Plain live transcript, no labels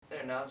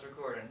now it's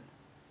recording.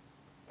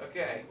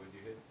 Okay. What'd you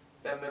hit?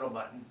 That middle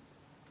button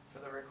for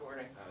the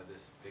recording.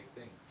 This big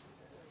thing.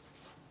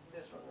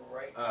 This one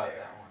right Oh, there.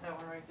 that one. That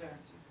one right there.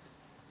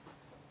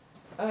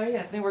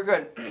 Yeah, I think we're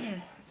good.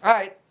 All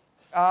right.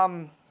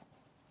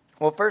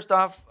 Well, first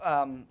off,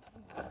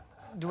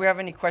 do we have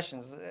any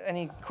questions?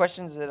 Any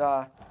questions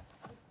that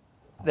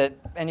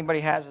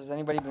anybody has? Has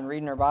anybody been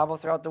reading their Bible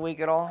throughout the week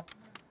at all?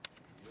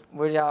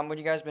 What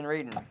you guys been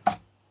reading?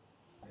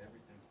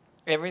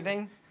 Everything.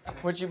 Everything?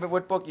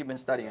 What book you been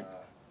studying?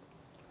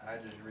 I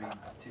just read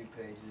 2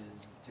 pages,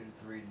 2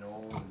 to 3 in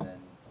Old, and then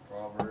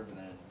Proverb, and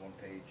then 1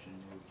 page in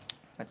New.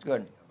 That's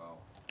good. About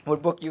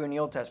What book you in the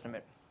Old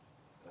Testament?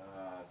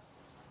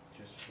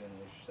 just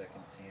finished 2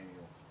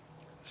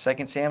 Samuel.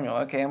 2 Samuel.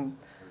 Okay, 1 Kings.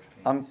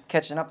 I'm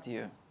catching up to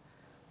you.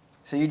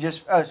 So you're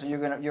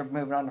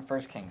moving on to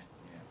 1 Kings.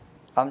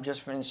 Yeah. I'm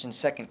just finishing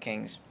 2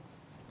 Kings,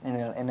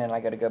 and then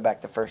I got to go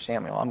back to 1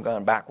 Samuel. I'm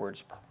going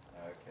backwards.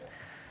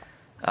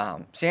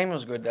 Okay.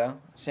 Samuel's good though.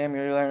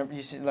 Samuel,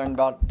 you learn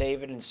about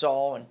David and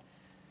Saul and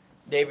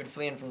David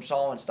fleeing from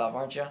Saul and stuff,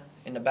 aren't you?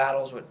 In the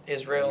battles with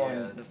Israel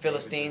and the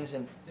Philistines,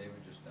 and David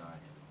just died.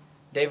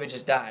 David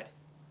just died.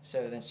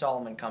 So then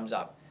Solomon comes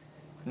up,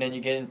 and then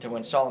you get into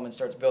when Solomon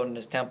starts building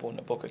his temple in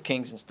the Book of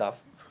Kings and stuff.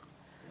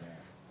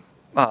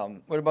 Yeah.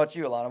 What about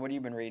you, Alana? What have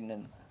you been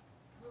reading?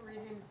 We're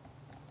reading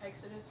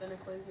Exodus and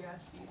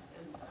Ecclesiastes,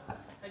 and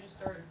I just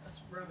started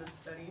a Roman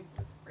study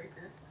with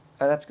Breaker.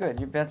 Oh, that's good.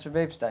 That's what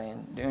Babe's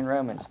studying, doing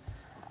Romans.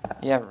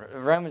 Yeah,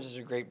 Romans is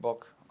a great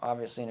book,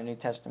 obviously, in the New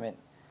Testament.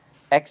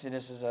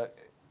 Exodus is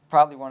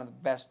probably one of the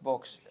best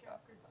books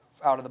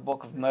out of the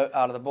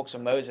books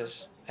of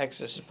Moses.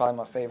 Exodus is probably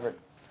my favorite.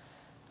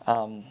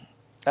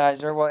 Is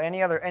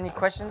there any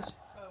questions?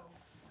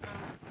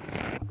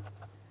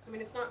 I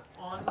mean, it's not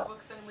on the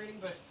books that I'm reading,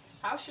 but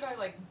how should I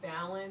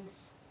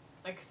balance,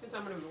 since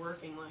I'm going to be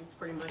working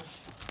pretty much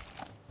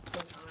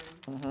full time?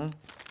 Mm-hmm.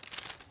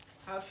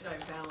 How should I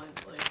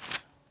balance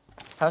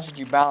How should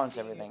you balance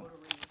being everything? able to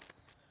read?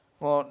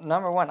 Well,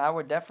 number one, I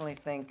would definitely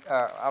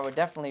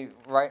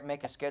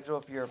make a schedule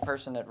if you're a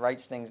person that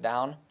writes things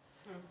down.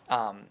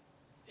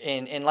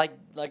 And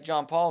like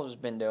John Paul has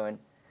been doing,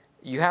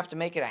 you have to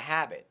make it a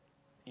habit.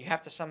 You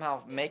have to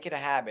somehow make it a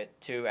habit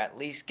to at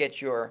least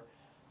get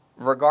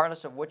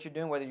regardless of what you're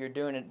doing, whether you're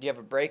doing it, do you have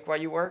a break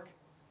while you work?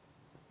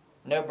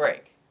 No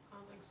break. I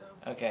don't think so.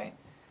 Okay.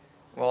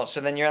 Well, so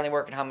then you're only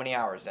working how many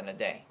hours in a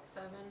day?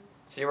 7.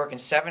 So you're working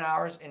 7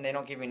 hours and they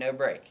don't give you no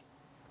break.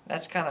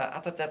 That's I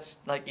thought that's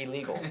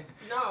illegal.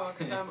 No,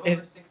 because I'm over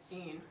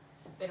 16.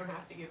 They don't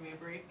have to give me a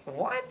break.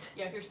 What?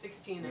 Yeah, if you're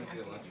 16, they have to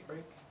give you a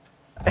break.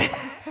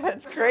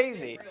 That's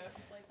crazy. So,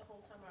 the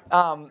whole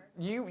time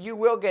You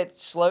will get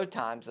slow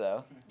times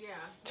though, yeah,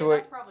 To where-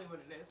 that's probably what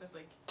it is. It's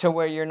to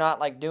where you're not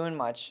doing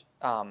much.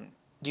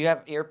 Do you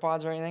have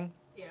earpods or anything?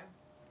 yeah.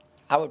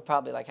 I would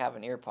probably have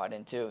an earpod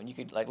in too, and you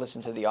could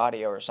listen to the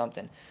audio or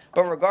something.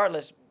 But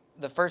regardless,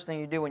 the first thing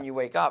you do when you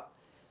wake up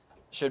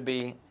should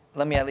be,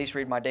 let me at least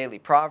read my daily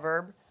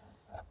proverb,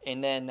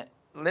 and then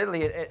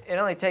literally it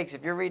only takes,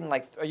 if you're reading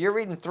you're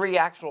reading 3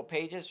 actual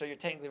pages, so you're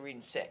technically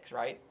reading 6,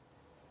 right?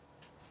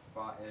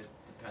 5, it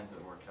depends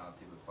what it works out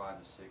to, but 5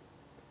 to 6.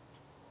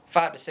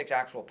 5 to 6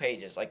 actual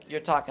pages. You're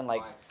talking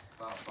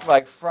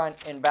Five,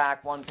 front and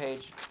back, 1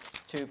 page,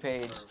 2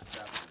 page.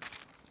 chapters.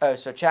 Oh,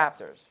 so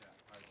chapters.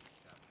 Yeah,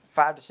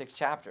 5 to 6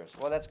 chapters.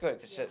 Well, that's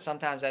good because Yeah.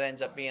 sometimes that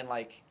ends up being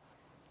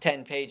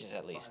 10 pages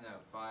at least. No,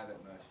 5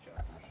 at most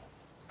chapters.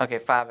 Okay,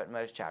 5 at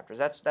most chapters.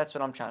 That's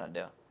what I'm trying to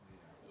do.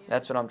 Yeah.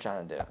 That's what I'm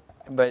trying to do.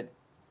 But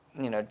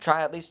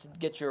try at least to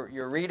get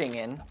your reading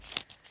in.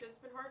 Because it's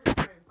been hard to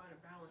try and find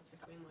a balance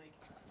between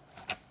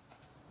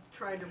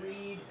trying to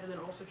read and then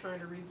also trying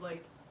to read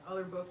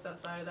other books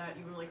outside of that,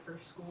 even for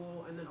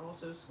school and then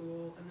also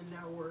school and then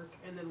now work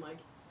and then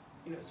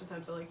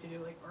sometimes I like to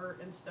do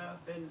art and stuff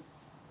and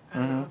I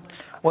don't know.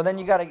 Well, then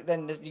you gotta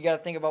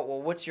think about,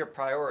 well, what's your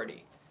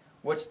priority?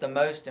 What's the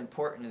most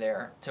important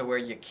there to where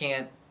you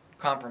can't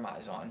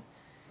compromise on?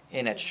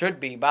 And it should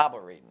be Bible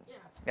reading. Yeah.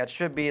 That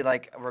should be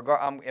if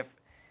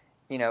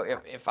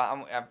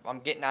I'm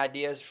getting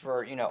ideas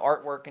for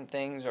artwork and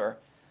things, or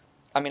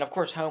of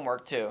course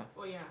homework too.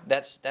 Well, yeah.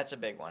 That's a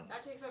big one.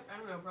 That takes up, I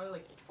don't know,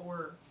 probably 4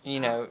 or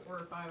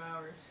 5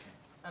 hours.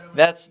 I don't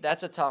know.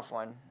 That's a tough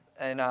one,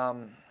 and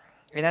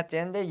at the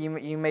end of the day,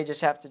 you may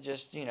just have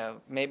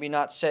to maybe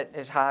not sit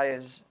as high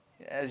as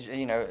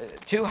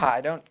too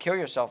high. Don't kill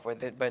yourself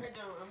with it, but I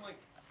don't.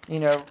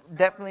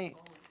 I'm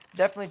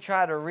definitely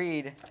try to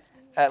read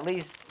at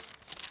least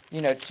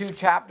 2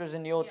 chapters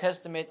in the Old Yeah.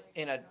 Testament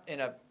in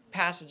a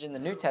passage in the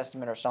New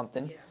Testament or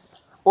something, Yeah.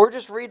 or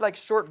just read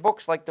short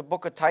books like the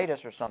Book of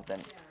Titus or something,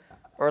 Yeah.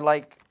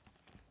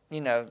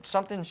 or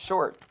something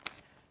short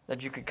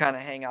that you could kind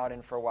of hang out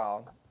in for a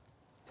while.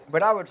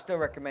 But I would still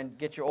recommend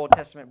get your Old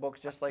Testament books,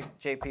 just like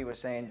JP was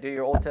saying. Do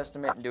your Old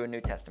Testament and do a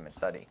New Testament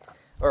study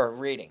or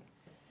reading,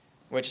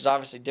 which is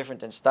obviously different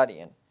than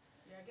studying.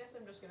 Yeah, I guess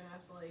I'm just gonna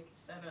have to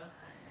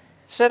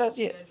Set a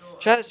schedule.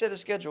 try to set a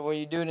schedule where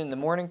you do it in the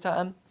morning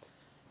time.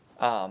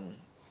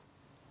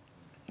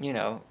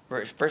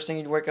 First thing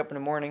you wake up in the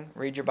morning,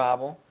 read your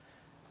Bible,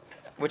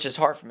 which is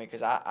hard for me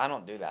because I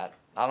don't do that.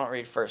 I don't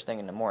read first thing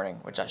in the morning,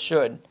 which I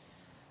should.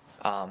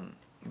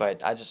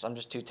 But I'm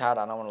just too tired.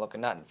 I don't want to look at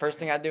nothing. First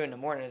thing I do in the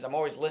morning is I'm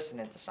always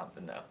listening to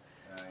something though.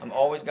 I'm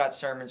always got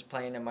sermons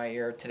playing in my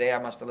ear. Today I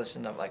must have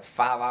listened to like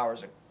 5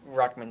 hours of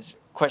Ruckman's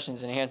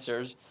questions and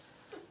answers.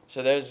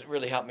 So those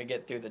really help me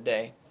get through the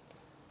day.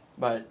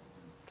 But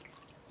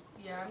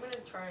Yeah, I'm gonna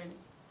try and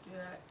do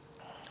that.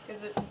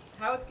 Because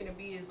how it's gonna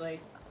be is like,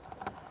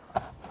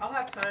 I'll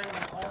have time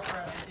like, all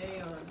throughout the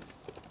day on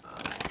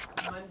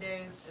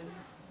Mondays and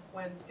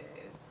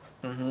Wednesdays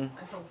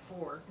until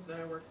 4, because then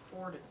I work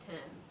 4 to 10.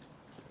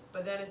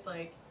 But then it's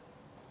like,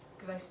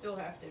 because I still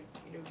have to,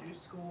 do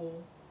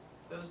school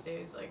those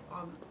days, like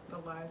on the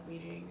live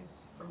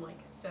meetings from like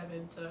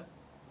 7 to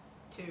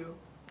 2.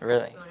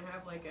 really, So I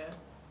have like a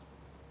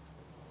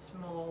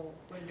small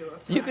window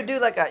of time. you could do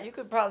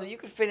you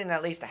could fit in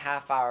at least a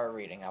half hour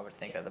reading, I would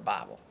think, of the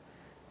Bible.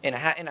 In a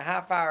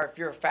half hour, if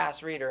you're a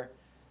fast reader,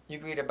 you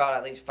can read about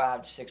at least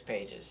 5 to 6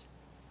 pages,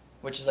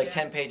 which is like Yeah.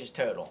 10 pages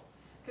total.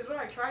 Because what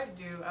I tried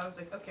to do, I was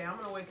like, okay, I'm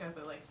gonna wake up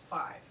at like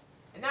 5,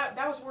 and that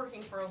was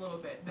working for a little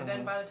bit. But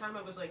then by the time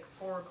it was like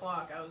 4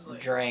 o'clock, I was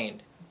like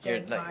Drained.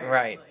 dead You're like, tired,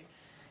 right. like,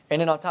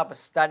 And then on top of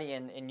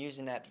studying and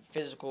using that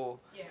physical,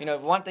 Yeah.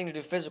 One thing to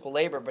do physical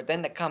labor, but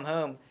then to come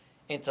home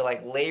into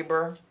like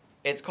labor,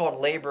 it's called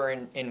labor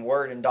in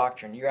word and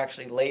doctrine. You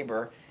actually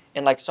labor.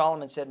 And like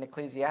Solomon said in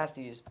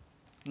Ecclesiastes,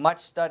 much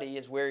study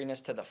is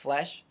weariness to the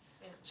flesh.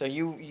 Yeah. So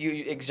you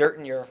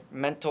exerting your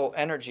mental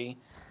energy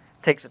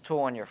takes a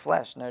toll on your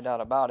flesh, no doubt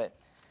about it.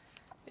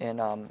 And,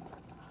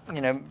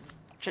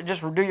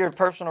 just do your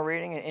personal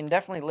reading and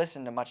definitely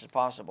listen as much as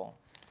possible.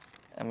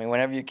 I mean,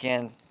 whenever you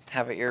can,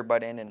 have an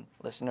earbud in and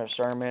listen to a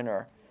sermon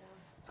or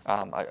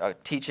a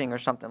teaching or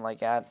something like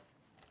that.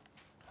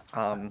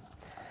 All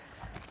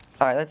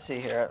right, let's see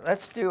here.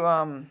 Let's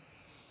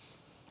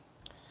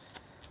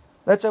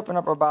open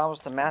up our Bibles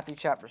to Matthew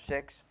chapter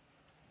 6.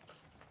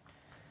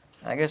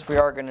 I guess we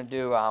are going to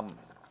do,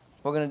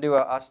 we're going to do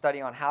a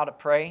study on how to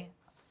pray,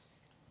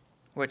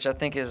 which I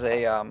think is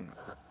a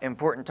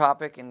important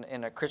topic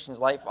in a Christian's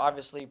life.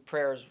 Obviously,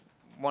 prayer is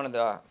one of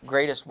the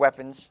greatest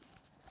weapons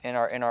in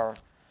our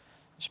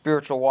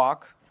spiritual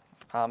walk.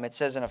 It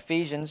says in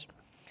Ephesians,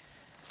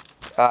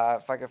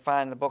 if I could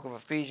find the book of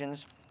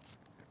Ephesians,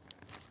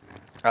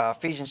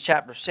 Ephesians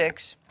chapter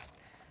 6,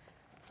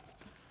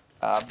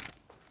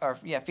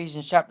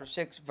 Ephesians chapter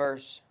 6,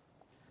 verse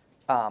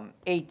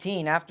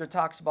 18, after it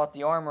talks about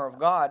the armor of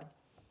God,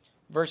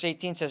 verse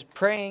 18 says,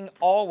 praying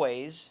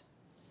always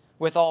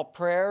with all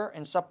prayer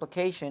and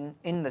supplication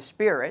in the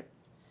Spirit,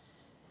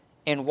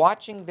 and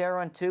watching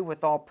thereunto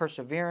with all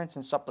perseverance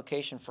and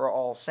supplication for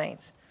all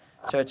saints.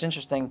 So it's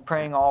interesting,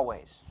 praying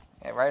always.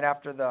 Right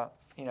after the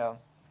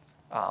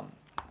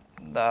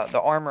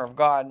armor of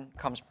God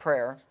comes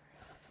prayer.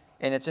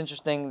 And it's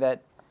interesting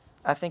that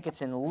I think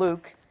it's in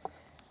Luke.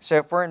 So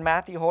if we're in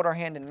Matthew, hold our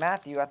hand in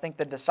Matthew. I think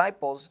the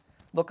disciples,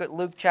 look at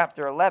Luke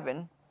chapter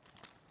 11.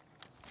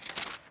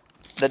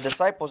 The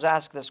disciples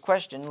ask this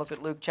question. Look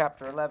at Luke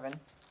chapter 11.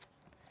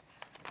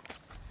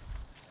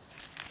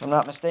 If I'm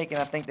not mistaken,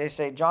 I think they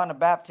say John the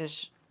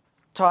Baptist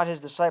taught his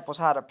disciples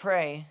how to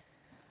pray.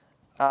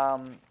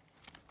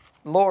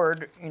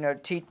 Lord,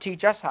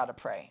 teach us how to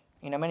pray.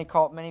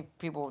 Many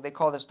people, they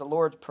call this the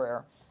Lord's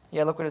Prayer.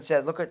 Yeah, look what it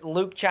says. Look at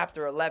Luke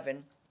chapter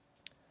 11,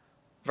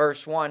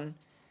 verse 1.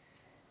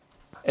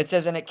 It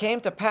says, and it came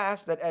to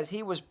pass that as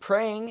he was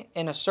praying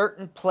in a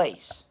certain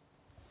place.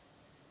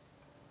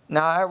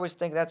 Now, I always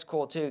think that's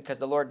cool too, because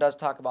the Lord does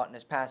talk about in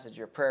this passage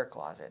your prayer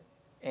closet.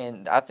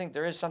 And I think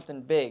there is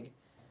something big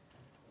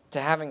to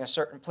having a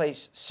certain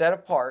place set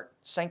apart,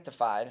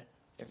 sanctified,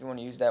 if you want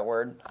to use that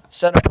word,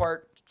 set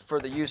apart for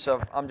the use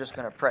of, I'm just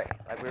going to pray.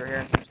 Like we were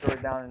hearing some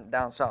stories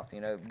down south,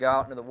 go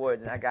out into the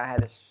woods, and that guy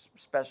had a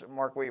special,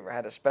 Mark Weaver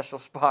had a special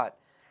spot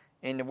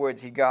in the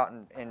woods. He'd go out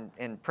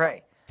and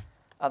pray.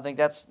 I think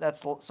that's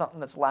something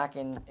that's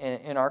lacking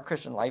in our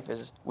Christian life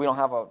is we don't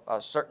have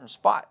a certain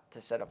spot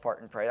to set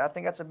apart and pray. I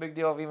think that's a big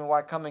deal of even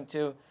why coming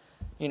to,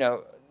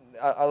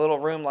 a little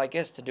room like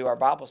this to do our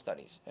Bible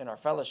studies and our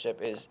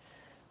fellowship is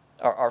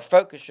our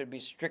focus should be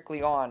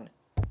strictly on,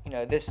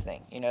 this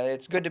thing.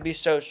 It's good to be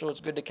social. It's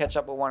good to catch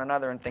up with one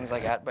another and things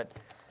like that. But,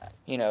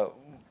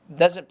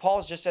 doesn't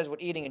Paul just says with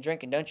eating and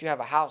drinking, don't you have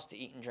a house to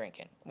eat and drink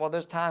in? Well,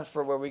 there's times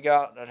for where we go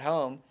out at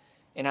home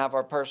and have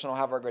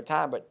our good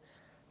time, but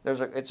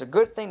it's a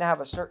good thing to have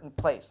a certain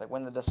place. Like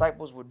when the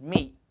disciples would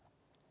meet,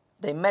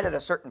 they met at a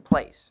certain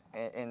place.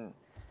 And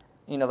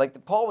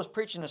Paul was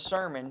preaching a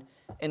sermon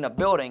in a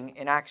building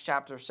in Acts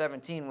chapter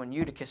 17 when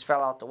Eutychus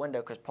fell out the window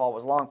because Paul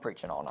was long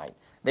preaching all night.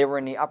 They were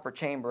in the upper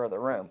chamber of the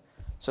room.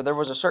 So there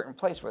was a certain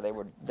place where they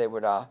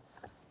would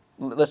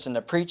listen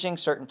to preaching,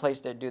 certain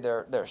place they'd do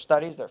their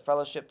studies, their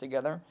fellowship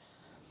together.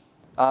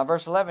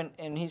 Verse 11,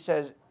 and he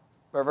says,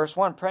 or verse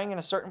 1, praying in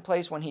a certain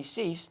place when he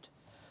ceased,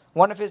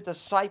 one of his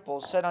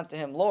disciples said unto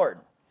him, Lord,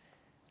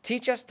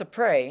 teach us to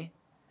pray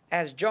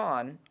as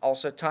John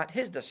also taught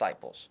his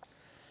disciples.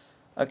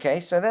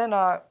 Okay, so then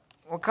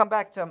Well, come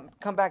back to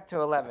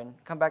 11.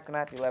 Come back to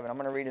Matthew 11. I'm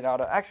going to read it out.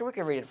 Actually, we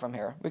can read it from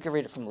here. We can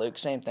read it from Luke.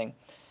 Same thing.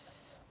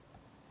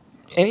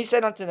 And he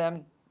said unto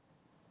them,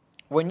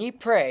 when ye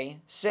pray,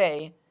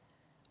 say,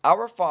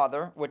 Our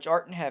Father, which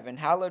art in heaven,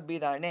 hallowed be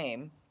thy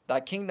name. Thy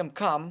kingdom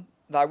come,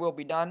 thy will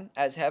be done,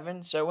 as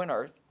heaven, so in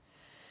earth.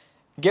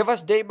 Give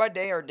us day by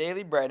day our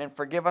daily bread, and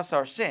forgive us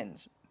our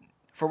sins.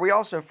 For we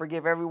also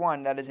forgive every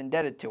one that is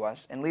indebted to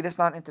us. And lead us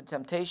not into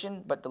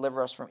temptation, but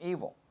deliver us from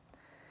evil.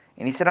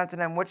 And he said unto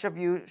them, which of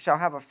you shall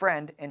have a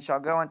friend, and shall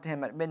go unto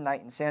him at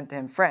midnight, and say unto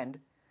him, Friend,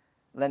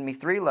 lend me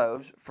 3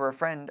 loaves, for a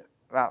friend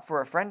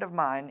of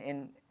mine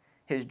in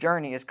his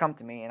journey is come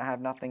to me, and I have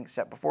nothing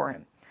set before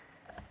him.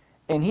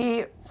 And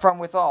he from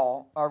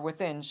withal or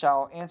within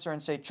shall answer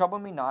and say, Trouble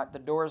me not, the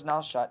door is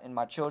now shut, and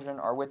my children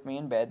are with me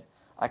in bed.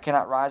 I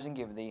cannot rise and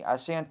give thee. I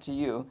say unto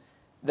you,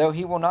 though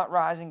he will not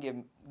rise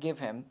and give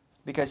him,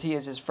 because he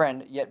is his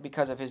friend, yet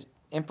because of his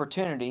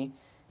importunity,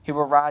 he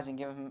will rise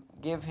and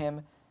give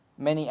him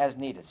many as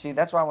needed. See,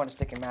 that's why I want to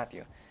stick in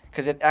Matthew,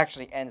 because it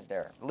actually ends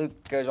there.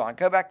 Luke goes on.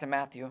 Go back to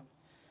Matthew.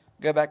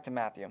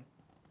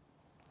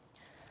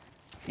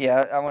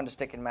 Yeah, I wanted to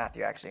stick in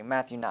Matthew, actually.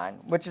 Matthew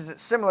 9, which is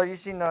similar. You've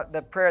seen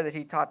the prayer that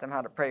he taught them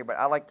how to pray, but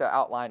I like to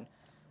outline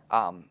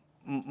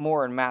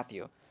more in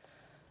Matthew.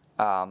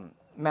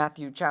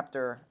 Matthew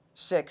chapter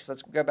 6.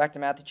 Let's go back to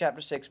Matthew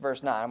chapter 6,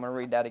 verse 9. I'm going to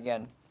read that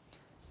again.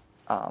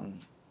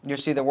 You'll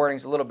see the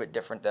wording's a little bit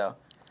different, though.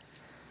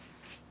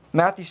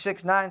 Matthew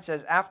 6:9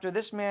 says, After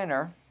this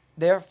manner,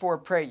 therefore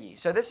pray ye.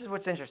 So this is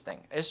what's interesting.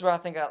 This is what I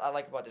think I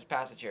like about this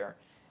passage here.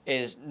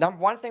 Is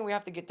one thing we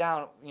have to get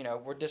down,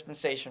 we're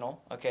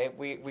dispensational, okay?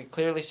 We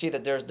clearly see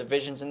that there's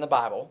divisions in the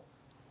Bible.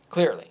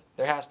 Clearly.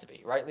 There has to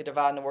be. Rightly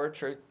dividing the word of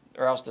truth,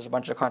 or else there's a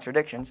bunch of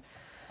contradictions.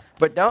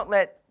 But don't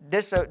let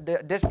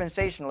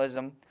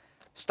dispensationalism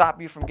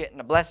stop you from getting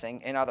a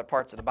blessing in other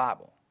parts of the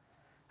Bible.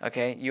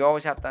 Okay? You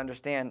always have to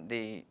understand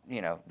the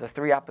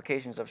 3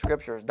 applications of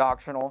Scripture is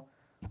doctrinal,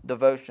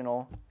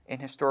 devotional,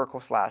 and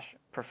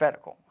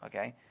historical/prophetical,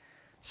 okay?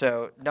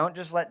 So don't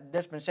just let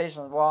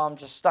dispensationalism, I'm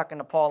just stuck in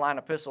the Pauline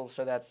epistle,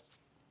 so that's,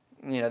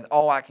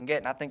 all I can get.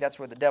 And I think that's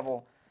where the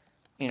devil,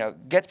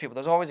 gets people.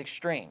 There's always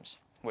extremes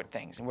with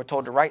things, and we're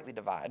told to rightly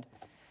divide.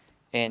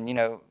 And,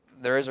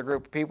 there is a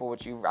group of people,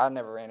 I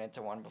never ran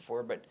into one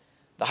before, but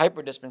the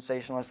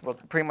hyper-dispensationalists will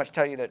pretty much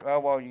tell you that,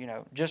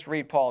 just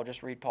read Paul,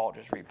 just read Paul,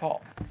 just read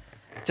Paul.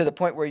 To the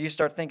point where you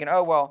start thinking,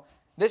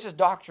 this is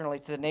doctrinally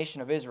to the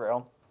nation of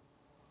Israel.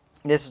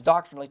 This is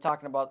doctrinally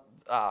talking about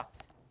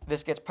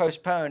this gets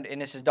postponed,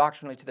 and this is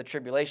doctrinally to the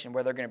tribulation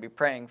where they're going to be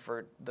praying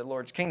for the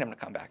Lord's kingdom to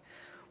come back.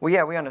 Well,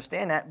 yeah, we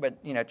understand that,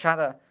 but try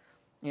to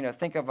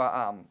think of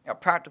a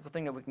practical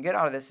thing that we can get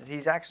out of this. Is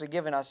he's actually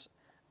given us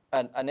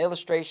an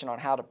illustration on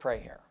how to pray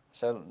here.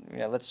 So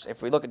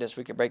if we look at this,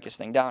 we could break this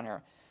thing down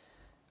here.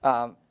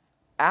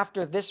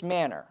 After this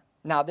manner.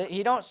 Now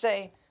he don't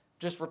say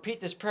just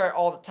repeat this prayer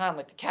all the time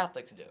like the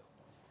Catholics do.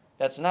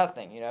 That's another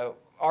thing.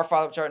 Our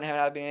Father which art in heaven,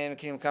 hallowed be thy name, the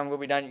kingdom come, will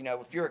be done.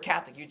 If you're a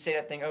Catholic, you'd say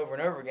that thing over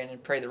and over again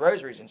and pray the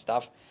rosaries and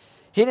stuff.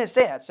 He didn't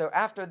say that. So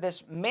after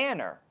this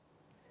manner,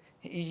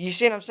 you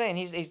see what I'm saying?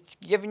 He's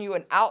giving you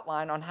an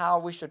outline on how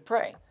we should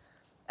pray.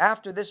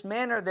 After this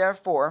manner,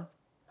 therefore,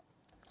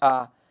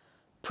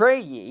 pray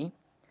ye,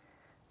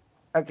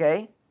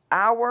 okay,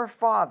 Our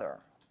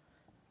Father,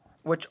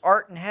 which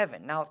art in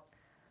heaven. Now,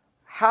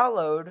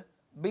 hallowed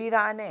be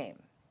thy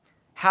name.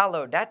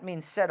 Hallowed, that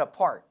means set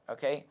apart,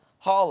 okay?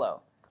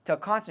 Hallow. To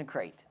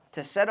consecrate,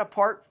 to set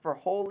apart for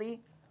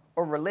holy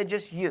or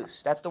religious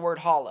use. That's the word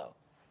hallow.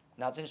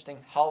 Now it's interesting,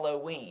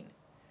 Halloween.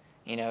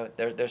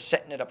 They're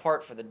setting it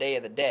apart for the Day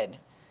of the Dead.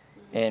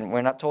 And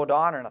we're not told to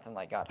honor nothing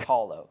like God.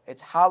 Hallow.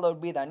 It's hallowed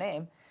be thy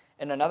name.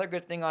 And another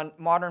good thing on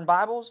modern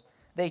Bibles,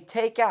 they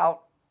take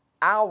out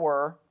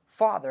our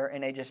Father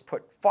and they just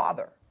put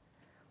Father.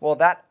 Well,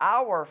 that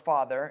our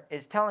Father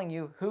is telling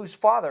you whose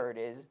Father it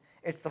is.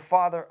 It's the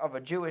Father of a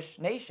Jewish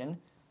nation,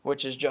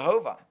 which is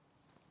Jehovah.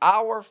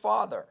 Our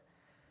Father.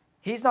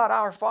 He's not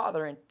our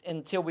Father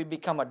until we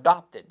become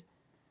adopted.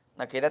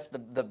 Okay, that's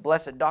the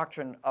blessed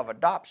doctrine of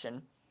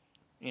adoption.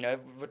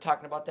 We're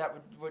talking about that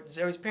with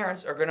Zoe's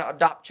parents are going to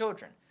adopt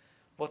children.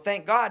 Well,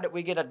 thank God that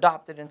we get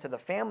adopted into the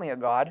family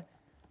of God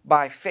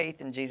by faith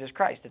in Jesus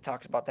Christ. It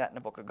talks about that in the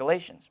book of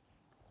Galatians.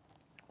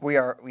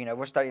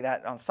 We'll study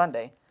that on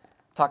Sunday,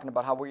 talking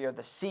about how we are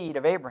the seed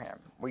of Abraham.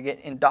 We get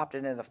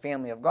adopted into the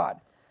family of God.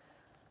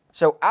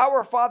 So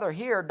our Father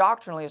here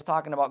doctrinally is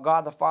talking about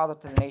God the Father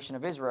to the nation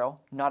of Israel,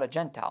 not a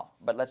Gentile.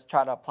 But let's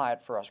try to apply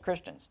it for us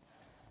Christians.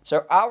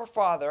 So our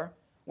Father,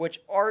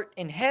 which art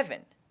in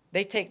heaven,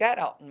 they take that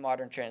out in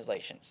modern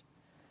translations.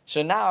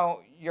 So now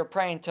you're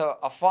praying to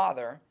a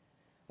father.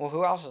 Well,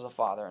 who else is a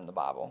father in the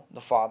Bible?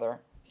 The father,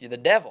 the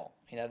devil.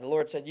 The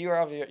Lord said, ye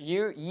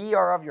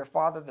are of your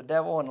father the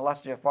devil, and the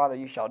lust of your father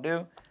you shall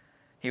do.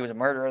 He was a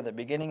murderer at the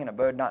beginning and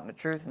abode not in the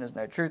truth, and there's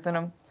no truth in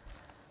him.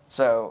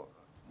 So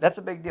that's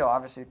a big deal.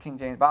 Obviously, the King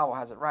James Bible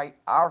has it right.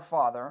 Our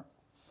Father,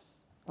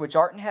 which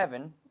art in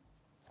heaven,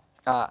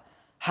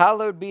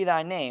 hallowed be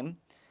thy name.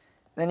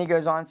 Then he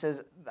goes on and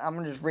says, I'm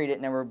going to just read it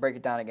and then we'll break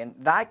it down again.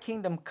 Thy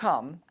kingdom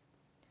come,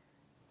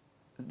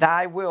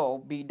 thy will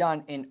be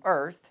done in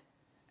earth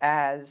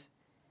as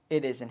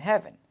it is in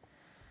heaven.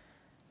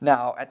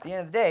 Now, at the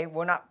end of the day,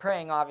 we're not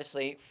praying,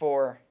 obviously,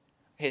 for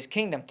his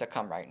kingdom to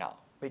come right now.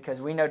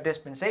 Because we know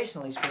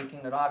dispensationally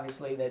speaking that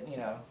obviously that,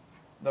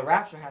 the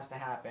rapture has to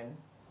happen.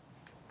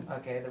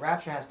 Okay, the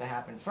rapture has to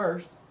happen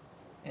first.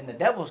 And the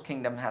devil's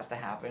kingdom has to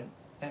happen.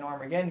 And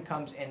Armageddon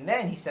comes, and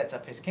then he sets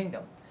up his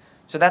kingdom.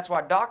 So that's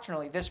why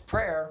doctrinally this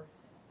prayer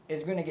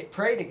is going to get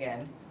prayed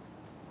again.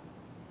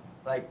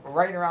 Like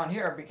right around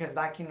here, because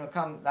thy kingdom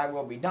come, thy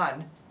will be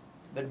done.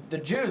 The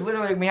Jews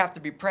literally, we have to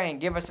be praying,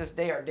 give us this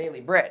day our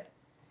daily bread.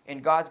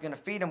 And God's going to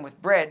feed them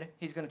with bread.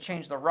 He's going to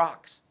change the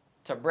rocks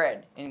to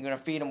bread. And he's going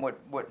to feed them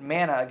with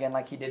manna again,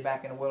 like he did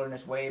back in the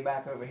wilderness way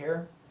back over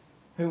here.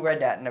 Who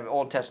read that in the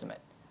Old Testament?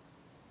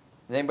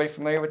 Is anybody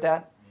familiar with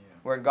that? Yeah.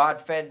 Where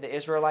God fed the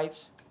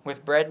Israelites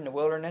with bread in the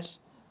wilderness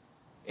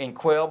and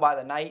quail by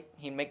the night.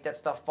 He'd make that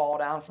stuff fall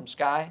down from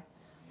sky.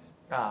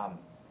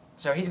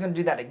 So he's going to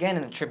do that again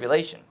in the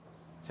tribulation.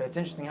 So it's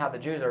interesting how the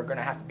Jews are going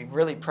to have to be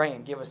really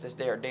praying, give us this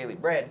day our daily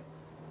bread.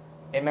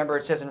 And remember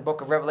it says in the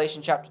book of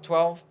Revelation chapter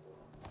 12,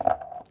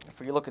 if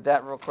we look at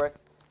that real quick,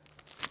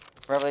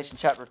 Revelation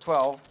chapter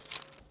 12.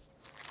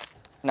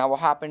 Now we'll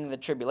hop into the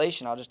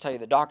tribulation. I'll just tell you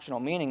the doctrinal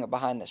meaning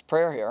behind this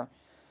prayer here.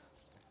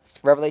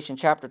 Revelation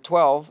chapter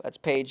 12, that's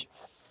page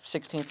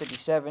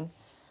 1657.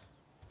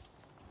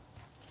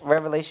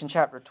 Revelation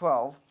chapter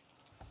 12.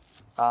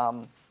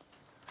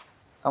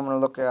 I'm going to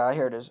look,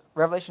 here it is.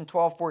 Revelation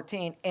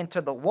 12:14. And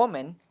to the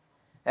woman,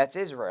 that's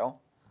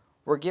Israel,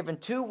 were given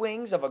 2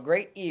 wings of a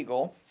great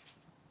eagle,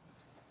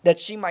 that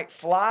she might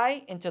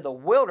fly into the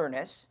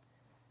wilderness.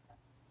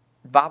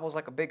 The Bible's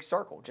like a big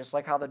circle, just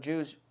like how the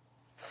Jews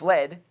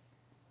fled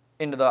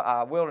into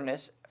the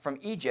wilderness from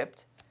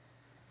Egypt,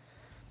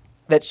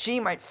 that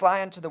she might fly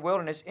into the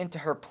wilderness into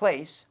her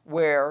place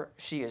where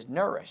she is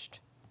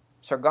nourished.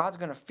 So God's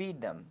going to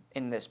feed them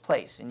in this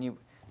place. And you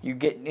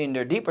get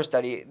into a deeper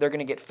study, they're going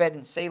to get fed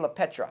in Sela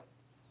Petra.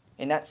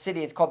 In that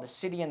city, it's called the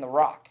City in the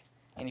Rock.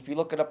 And if you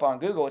look it up on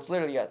Google, it's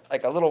literally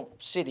like a little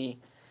city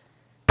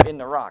in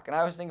the rock. And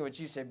I was thinking what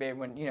you said, babe,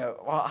 when,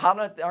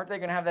 aren't they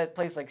going to have that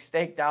place like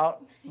staked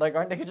out? Like,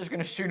 aren't they just going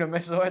to shoot a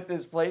missile at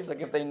this place?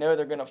 Like, if they know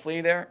they're going to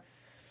flee there?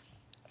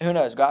 Who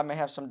knows? God may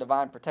have some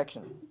divine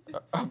protection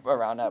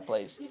around that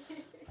place.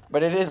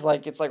 But it is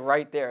like, it's like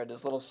right there,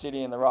 this little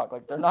city in the rock.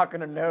 Like, they're not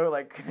going to know,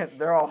 like,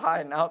 they're all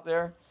hiding out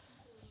there.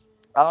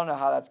 I don't know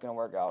how that's going to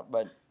work out,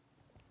 but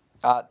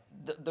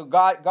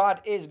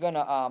God is going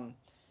to,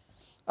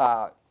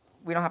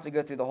 we don't have to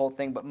go through the whole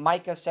thing, but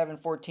Micah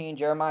 7:14,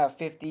 Jeremiah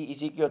 50,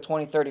 Ezekiel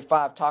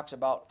 20:35 talks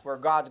about where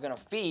God's going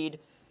to feed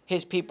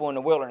his people in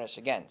the wilderness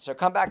again. So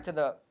come back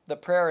to the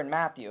prayer in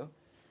Matthew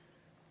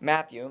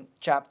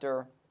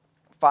chapter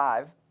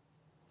 5.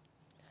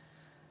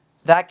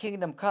 Thy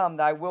kingdom come,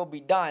 thy will be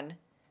done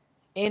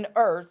in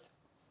earth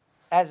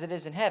as it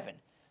is in heaven.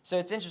 So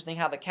it's interesting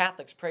how the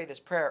Catholics pray this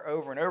prayer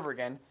over and over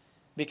again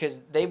because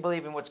they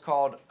believe in what's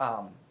called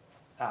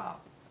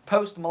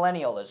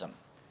post-millennialism.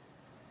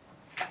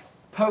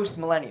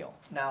 Post-millennial.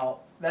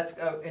 Now, that's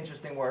an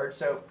interesting word.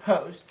 So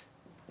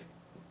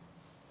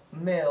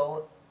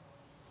post-millennial.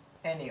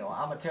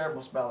 I'm a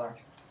terrible speller.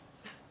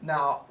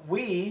 Now,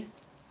 we,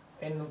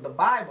 in the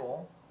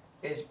Bible,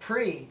 is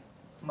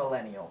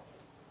pre-millennial.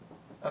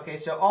 Okay,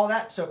 so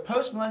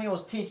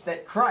post-millennials teach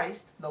that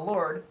Christ, the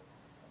Lord,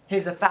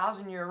 his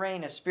 1,000-year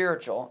reign is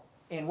spiritual,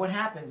 and what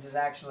happens is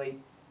actually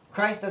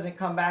Christ doesn't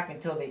come back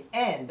until the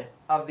end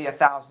of the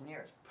 1,000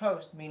 years.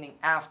 Post meaning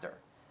after.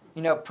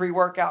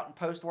 Pre-workout and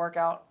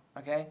post-workout,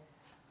 okay?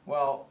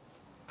 Well,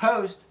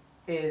 post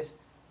is,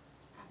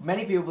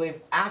 many people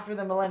believe, after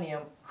the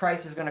millennium,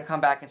 Christ is going to come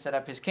back and set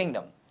up his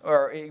kingdom.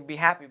 Or he'd be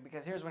happy,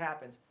 because here's what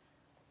happens.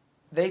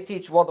 They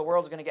teach, the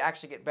world's going to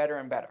actually get better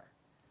and better.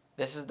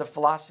 This is the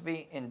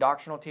philosophy and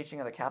doctrinal teaching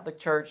of the Catholic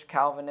Church,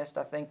 Calvinists,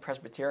 I think,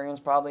 Presbyterians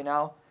probably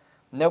now.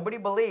 Nobody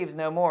believes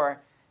no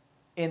more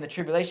in the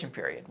tribulation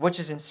period, which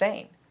is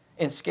insane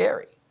and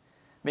scary.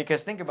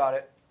 Because think about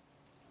it.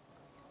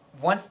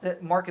 Once the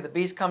mark of the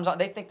beast comes on,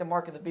 they think the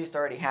mark of the beast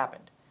already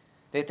happened.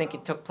 They think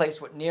it took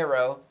place with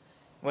Nero,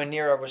 when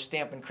Nero was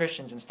stamping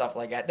Christians and stuff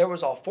like that. There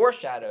was all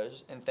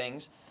foreshadows and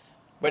things,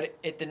 but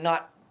it did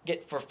not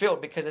get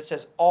fulfilled because it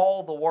says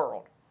all the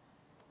world.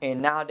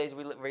 And nowadays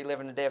we live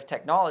in a day of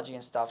technology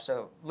and stuff,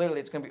 so literally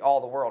it's going to be all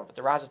the world. With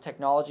the rise of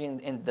technology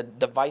and the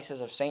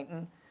devices of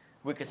Satan,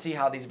 we could see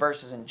how these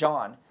verses in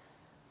John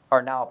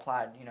are now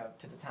applied,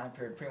 to the time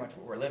period, pretty much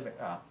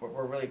what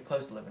we're really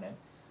close to living in.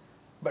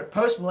 But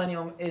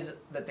post-millennium is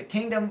that the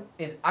kingdom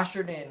is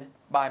ushered in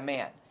by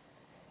man.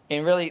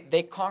 And really,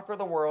 they conquer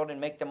the world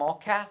and make them all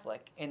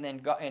Catholic, and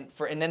then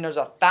there's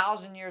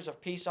 1,000 years of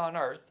peace on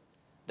earth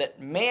that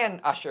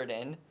man ushered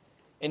in.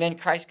 And then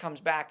Christ comes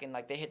back and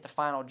they hit the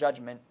final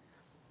judgment,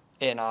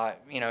 and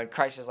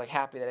Christ is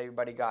happy that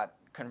everybody got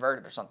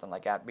converted or something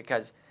like that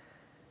because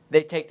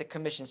they take the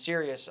commission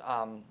serious.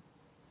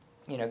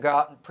 Go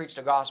out and preach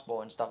the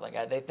gospel and stuff like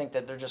that. They think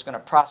that they're just going to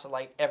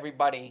proselyte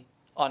everybody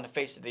on the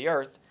face of the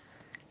earth,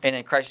 and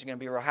then Christ is going to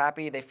be real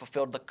happy. They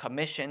fulfilled the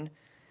commission,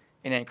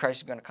 and then Christ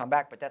is going to come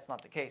back. But that's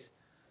not the case.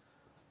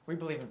 we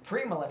believe in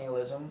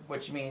premillennialism,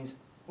 which means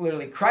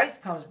literally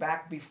Christ comes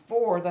back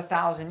before the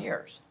 1,000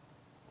 years,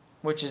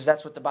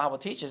 that's what the Bible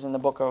teaches in the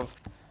book of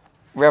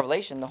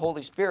Revelation. The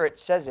Holy Spirit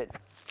says it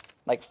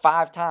like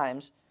 5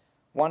 times,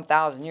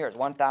 1,000 years,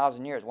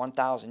 1,000 years,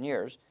 1,000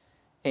 years,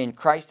 and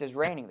Christ is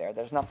reigning there.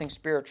 There's nothing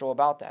spiritual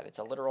about that. It's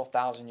a literal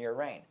 1,000-year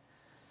reign.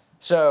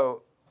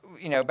 So,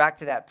 back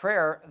to that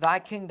prayer, thy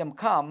kingdom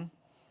come,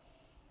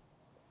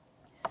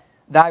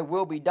 thy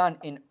will be done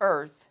in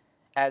earth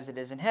as it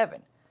is in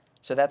heaven.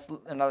 So that's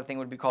another thing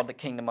would be called the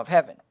kingdom of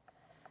heaven.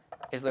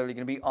 Is literally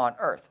going to be on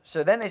earth.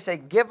 So then they say,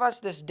 give us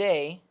this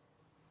day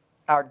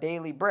our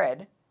daily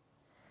bread,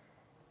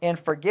 and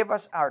forgive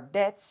us our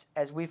debts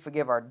as we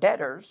forgive our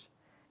debtors,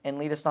 and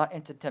lead us not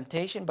into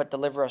temptation, but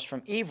deliver us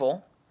from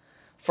evil.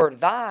 For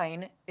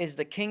thine is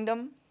the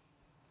kingdom,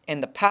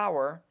 and the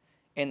power,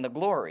 and the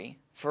glory,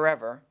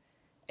 forever.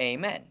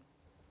 Amen.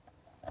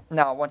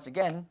 Now, once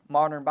again,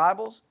 modern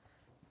Bibles,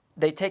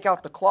 they take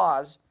out the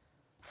clause,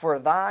 for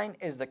thine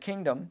is the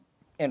kingdom,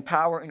 and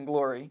power, and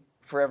glory,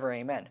 forever.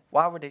 Amen.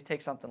 Why would they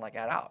take something like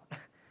that out?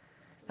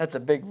 That's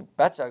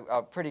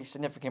a pretty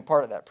significant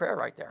part of that prayer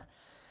right there.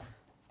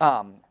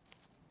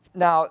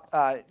 Now,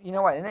 you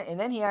know what? And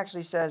then he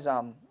actually says,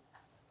 now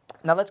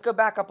let's go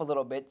back up a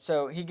little bit.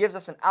 So he gives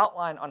us an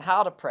outline on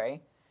how to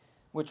pray,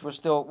 which we'll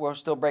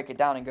still break it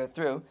down and go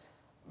through.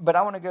 But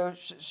I want to go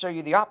show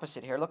you the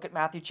opposite here. Look at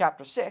Matthew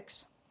chapter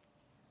 6.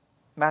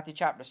 Matthew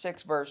chapter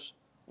 6, verse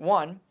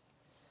 1.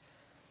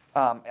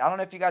 I don't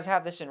know if you guys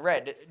have this in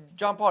red.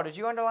 John Paul, did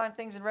you underline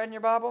things in red in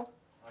your Bible?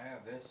 I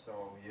have this,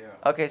 so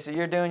yeah. Okay, so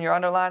you're doing your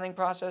underlining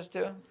process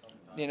too?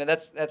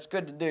 That's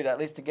good to do, at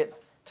least to get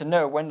to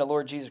know when the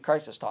Lord Jesus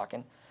Christ is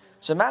talking.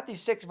 So Matthew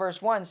 6,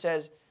 verse 1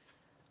 says,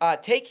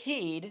 take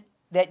heed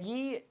that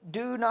ye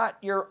do not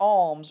your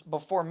alms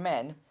before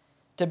men,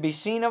 to be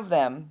seen of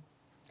them,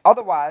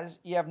 otherwise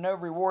ye have no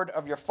reward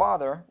of your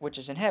Father which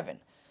is in heaven.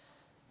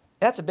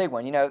 That's a big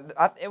one.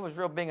 It was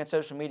real big on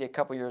social media a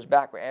couple years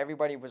back where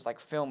everybody was like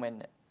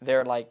filming.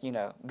 They're like,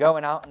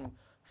 going out and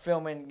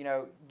filming,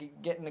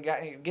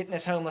 getting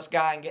this homeless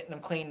guy and getting him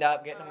cleaned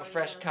up, getting him a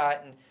fresh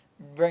cut, and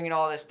bringing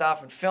all this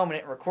stuff and filming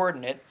it and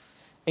recording it,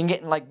 and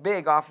getting like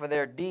big off of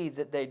their deeds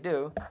that they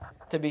do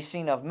to be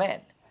seen of men.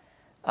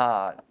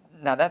 Now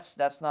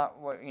that's not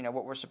what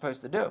what we're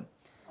supposed to do,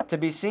 to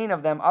be seen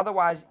of them.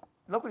 Otherwise,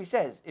 look what he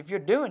says. If you're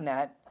doing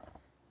that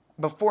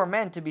before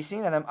men to be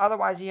seen of them,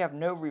 otherwise ye have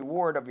no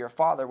reward of your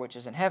Father which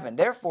is in heaven.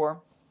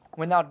 Therefore,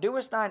 when thou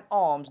doest thine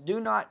alms, do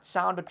not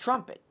sound a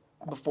trumpet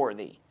before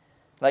thee.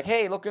 Like,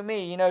 hey, look at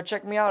me,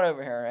 check me out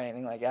over here, or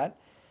anything like that.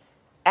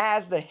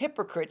 As the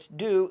hypocrites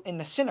do in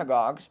the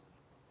synagogues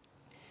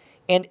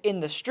and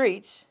in the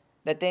streets,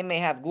 that they may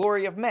have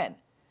glory of men.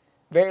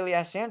 Verily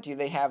I say unto you,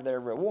 they have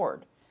their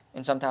reward.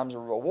 And sometimes a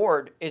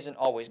reward isn't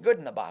always good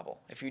in the Bible.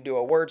 If you do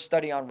a word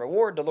study on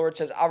reward, the Lord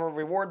says, I will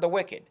reward the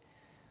wicked.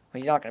 Well,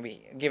 he's not going to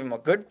give them a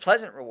good,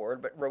 pleasant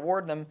reward, but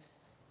reward them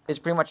is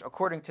pretty much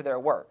according to their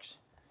works.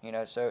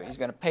 So he's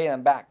going to pay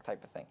them back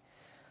type of thing.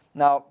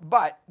 Now,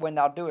 but when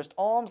thou doest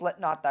alms, let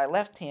not thy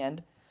left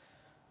hand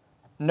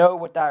know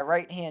what thy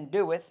right hand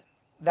doeth,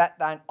 that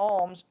thine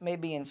alms may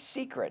be in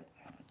secret,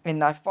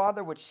 and thy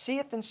Father which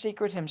seeth in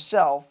secret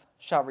himself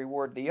shall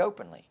reward thee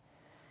openly.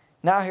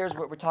 Now here's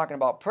what we're talking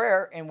about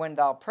prayer. And when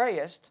thou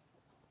prayest,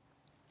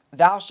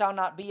 thou shalt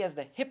not be as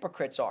the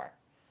hypocrites are.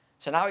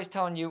 So now he's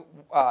telling you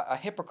a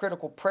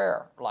hypocritical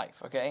prayer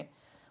life, okay?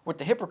 What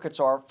the hypocrites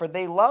are, for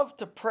they love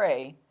to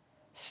pray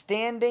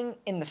standing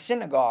in the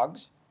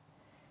synagogues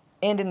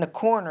and in the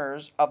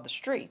corners of the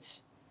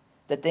streets,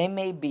 that they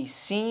may be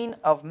seen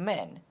of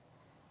men.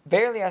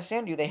 Verily I say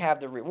unto you, they have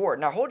the reward.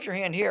 Now hold your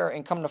hand here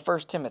and come to 1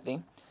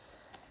 Timothy.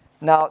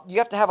 Now you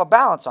have to have a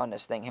balance on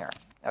this thing here,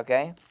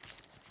 okay?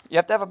 You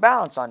have to have a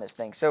balance on this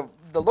thing. So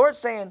the Lord's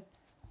saying,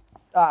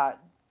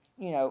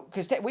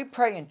 because we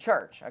pray in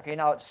church, okay?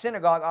 Now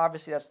synagogue,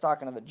 obviously that's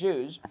talking to the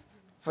Jews,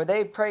 for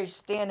they pray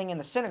standing in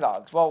the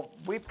synagogues. Well,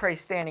 we pray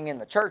standing in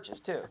the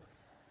churches too.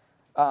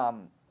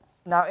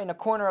 Now, in the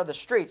corner of the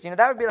streets,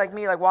 that would be like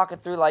me, like walking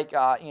through, like,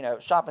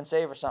 Shop and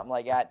Save or something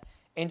like that,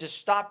 and just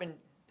stopping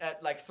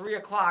at like 3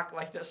 o'clock,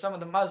 like some of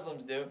the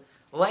Muslims do,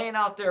 laying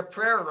out their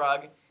prayer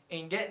rug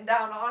and getting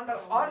down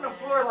on the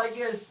floor like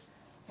this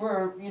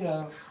for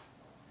a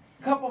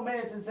couple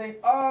minutes and saying,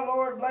 "Oh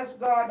Lord, bless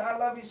God, I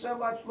love you so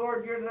much,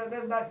 Lord.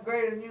 There's not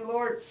greater than you,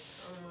 Lord,"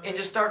 and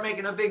just start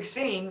making a big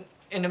scene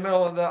in the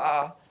middle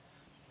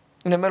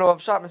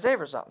of Shop and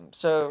Save or something.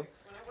 So. When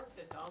I worked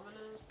at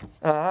Domino's,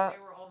 Uh-huh. they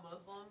were all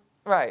Muslim.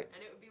 Right.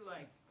 And it would be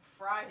like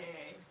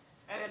Friday,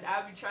 and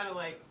I'd be trying to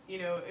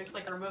it's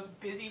like our most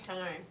busy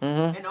time.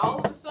 Mm-hmm. And all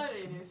of a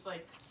sudden, it's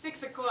like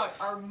 6 o'clock,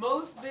 our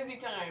most busy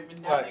time,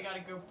 and now Right. they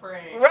gotta go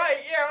pray.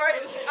 Right, yeah,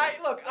 right.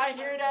 I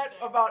hear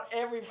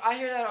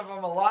that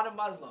from a lot of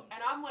Muslims.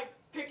 And I'm like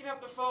picking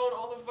up the phone,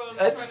 all the phones.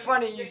 That's trying to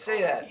funny you pick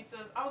say all the that.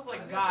 pizzas. I was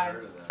like, I never heard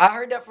guys. of that. I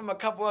heard that from a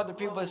couple other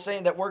people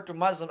saying that worked with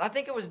Muslims. I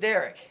think it was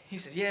Derek. He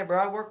says, "Yeah, bro,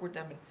 I work with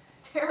them. And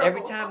It's terrible.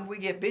 every time we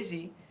get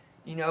busy,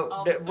 You know,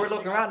 All of a we're sudden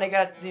looking they around. They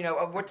got- got, you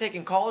know, we're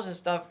taking calls and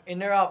stuff,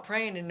 and they're out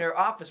praying in their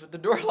office with the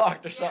door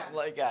locked or Yeah. something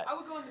like that. I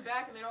would go in the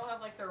back and they'd all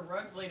have like their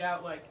rugs laid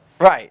out, like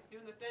Right.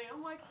 doing the thing.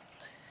 I'm like,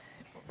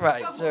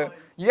 Right. Come So on.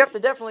 you have to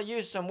definitely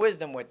use some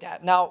wisdom with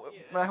that. Now,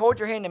 Yeah. when I hold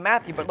your hand in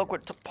Matthew, but look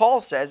what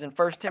Paul says in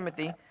 1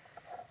 Timothy.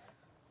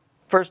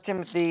 1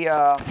 Timothy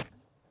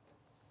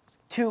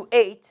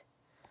 2:8.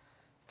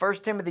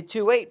 1 Timothy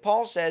 2:8.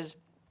 Paul says,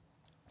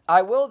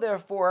 "I will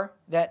therefore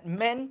that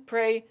men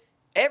pray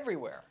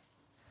everywhere,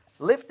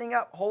 lifting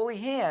up holy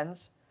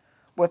hands,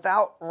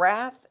 without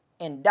wrath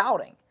and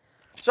doubting."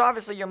 So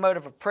obviously, your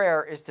motive of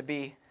prayer is to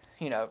be,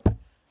 you know,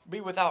 be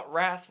without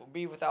wrath,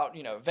 be without,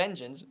 you know,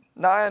 vengeance.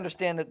 Now I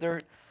understand that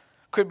there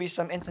could be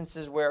some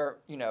instances where,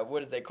 you know,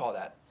 what do they call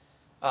that?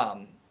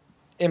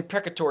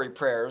 Imprecatory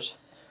prayers,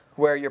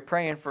 where you're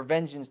praying for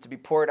vengeance to be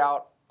poured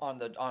out on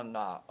the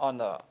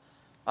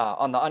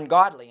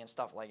ungodly and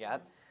stuff like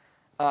that.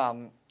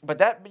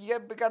 But you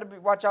got to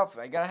watch out for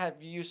that. You got to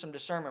have use some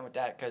discernment with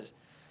that, because,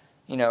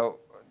 you know,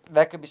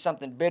 that could be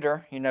something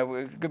bitter. You know,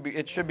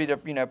 it should be to,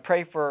 you know,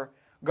 pray for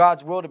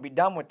God's will to be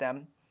done with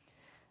them,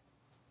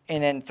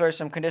 and then throw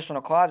some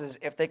conditional clauses.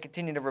 If they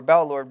continue to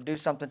rebel, Lord, do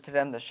something to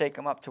them to shake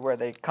them up to where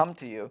they come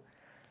to you.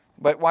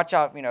 But watch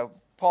out. You know,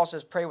 Paul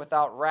says pray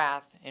without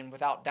wrath and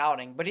without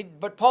doubting.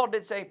 But Paul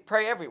did say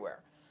pray everywhere.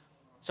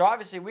 So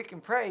obviously we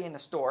can pray in the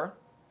store.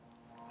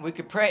 We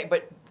could pray,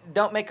 but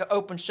don't make an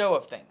open show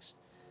of things.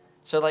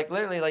 So like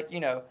literally, like,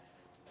 you know,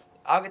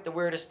 I'll get the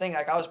weirdest thing.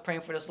 Like I was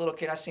praying for this little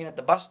kid I seen at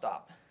the bus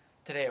stop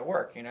today at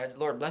work. You know,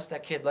 Lord bless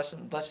that kid, bless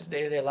him, bless his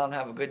day today, allow him to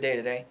have a good day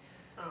today.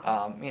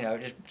 You know,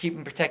 just keep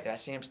him protected. I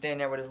seen him standing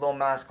there with his little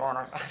mask on.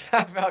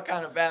 I felt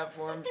kind of bad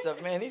for him. So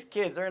man, these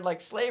kids are in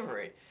like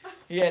slavery.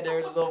 He had there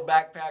with his little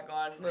backpack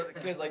on. Look, the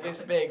kid's like this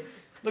big.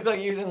 Looked like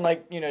he was in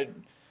like, you know,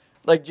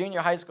 like junior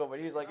high school, but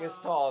he was like this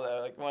tall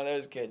though, like one of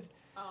those kids.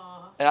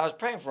 And I was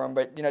praying for him,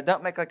 but you know,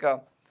 don't make like big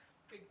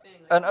thing.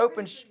 Like,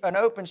 an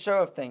open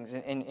show of things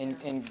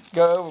and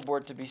go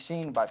overboard to be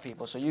seen by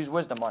people. So use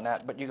wisdom on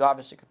that. But you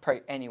obviously could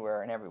pray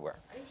anywhere and everywhere.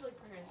 I usually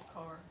pray in the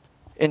car.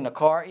 In the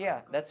car,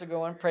 yeah, that's a good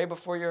one. Pray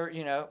before you're,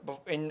 you know,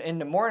 in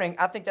the morning.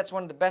 I think that's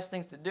one of the best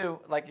things to do.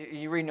 Like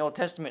you read in the Old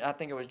Testament, I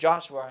think it was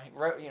Joshua, he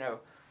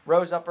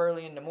rose up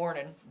early in the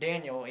morning.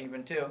 Daniel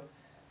even too.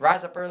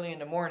 Rise up early in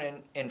the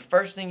morning, and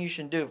first thing you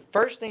should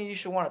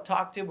want to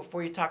talk to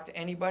before you talk to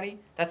anybody,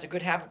 that's a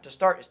good habit to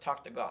start, is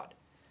talk to God.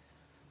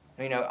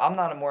 You know, I'm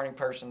not a morning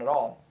person at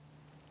all.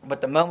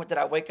 But the moment that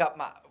I wake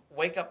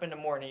up in the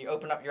morning, you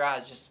open up your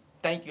eyes, just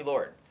thank you,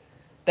 Lord.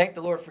 Thank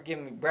the Lord for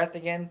giving me breath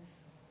again.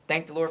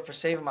 Thank the Lord for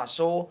saving my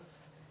soul.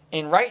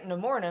 And right in the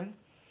morning,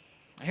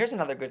 here's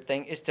another good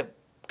thing, is to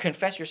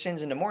confess your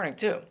sins in the morning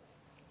too.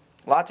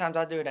 A lot of times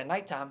I do it at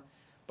nighttime.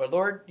 But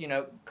Lord, you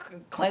know,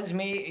 cleanse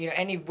me, you know,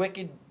 any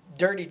wicked,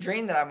 dirty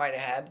dream that I might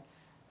have had.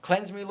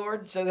 Cleanse me,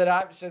 Lord, so that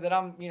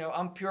I'm, you know,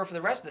 I'm pure for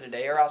the rest of the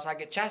day, or else I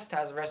get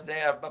chastised the rest of the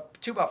day. A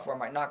 2x4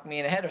 might knock me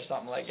in the head or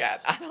something like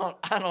that.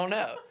 I don't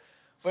know.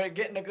 But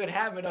getting a good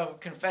habit of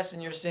confessing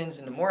your sins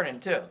in the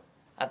morning too.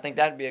 I think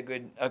that'd be a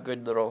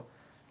good little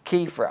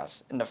key for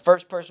us. And the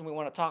first person we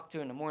want to talk to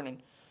in the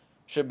morning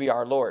should be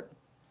our Lord.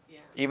 Yeah.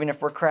 Even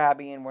if we're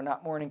crabby and we're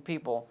not morning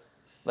people,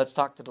 let's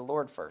talk to the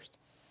Lord first.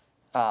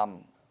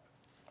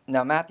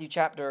 Now, Matthew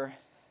chapter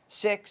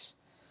 6,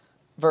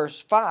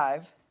 verse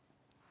 5.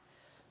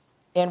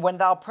 "And when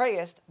thou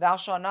prayest, thou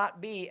shalt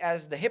not be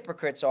as the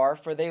hypocrites are,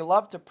 for they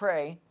love to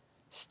pray,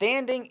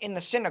 standing in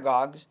the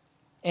synagogues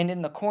and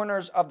in the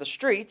corners of the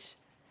streets,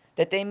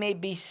 that they may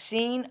be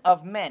seen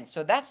of men."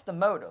 So that's the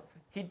motive.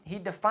 He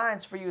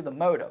defines for you the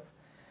motive.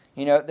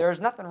 You know, there's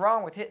nothing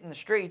wrong with hitting the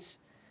streets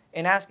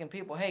and asking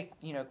people, hey,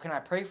 you know, can I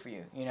pray for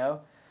you? You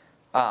know,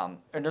 and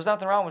there's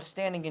nothing wrong with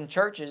standing in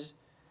churches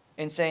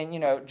and saying, you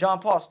know, John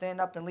Paul,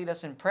 stand up and lead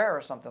us in prayer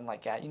or something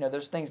like that. You know,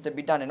 there's things to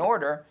be done in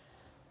order,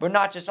 but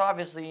not just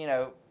obviously, you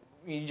know,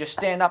 you just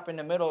stand up in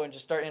the middle and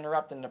just start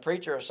interrupting the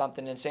preacher or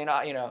something and saying,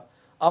 you know,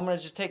 I'm going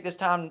to just take this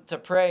time to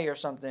pray or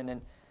something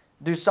and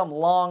do some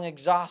long,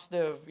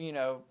 exhaustive, you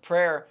know,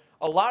 prayer.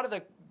 A lot of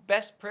the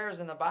best prayers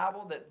in the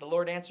Bible that the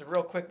Lord answered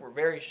real quick were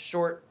very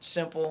short,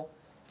 simple,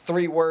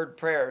 3-word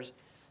prayers,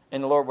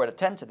 and the Lord would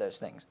attend to those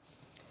things.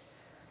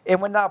 "And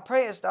when thou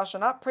prayest, thou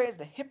shalt not pray as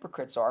the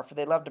hypocrites are, for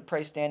they love to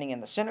pray standing in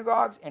the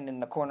synagogues and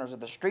in the corners of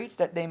the streets,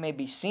 that they may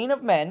be seen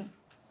of men.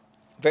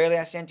 Verily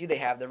I say unto you, they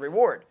have their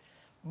reward.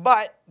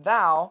 But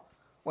thou,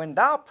 when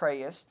thou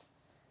prayest,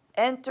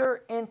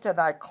 enter into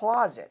thy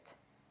closet,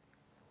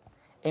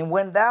 and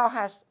when thou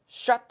hast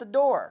shut the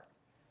door,"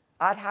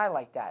 I'd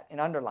highlight that and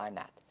underline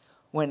that.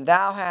 When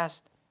thou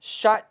hast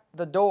shut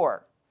the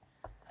door.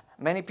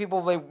 Many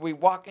people, we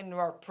walk into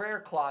our prayer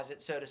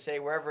closet, so to say,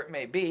 wherever it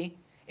may be,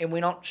 and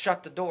we don't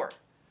shut the door.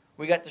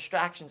 We got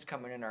distractions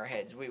coming in our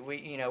heads.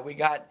 We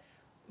got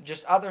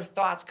just other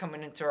thoughts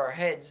coming into our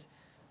heads.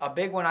 A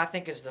big one, I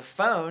think, is the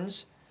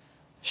phones.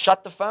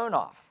 Shut the phone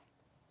off.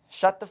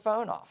 Shut the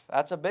phone off.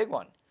 That's a big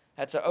one.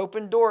 That's an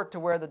open door to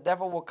where the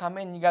devil will come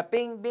in. You got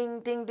bing,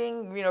 bing, ding,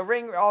 ding,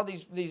 ring, all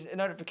these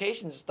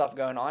notifications and stuff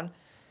going on,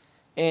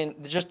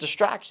 and just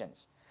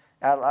distractions.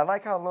 I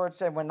like how the Lord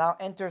said, when thou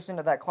enterest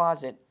into that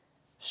closet,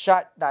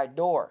 shut thy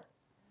door.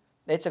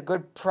 It's a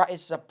good,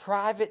 it's a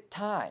private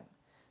time.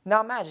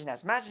 Now imagine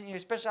this. Imagine,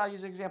 especially I'll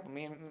use an example.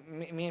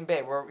 Me and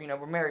Babe,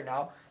 we're married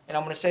now, and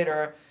I'm going to say to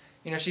her,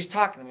 she's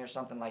talking to me or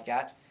something like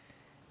that,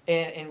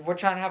 and we're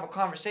trying to have a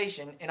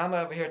conversation, and I'm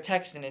over here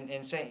texting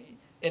and saying,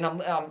 and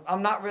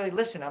I'm not really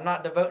listening. I'm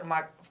not devoting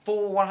my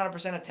full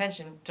 100%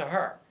 attention to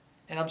her,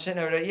 and I'm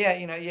sitting over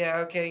there,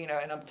 okay,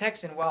 and I'm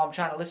texting while I'm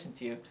trying to listen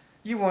to you.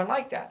 You weren't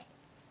like that.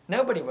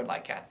 Nobody would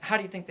like that. How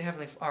do you think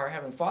our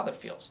Heavenly Father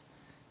feels?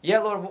 Yeah,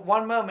 Lord,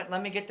 one moment,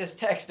 let me get this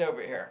text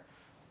over here.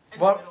 In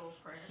the middle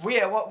of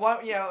prayer.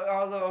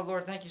 Oh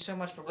Lord, thank you so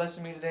much for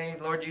blessing me today.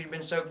 Lord, you've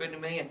been so good to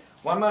me. And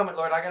one moment,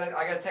 Lord, I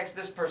gotta text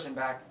this person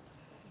back.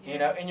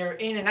 Yeah. And you're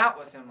in and out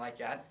with him like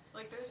that.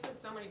 Like, there's been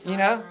so many times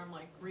know? where I'm,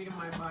 like, reading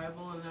my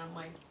Bible, and then I'm,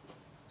 like,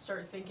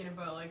 start thinking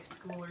about, like,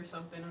 school or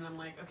something, and I'm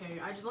like, okay,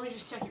 let me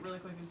just check it really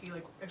quick and see,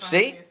 like, if I have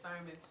any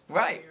assignments to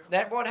Right. do.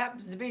 That's what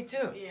happens to me,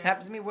 too. Yeah. It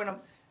happens to me when I'm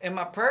in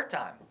my prayer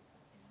time.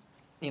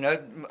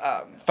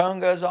 Phone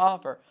goes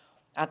off, or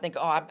I think,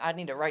 I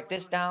need to write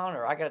this down,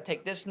 or I got to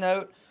take this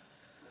note,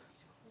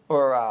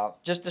 or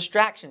just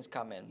distractions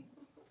come in.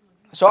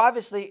 So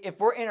obviously, if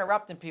we're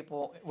interrupting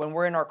people when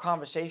we're in our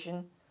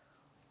conversation,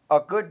 a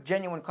good,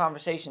 genuine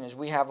conversation is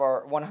we have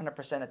our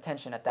 100%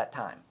 attention at that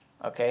time.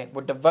 Okay,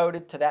 we're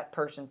devoted to that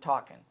person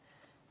talking.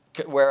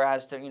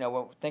 Whereas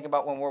think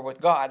about when we're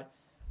with God,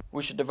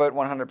 we should devote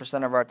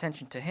 100% of our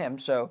attention to Him.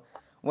 So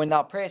when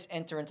thou prayest,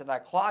 enter into thy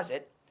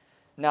closet.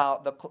 Now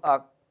the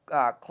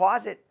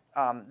closet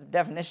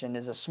definition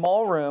is a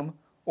small room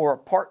or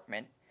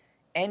apartment,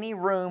 any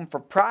room for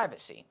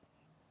privacy.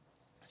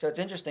 So it's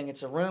interesting.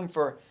 It's a room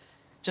for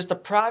just a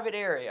private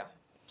area.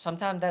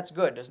 Sometimes that's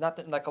good. There's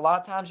nothing, like a lot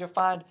of times you'll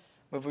find,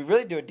 if we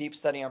really do a deep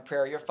study on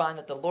prayer, you'll find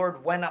that the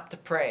Lord went up to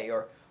pray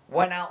or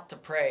went out to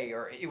pray,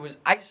 or it was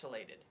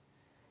isolated.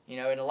 And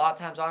a lot of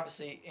times,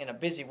 obviously, in a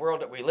busy world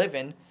that we live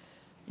in,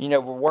 we're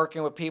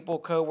working with people,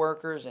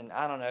 co-workers, and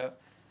I don't know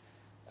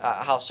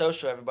how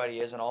social everybody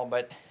is and all,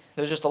 but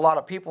there's just a lot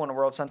of people in the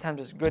world. Sometimes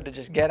it's good to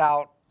just get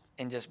out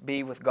and just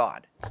be with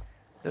God.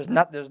 There's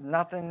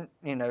nothing,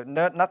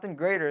 nothing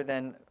greater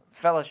than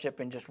fellowship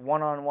and just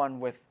one-on-one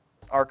with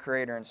our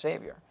Creator and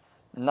Savior.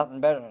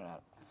 Nothing better than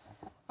that.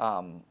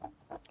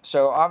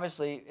 So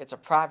obviously, it's a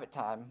private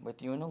time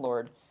with you and the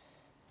Lord,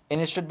 and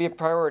it should be a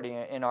priority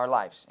in our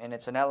lives. And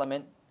it's an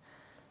element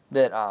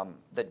that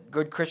that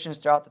good Christians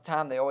throughout the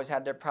time, they always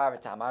had their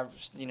private time. I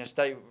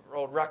studied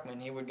old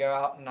Ruckman. He would go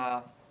out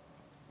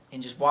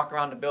and just walk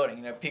around the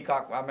building.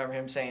 Peacock, I remember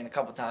him saying a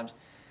couple times,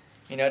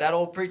 that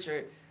old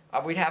preacher,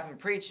 we'd have him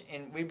preach,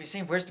 and we'd be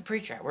saying, where's the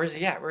preacher at? Where's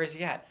he at? Where is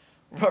he at?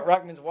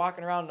 Ruckman's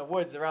walking around in the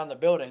woods around the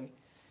building,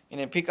 and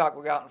then Peacock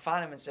would go out and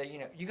find him and say,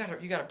 you got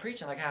to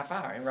preach in like a half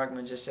hour. And Ruckman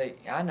would just say,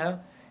 yeah, I know.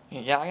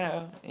 Yeah, I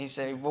know. And he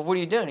said, well, what are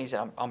you doing? He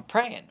said, I'm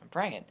praying.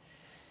 And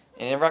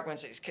then Ruckman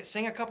says,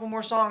 sing a couple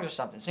more songs or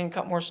something. Sing a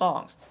couple more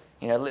songs.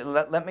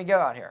 Let me go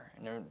out here.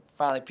 And then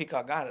finally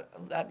Peacock got it.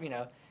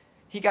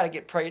 He got to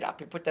get prayed up.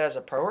 He put that as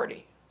a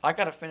priority. I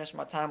got to finish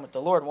my time with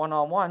the Lord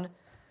one-on-one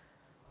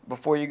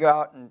before you go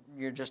out and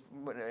you're just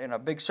in a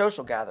big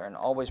social gathering.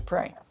 Always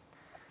pray.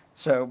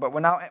 So, but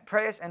when thou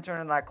prayest, enter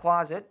into thy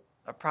closet,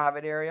 a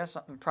private area,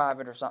 something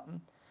private or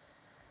something.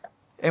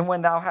 And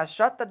when thou hast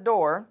shut the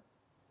door,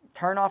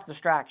 turn off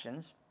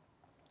distractions.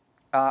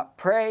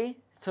 Pray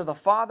to the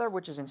Father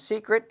which is in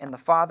secret, and the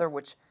Father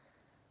which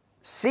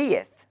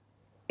seeth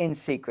in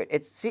secret.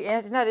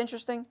 Isn't that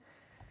interesting?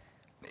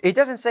 It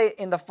doesn't say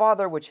in the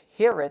Father which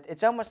heareth.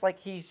 It's almost like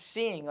He's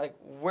seeing like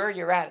where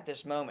you're at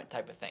this moment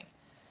type of thing.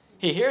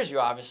 He hears you,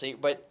 obviously,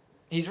 but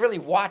He's really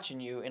watching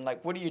you and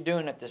like, what are you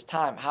doing at this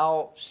time?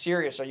 How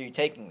serious are you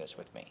taking this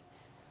with me?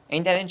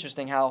 Ain't that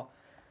interesting how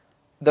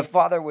the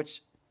Father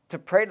to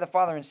pray to the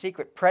Father in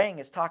secret, praying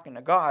is talking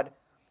to God,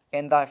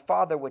 and thy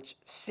Father which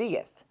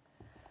seeth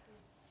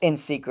in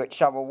secret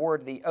shall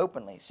reward thee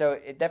openly. So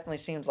it definitely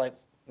seems like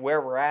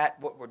where we're at,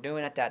 what we're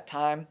doing at that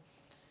time,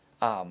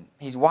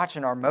 He's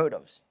watching our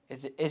motives.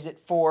 Is it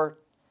for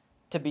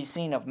to be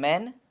seen of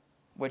men,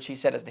 which He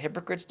said as the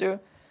hypocrites do?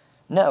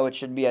 No, it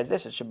should be as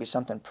this. It should be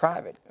something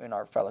private in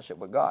our fellowship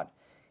with God.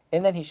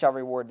 And then He shall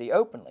reward thee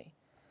openly.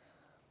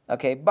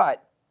 Okay,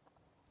 but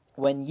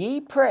when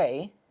ye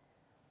pray,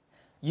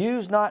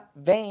 use not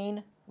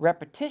vain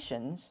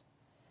repetitions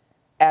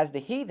as the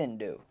heathen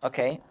do.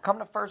 Okay, come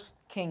to 1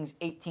 Kings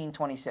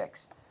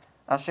 18:26.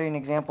 I'll show you an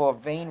example of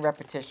vain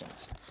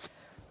repetitions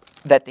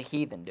that the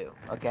heathen do.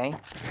 Okay,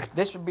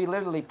 this would be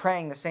literally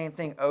praying the same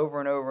thing over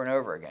and over and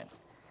over again.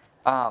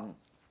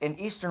 In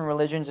Eastern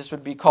religions, this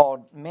would be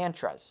called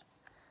mantras.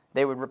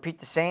 They would repeat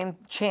the same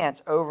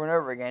chants over and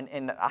over again.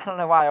 And I don't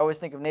know why I always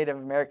think of Native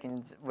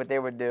Americans, what they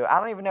would do. I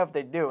don't even know if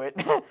they do it.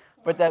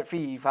 But that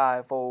fee,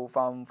 fi, fo,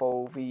 fum,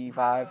 fo, fee,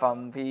 fi,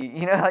 fum,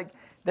 fee. Like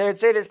they would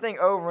say this thing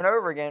over and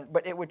over again,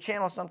 but it would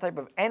channel some type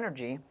of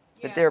energy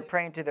that they were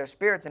praying to their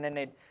spirits. And then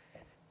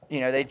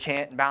they'd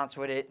chant and bounce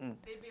with it. And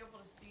they'd be able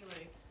to see,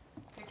 like,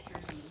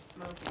 pictures and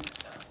smoke and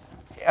stuff.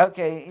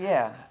 Okay,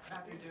 yeah.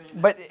 After doing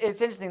that. But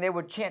it's interesting. They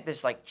would chant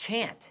this, like,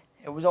 chant.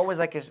 It was always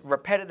like this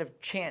repetitive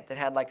chant that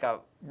had like a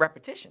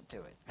repetition to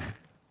it.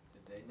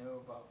 Did they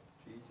know about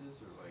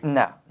Jesus or like?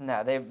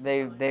 No,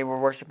 they were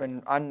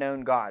worshiping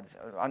unknown gods,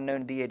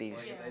 unknown deities.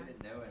 Like, Yeah. they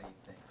didn't know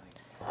anything.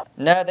 Like,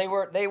 No,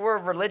 they were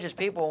religious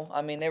people.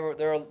 I mean, they were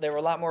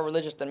a lot more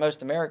religious than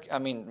most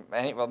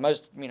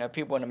most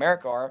people in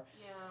America are.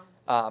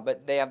 Yeah.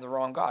 But they have the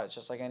wrong God. It's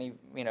just like any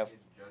get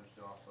judged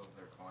off of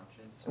their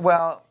conscience.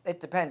 Well, it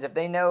depends. If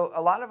they know,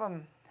 a lot of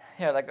them,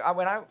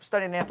 when I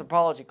studied an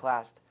anthropology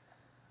class,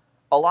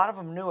 a lot of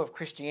them knew of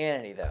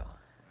Christianity though.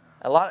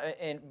 A lot,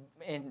 and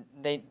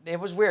it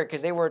was weird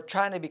because they were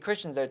trying to be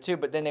Christians there too,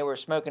 but then they were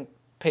smoking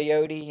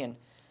peyote and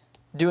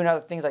doing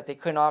other things like they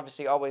couldn't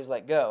obviously always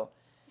let go.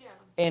 Yeah.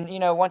 And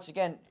once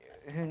again,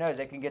 who knows?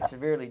 They can get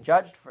severely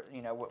judged for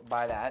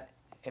by that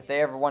if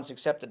they ever once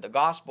accepted the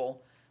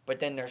gospel. But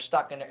then they're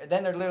stuck in there.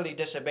 Then they're literally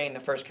disobeying the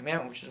first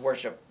commandment, which is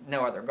worship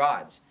no other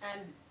gods.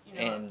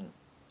 And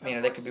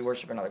And they could be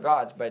worshiping other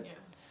gods. But yeah.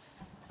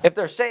 if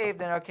they're saved,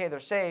 then okay, they're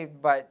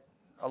saved. But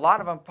a lot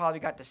of them probably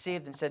got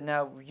deceived and said,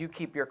 "No, you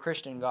keep your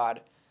Christian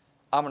God.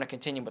 I'm going to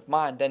continue with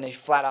mine." Then they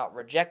flat out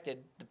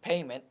rejected the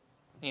payment.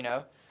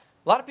 A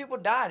lot of people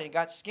died and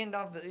got skinned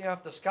off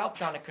the scalp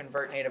trying to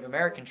convert Native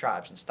American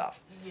tribes and stuff.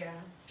 Yeah.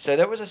 So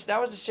that was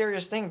a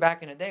serious thing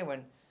back in the day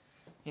when.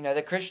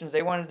 The Christians,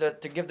 they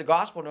wanted to give the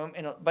gospel to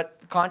them,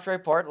 but the contrary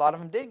part, a lot of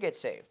them did get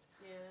saved.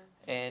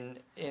 Yeah.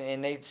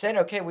 And they said,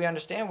 okay, we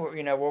understand,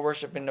 we're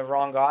worshiping the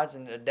wrong gods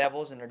and the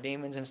devils and their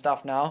demons and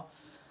stuff now.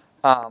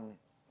 And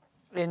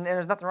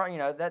there's nothing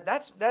wrong,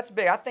 that's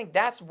big. I think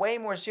that's way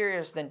more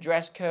serious than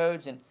dress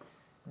codes and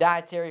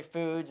dietary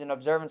foods and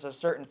observance of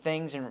certain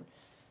things and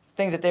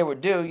things that they would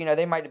do.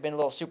 They might have been a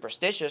little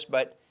superstitious,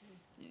 but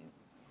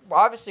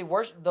obviously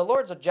the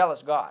Lord's a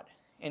jealous God.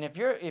 And if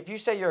you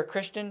say you're a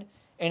Christian,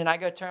 and then I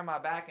go turn my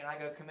back and I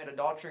go commit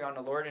adultery on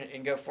the Lord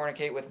and go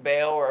fornicate with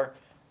Baal or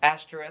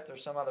Ashtoreth or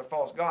some other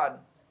false god,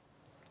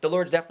 the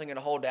Lord's definitely going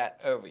to hold that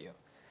over you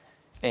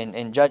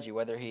and judge you,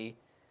 whether he,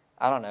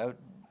 I don't know,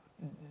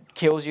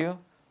 kills you.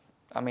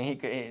 I mean,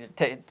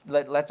 he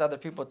lets other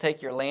people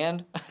take your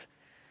land.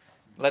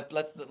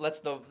 lets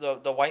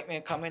the white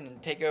man come in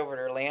and take over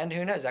their land.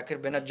 Who knows? That could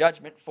have been a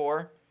judgment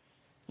for,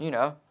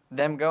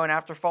 them going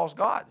after false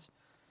gods.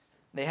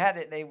 They had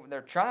it.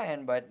 They're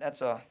trying, but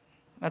that's a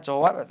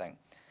whole other thing.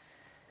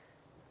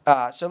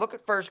 So look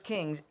at 1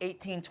 Kings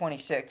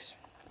 18:26.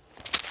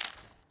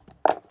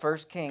 1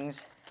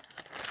 Kings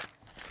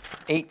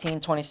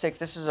 18:26.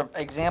 This is an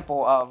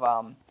example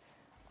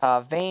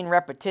of vain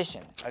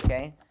repetition.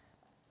 Okay,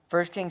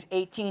 1 Kings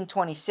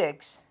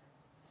 18:26.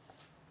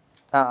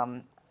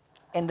 And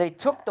they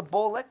took the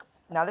bullock.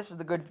 Now this is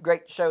the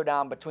great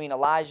showdown between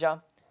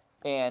Elijah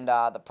and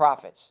the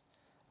prophets,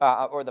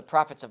 or the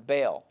prophets of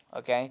Baal.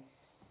 Okay,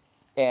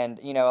 and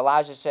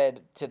Elijah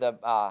said to the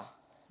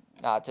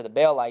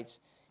Baalites,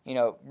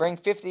 bring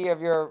 50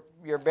 of your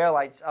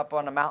Baalites up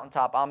on the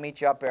mountaintop. I'll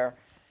meet you up there.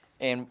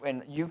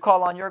 And you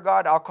call on your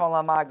God, I'll call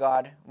on my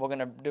God. We're going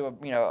to do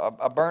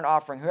a burnt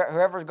offering.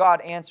 Whoever's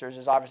God answers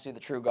is obviously the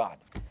true God.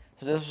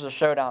 So this is a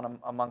showdown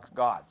amongst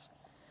gods.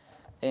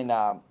 And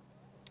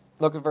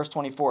look at verse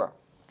 24.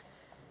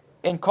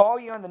 And call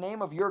ye on the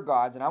name of your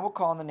gods, and I will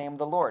call on the name of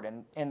the Lord.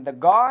 And the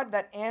God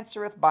that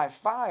answereth by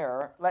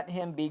fire, let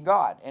him be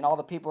God. And all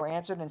the people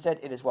answered and said,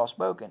 It is well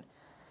spoken.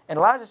 And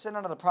Elijah said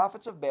unto the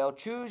prophets of Baal,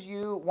 Choose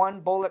you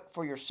one bullock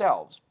for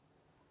yourselves,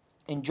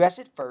 and dress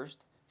it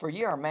first, for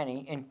ye are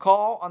many, and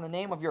call on the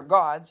name of your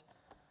gods,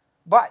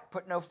 but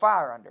put no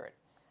fire under it.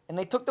 And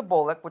they took the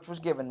bullock which was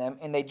given them,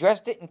 and they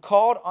dressed it, and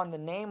called on the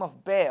name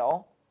of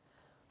Baal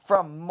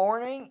from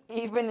morning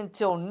even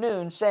until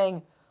noon,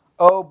 saying,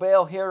 O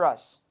Baal, hear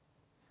us.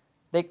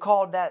 They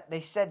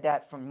said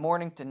that from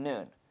morning to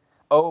noon.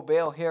 O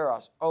Baal, hear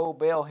us. O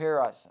Baal, hear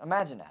us.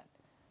 Imagine that.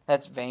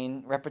 That's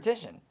vain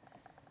repetition.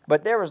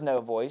 But there was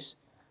no voice,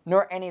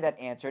 nor any that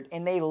answered,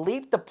 and they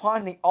leaped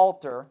upon the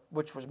altar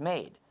which was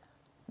made.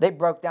 They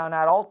broke down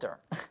that altar.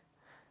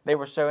 They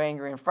were so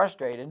angry and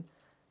frustrated.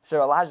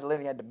 So Elijah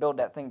literally had to build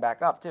that thing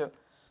back up too.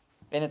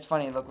 And it's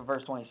funny, look at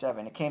verse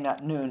 27. It came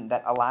at noon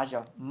that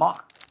Elijah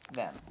mocked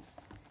them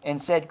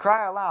and said,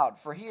 Cry aloud,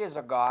 for he is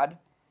a God.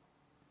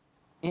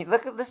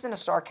 Listen to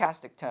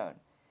sarcastic tone.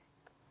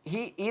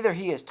 Either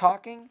he is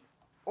talking,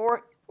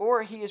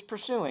 or he is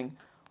pursuing,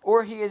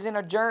 or he is in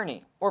a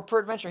journey, or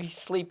peradventure he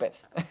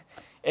sleepeth.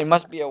 It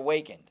must be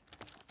awakened.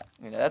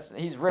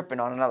 He's ripping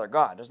on another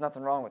God. There's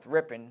nothing wrong with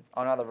ripping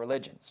on other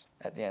religions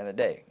at the end of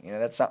the day.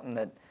 That's something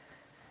that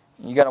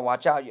you got to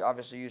watch out. You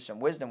obviously use some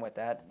wisdom with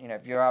that.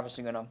 If you're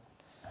obviously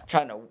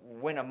trying to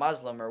win a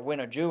Muslim or win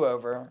a Jew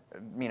over,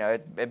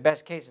 at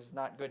best case, it's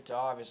not good to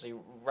obviously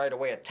right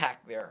away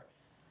attack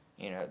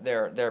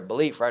their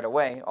belief right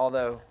away.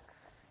 Although,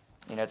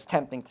 it's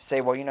tempting to say,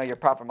 well, your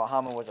Prophet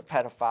Muhammad was a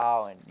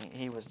pedophile and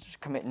he was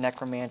just committing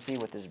necromancy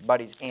with his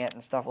buddy's aunt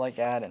and stuff like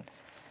that,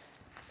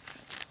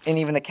 and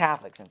even the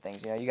Catholics and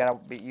things. You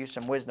got to use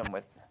some wisdom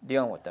with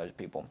dealing with those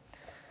people.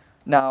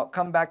 Now,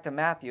 come back to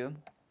Matthew,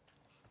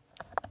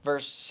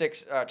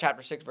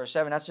 chapter 6, verse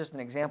 7. That's just an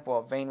example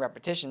of vain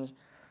repetitions,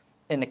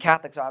 and the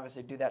Catholics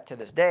obviously do that to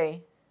this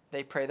day.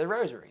 they pray the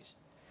rosaries.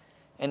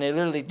 And they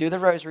literally do the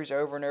rosaries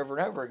over and over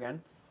and over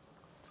again.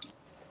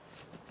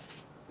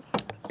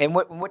 And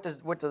what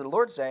does the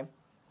Lord say?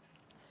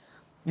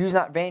 Use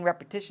not vain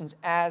repetitions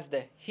as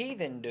the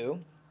heathen do,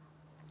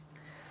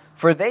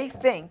 for they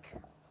think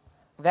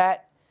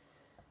that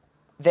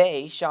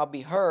they shall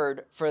be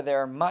heard for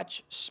their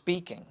much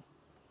speaking.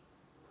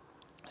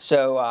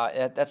 So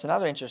that's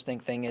another interesting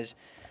thing is,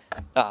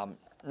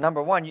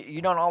 number one,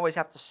 you don't always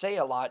have to say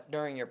a lot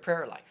during your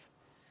prayer life.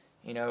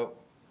 You know,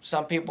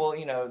 some people,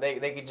 you know, they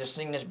could just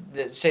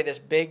say this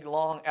big,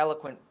 long,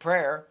 eloquent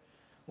prayer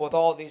with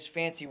all these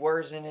fancy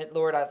words in it.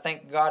 Lord, I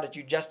thank God that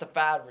you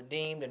justified,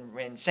 redeemed,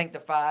 and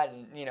sanctified,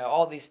 and, you know,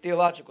 all these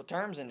theological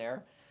terms in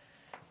there.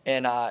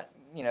 And,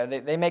 you know,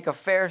 they make a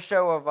fair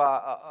show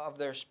of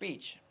their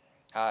speech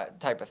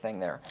type of thing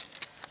there.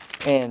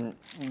 And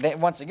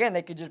once again,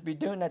 they could just be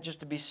doing that just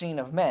to be seen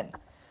of men.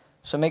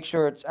 So make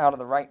sure it's out of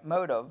the right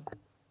motive.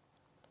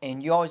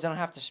 And you always don't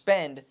have to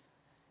spend,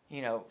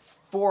 you know,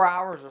 4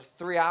 hours or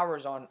 3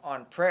 hours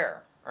on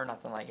prayer or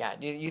nothing like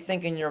that. You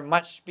think in your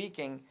much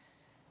speaking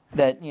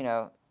that, you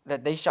know,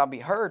 that they shall be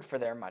heard for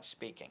their much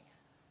speaking.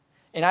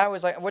 And I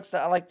always like,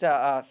 I like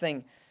the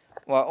thing,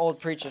 well, old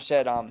preacher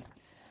said,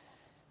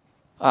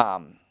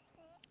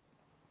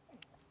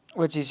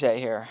 what's he say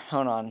here?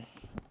 Hold on.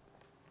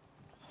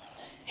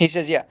 He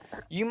says, yeah,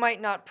 you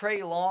might not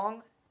pray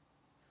long,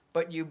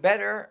 but you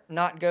better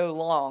not go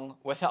long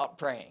without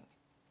praying.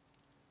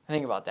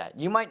 Think about that.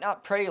 You might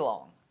not pray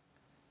long.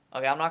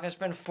 Okay, I'm not going to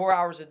spend 4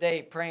 hours a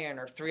day praying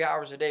or 3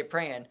 hours a day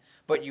praying,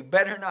 but you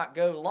better not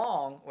go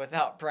long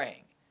without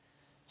praying.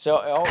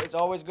 So it's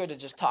always good to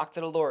just talk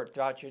to the Lord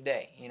throughout your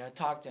day. You know,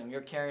 talk to Him.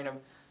 You're carrying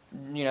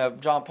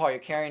John Paul, you're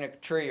carrying a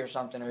tree or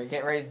something, or you're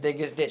getting ready to dig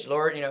his ditch.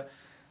 Lord, you know,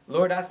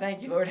 Lord, I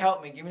thank you. Lord,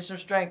 help me. Give me some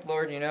strength,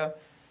 Lord, you know.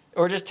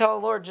 Or just tell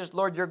the Lord,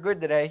 Lord, you're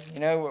good today, you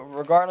know,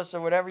 regardless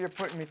of whatever you're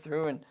putting me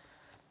through. And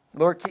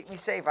Lord, keep me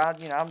safe.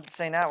 I'm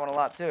saying that one a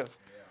lot too. Yeah,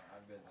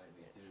 I've been like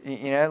me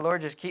too. You know,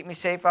 Lord, just keep me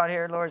safe out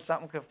here, Lord.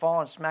 Something could fall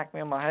and smack me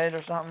on my head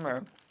or something.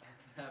 Or That's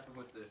what happened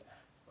with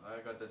I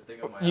got the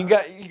thing on my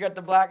eye. you got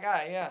the black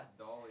eye, yeah.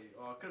 Dolly.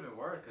 Oh, it could have been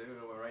worse. It would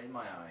have went right in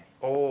my eye.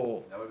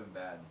 Oh, That would have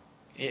been bad.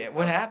 yeah.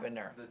 What happened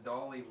there? The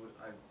dolly,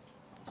 I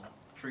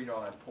treat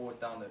on. I pull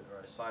it down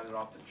or I slide it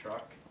off the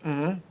truck.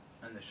 Mm-hmm.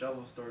 And the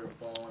shovel started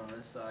falling on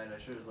this side.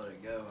 I should have let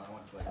it go. And I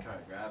went to try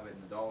to grab it,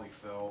 and the dolly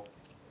fell,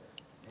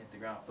 hit the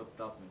ground, flipped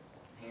up, and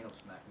the handle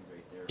smacked me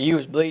right there. You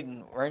was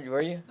bleeding, weren't you?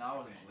 Were you? No, I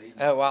wasn't bleeding.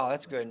 Oh wow,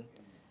 that's good. It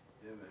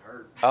would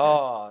hurt.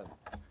 Oh,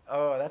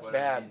 that's But,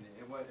 bad. I mean,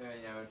 it went, it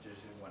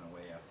went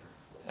away after.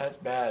 That's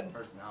bad.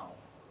 Hurts now.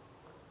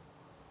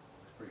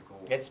 It's pretty cool.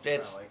 It's.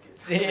 I like it.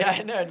 See,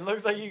 I know. It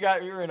looks like you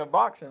were in a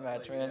boxing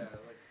match, man. Yeah,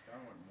 I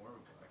want more of a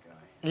black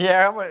eye.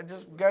 Yeah,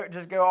 I'm gonna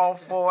just go all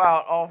full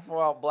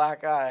out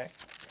black eye.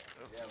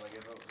 Yeah, like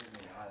if it was in the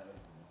eye,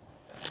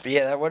 that would've But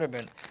yeah, that would have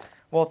been.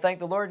 Well, thank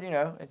the Lord, you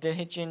know, it didn't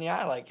hit you in the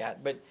eye like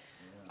that. But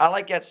I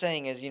like that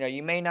saying is, you know,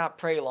 you may not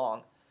pray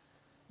long,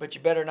 but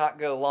you better not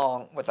go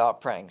long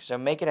without praying. So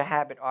make it a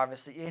habit,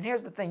 obviously. And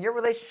here's the thing, your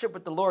relationship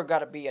with the Lord got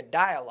to be a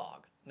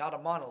dialogue, not a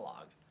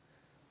monologue.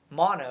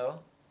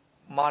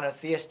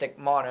 Monotheistic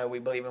mono, we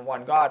believe in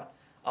one God.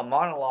 A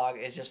monologue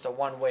is just a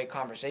one-way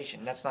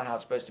conversation. That's not how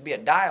it's supposed to be. A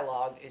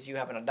dialogue is you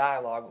having a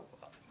dialogue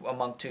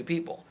among two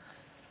people.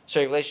 So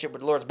your relationship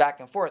with the Lord is back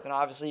and forth. And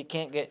obviously you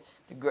can't get,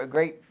 the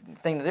great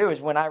thing to do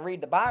is when I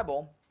read the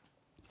Bible,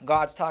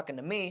 God's talking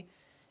to me.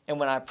 And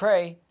when I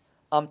pray,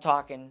 I'm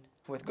talking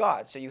with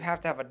God. So you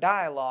have to have a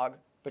dialogue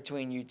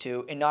between you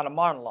two and not a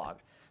monologue.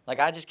 Like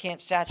I just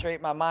can't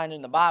saturate my mind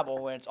in the Bible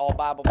when it's all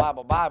Bible,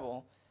 Bible,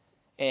 Bible,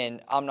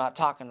 and I'm not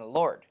talking to the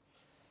Lord.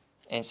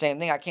 And same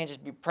thing, I can't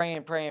just be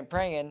praying,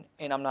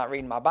 and I'm not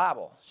reading my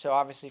Bible. So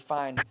obviously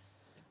find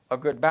a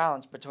good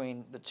balance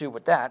between the two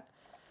with that.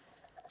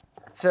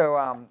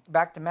 So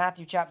back to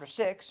Matthew chapter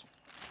 6.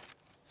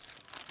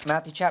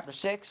 Matthew chapter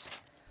 6,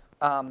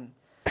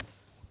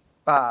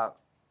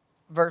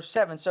 verse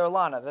 7. So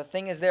Alana, the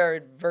thing is there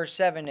at verse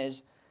 7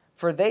 is,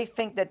 for they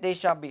think that they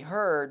shall be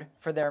heard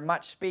for their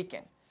much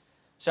speaking.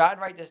 So I'd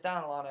write this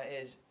down, Alana,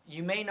 is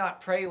you may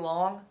not pray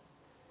long,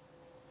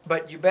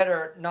 but you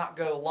better not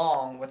go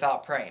long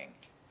without praying.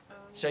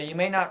 So you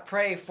may not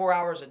pray 4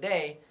 hours a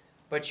day,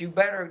 but you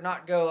better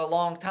not go a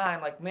long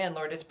time like, man,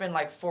 Lord, it's been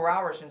like 4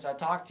 hours since I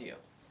talked to you.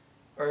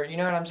 Or you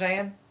know what I'm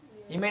saying?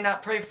 Yeah. You may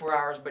not pray 4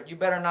 hours, but you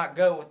better not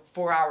go with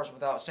 4 hours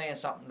without saying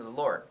something to the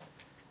Lord.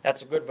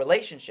 That's a good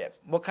relationship.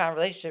 What kind of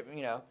relationship,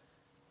 you know,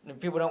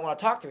 people don't want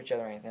to talk to each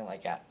other or anything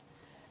like that.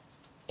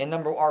 And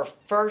our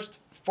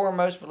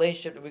foremost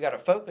relationship that we got to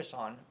focus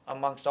on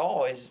amongst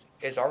all is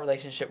our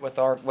relationship with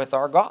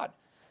our God.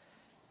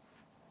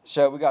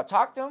 So we got to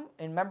talk to Him,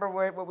 and remember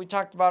what we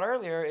talked about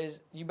earlier is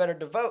you better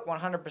devote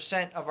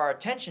 100% of our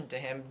attention to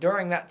Him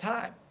during that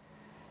time.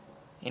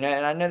 You know,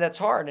 and I know that's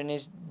hard in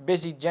this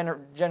busy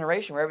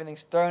generation where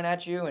everything's thrown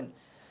at you, and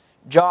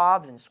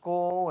jobs and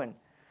school and,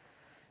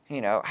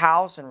 you know,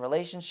 house and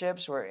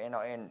relationships, where, you know,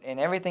 and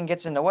everything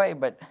gets in the way,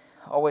 but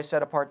always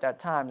set apart that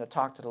time to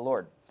talk to the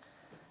Lord.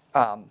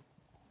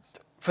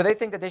 For they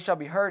think that they shall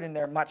be heard in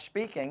their much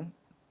speaking.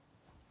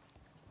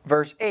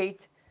 Verse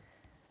 8,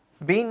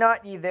 be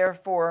not ye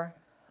therefore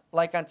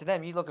like unto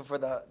them. You looking for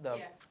the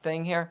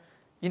thing here?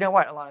 You know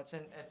what, Alana? It's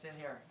in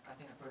here. I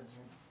think I put it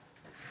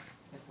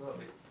in. It's a little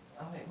bit.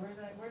 Oh wait,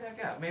 where'd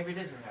that go? Maybe it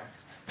is in there.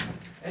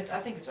 I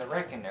think it's a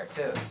wreck in there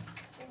too.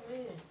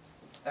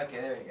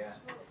 Okay, there you go.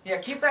 Yeah,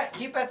 keep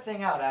that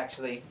thing out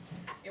actually.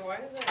 Yeah, why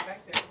is that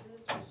back there? Isn't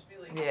it supposed to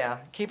be like? Yeah,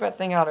 keep that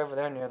thing out over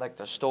there near like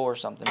the store or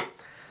something.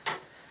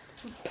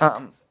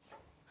 Or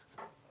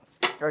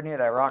near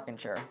that rocking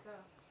chair.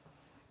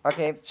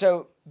 Okay,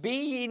 so be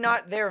ye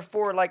not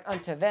therefore like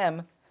unto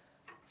them,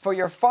 for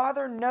your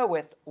Father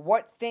knoweth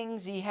what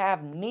things ye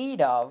have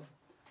need of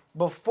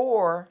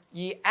before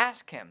ye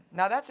ask him.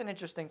 Now that's an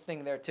interesting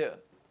thing there too.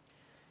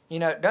 You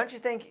know, don't you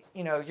think,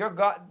 you know,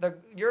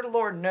 your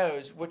Lord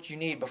knows what you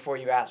need before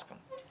you ask him.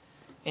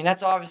 And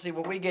that's obviously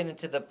what we get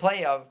into the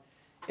play of,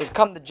 is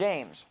come to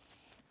James.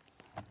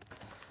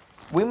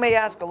 We may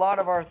ask a lot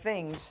of our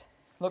things.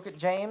 Look at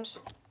James.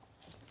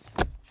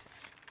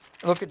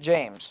 Look at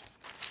James.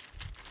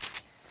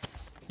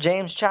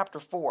 James chapter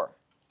 4.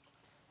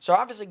 So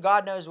obviously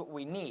God knows what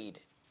we need.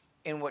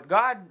 And what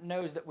God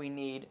knows that we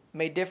need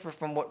may differ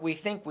from what we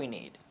think we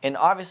need. And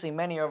obviously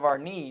many of our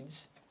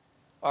needs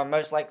are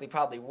most likely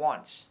probably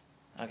wants.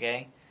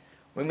 Okay?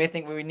 We may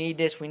think we need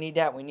this, we need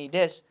that, we need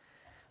this.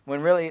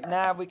 When really,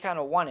 we kind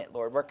of want it,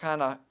 Lord. We're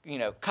kind of,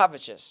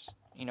 covetous.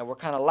 We're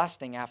kind of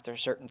lusting after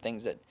certain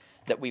things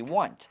that we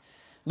want.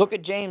 Look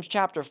at James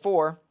chapter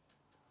 4.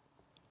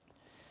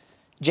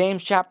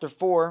 James chapter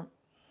 4,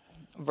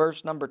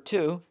 verse number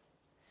 2.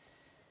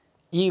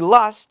 Ye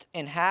lust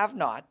and have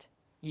not.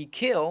 Ye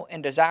kill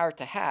and desire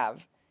to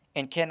have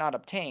and cannot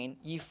obtain.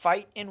 Ye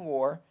fight in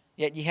war,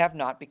 yet ye have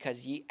not,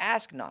 because ye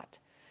ask not.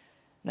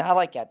 Now I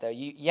like that though.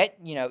 Yet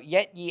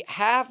ye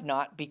have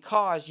not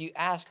because you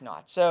ask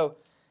not. So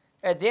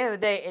at the end of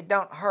the day, it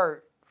don't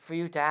hurt for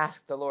you to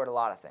ask the Lord a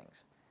lot of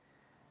things.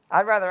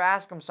 I'd rather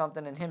ask him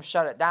something and him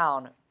shut it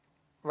down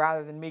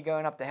rather than me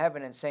going up to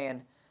heaven and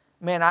saying,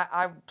 man,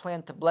 I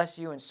plan to bless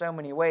you in so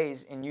many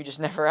ways and you just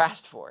never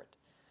asked for it.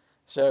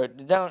 So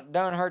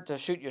don't hurt to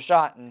shoot your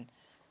shot and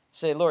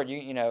say, Lord,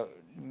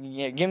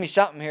 give me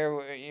something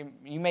here.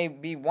 You may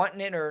be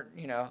wanting it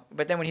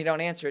but then when he don't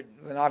answer it,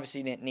 then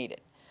obviously you didn't need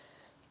it.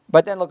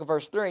 But then look at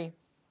verse 3.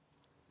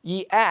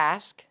 Ye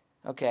ask,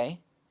 okay,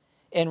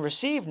 and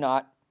receive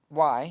not.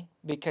 Why?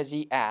 Because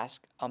ye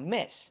ask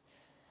amiss,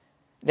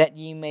 that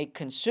ye may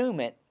consume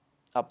it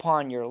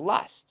upon your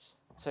lusts.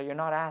 So you're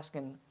not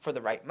asking for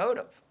the right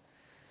motive.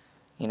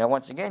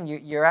 Once again,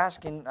 you're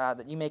asking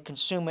that you may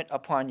consume it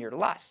upon your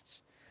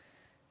lusts.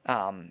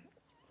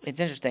 It's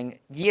interesting.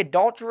 Ye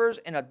adulterers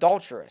and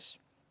adulteress.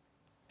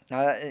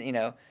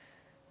 Now,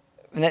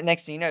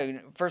 next thing you know,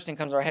 first thing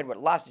comes to our head with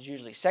lust is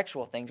usually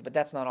sexual things, but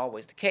that's not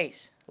always the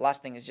case.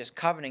 Lusting is just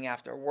coveting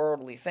after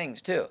worldly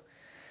things too.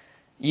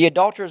 Ye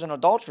adulterers and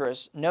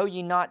adulteress, know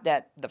ye not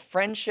that the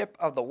friendship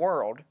of the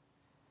world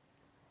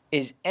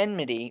is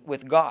enmity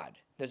with God?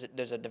 There's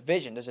a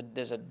division, there's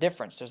a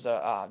difference, there's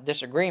a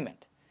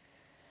disagreement.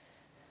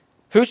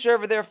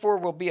 Whosoever therefore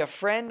will be a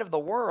friend of the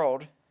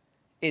world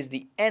is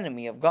the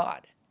enemy of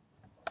God.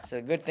 So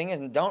the good thing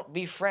is, don't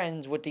be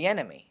friends with the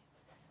enemy.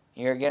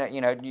 You're gonna,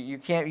 you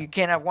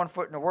can't have 1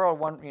 foot in the world,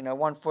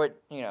 1 foot,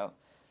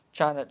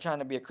 trying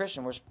to be a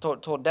Christian. We're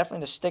told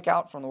definitely to stick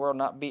out from the world,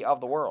 not be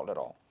of the world at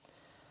all.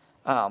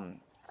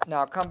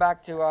 Now come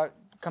back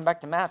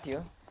to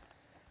Matthew.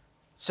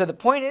 So the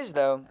point is,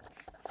 though,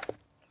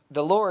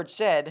 the Lord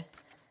said,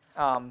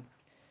 the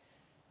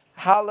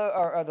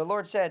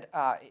Lord said,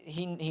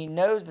 He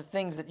knows the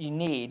things that you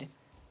need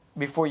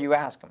before you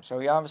ask Him. So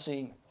He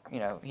obviously, He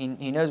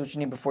knows what you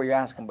need before you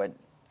ask Him. But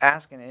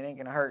asking it ain't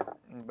gonna hurt.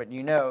 But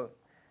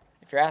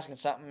if you're asking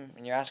something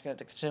and you're asking it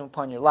to consume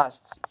upon your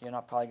lusts, you're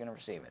not probably gonna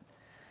receive it.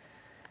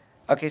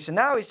 Okay, so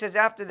now He says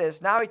after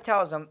this, now He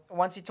tells them,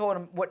 once He told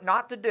them what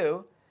not to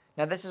do.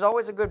 Now this is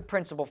always a good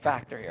principle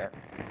factor here,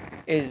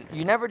 is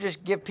you never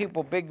just give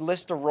people big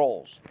list of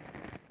roles.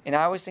 And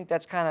I always think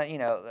that's kind of,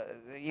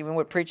 even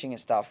with preaching and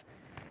stuff,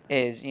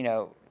 is,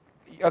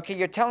 okay,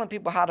 you're telling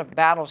people how to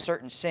battle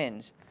certain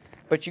sins,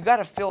 but you got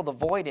to fill the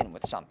void in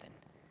with something.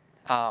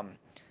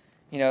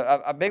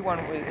 A big one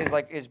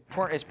is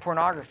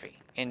pornography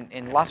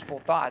and lustful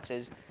thoughts.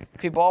 Is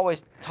people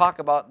always talk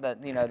about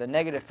the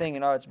negative thing,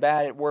 it's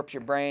bad, it warps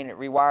your brain, it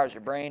rewires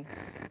your brain.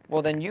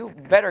 Well, then you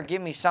better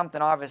give me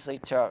something, obviously,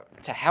 to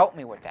help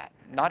me with that.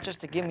 Not just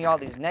to give me all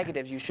these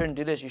negatives, you shouldn't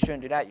do this, you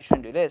shouldn't do that, you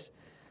shouldn't do this.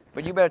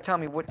 But you better tell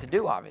me what to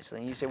do, obviously.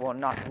 And you say, well,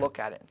 not to look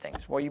at it and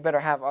things. Well, you better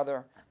have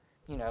other,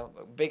 a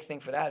big thing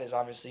for that is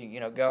obviously,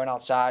 going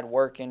outside,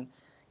 working,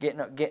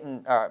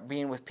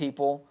 being with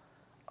people,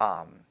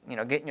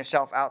 getting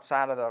yourself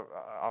outside of the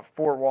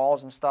 4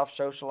 walls and stuff,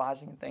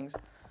 socializing and things.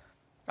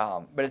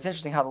 But it's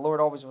interesting how the Lord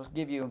always will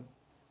give you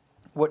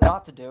what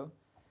not to do,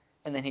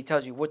 and then He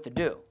tells you what to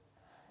do.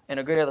 And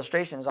a good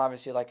illustration is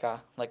obviously like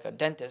a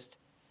dentist.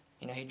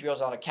 He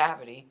drills out a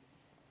cavity.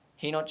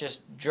 He don't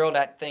just drill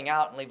that thing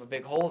out and leave a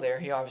big hole there.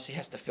 He obviously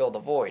has to fill the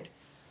void.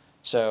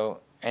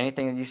 So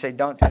Anything that you say,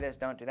 don't do this,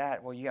 don't do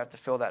that, well, you have to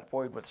fill that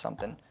void with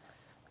something.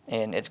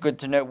 And it's good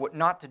to know what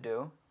not to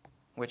do,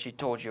 which he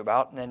told you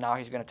about, and then now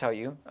he's going to tell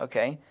you,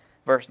 okay,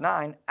 verse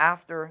 9,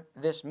 after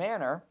this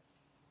manner,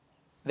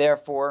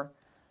 therefore,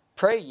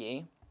 pray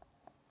ye.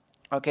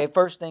 Okay,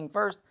 first thing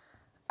first,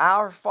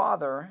 our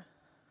Father,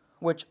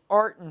 which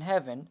art in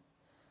heaven,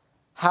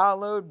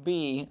 hallowed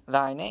be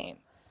thy name.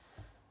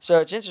 So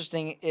it's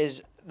interesting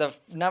is the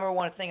number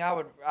one thing I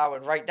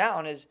would write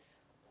down is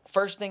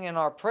first thing in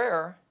our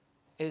prayer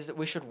is that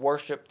we should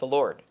worship the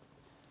Lord.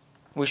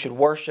 We should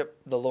worship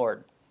the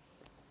Lord.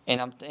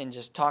 And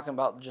just talking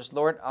about just,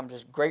 Lord, I'm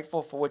just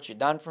grateful for what you've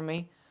done for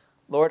me.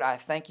 Lord, I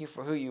thank you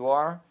for who you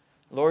are.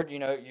 Lord,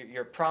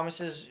 your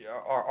promises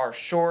are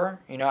sure.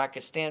 I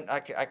could stand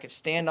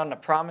on the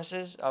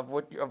promises of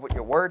what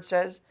your word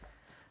says.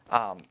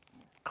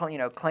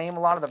 Claim a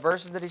lot of the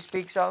verses that he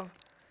speaks of.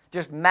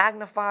 Just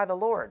magnify the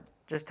Lord.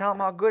 Just tell him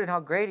how good and how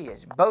great he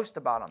is. Boast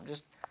about him.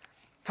 Just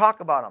talk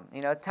about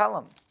him. Tell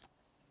him.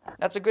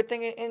 That's a good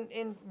thing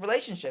in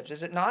relationships,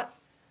 is it not?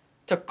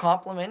 To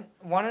compliment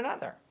one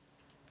another.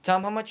 Tell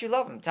them how much you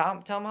love them.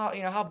 Tell them how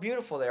how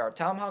beautiful they are.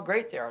 Tell them how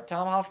great they are.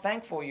 Tell them how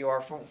thankful you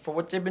are for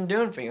what they've been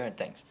doing for you and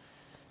things.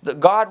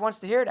 God wants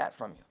to hear that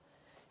from you.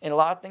 And a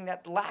lot of things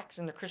that lacks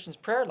in the Christian's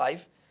prayer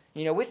life.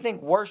 We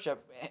think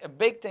worship, a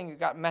big thing that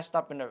got messed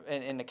up in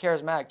the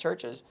charismatic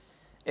churches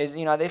is,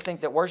 they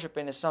think that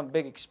worshiping is some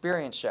big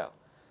experience show.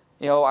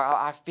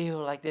 I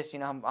feel like this,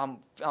 I'm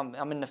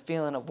in the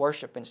feeling of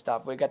worship and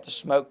stuff. We got the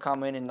smoke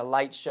coming and the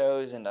light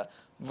shows and the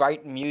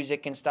right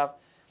music and stuff.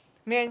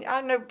 Man,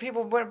 I know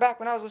people went back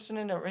when I was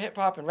listening to hip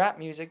hop and rap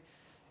music.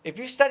 If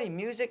you study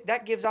music,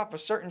 that gives off a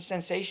certain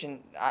sensation.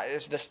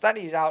 As the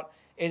studies out,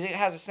 is it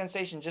has a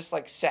sensation just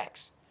like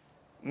sex.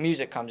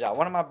 Music comes out.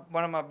 One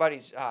of my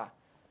buddies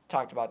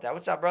talked about that.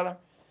 What's up, brother?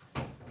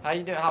 How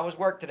you doing? How was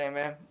work today,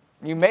 man?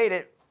 You made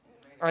it.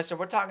 All right, so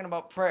we're talking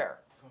about prayer.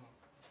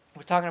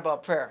 We're talking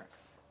about prayer.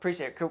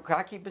 Appreciate it. Can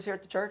I keep this here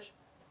at the church?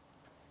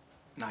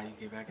 Nah, you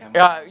give back.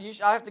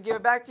 I have to give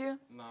it back to you?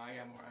 No, I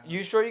got more.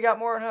 You sure you got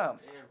more at home?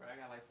 Yeah, bro. I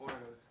got like 4 of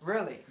those.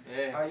 Really?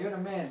 Yeah. Oh, you're the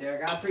man,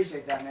 Derek. I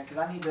appreciate that, man, because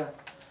I need to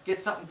get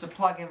something to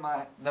plug in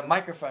the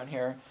microphone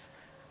here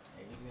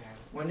Yeah, you can have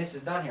it. when this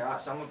is done here.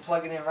 So I'm going to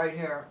plug it in right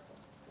here,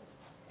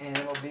 and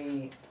I'm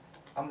going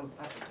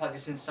to have to plug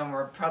this in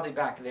somewhere, probably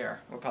back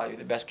there will probably be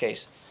the best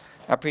case.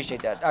 I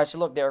appreciate that. All right, so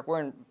look, Derek,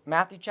 we're in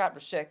Matthew chapter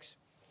 6,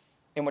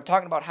 and we're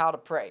talking about how to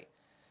pray.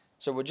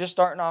 So we're just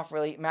starting off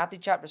really, Matthew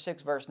chapter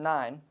 6, verse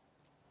 9,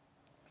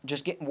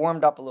 just getting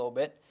warmed up a little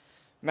bit.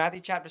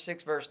 Matthew chapter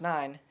 6, verse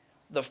 9,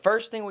 the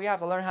first thing we have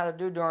to learn how to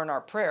do during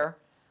our prayer,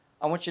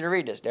 I want you to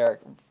read this,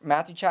 Derek.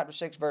 Matthew chapter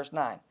 6, verse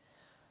 9.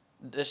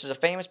 This is a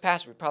famous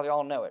passage. We probably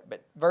all know it.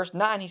 But verse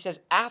 9, he says,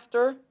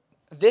 after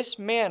this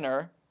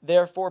manner,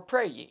 therefore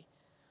pray ye.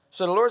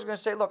 So the Lord's going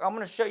to say, look, I'm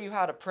going to show you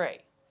how to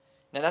pray.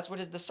 Now that's what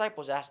his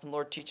disciples asked him,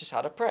 Lord, teach us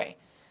how to pray.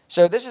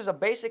 So this is a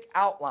basic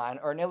outline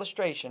or an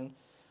illustration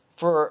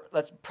for,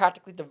 let's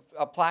practically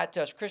apply it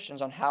to us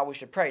Christians on how we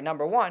should pray.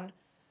 Number one,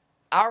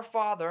 our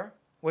Father,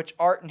 which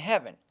art in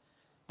heaven.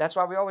 That's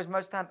why we always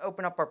most of the time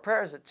open up our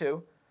prayers at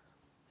 2.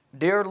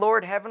 Dear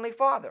Lord, Heavenly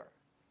Father.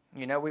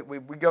 We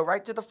go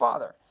right to the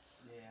Father.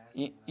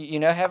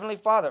 Yeah, Heavenly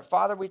Father.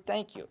 Father, we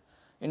thank you.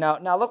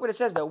 Now look what it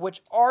says though.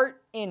 Which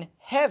art in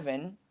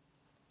heaven,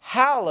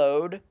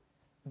 hallowed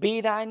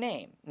be thy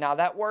name. Now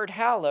that word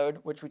hallowed,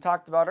 which we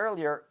talked about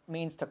earlier,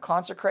 means to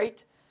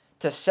consecrate,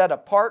 to set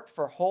apart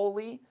for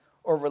holy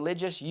or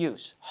religious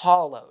use.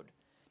 Hallowed.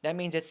 That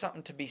means it's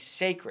something to be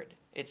sacred.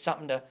 It's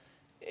something to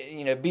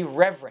be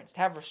reverenced,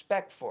 have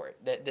respect for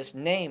it. That this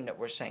name that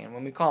we're saying,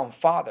 when we call him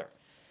Father.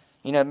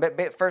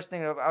 First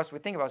thing we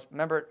think about is,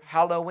 remember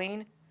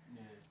Halloween?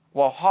 Yeah.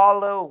 Well,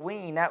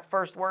 Halloween, that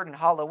first word in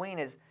Halloween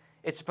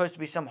it's supposed to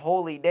be some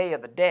holy day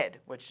of the dead,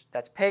 which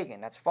that's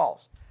pagan, that's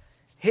false.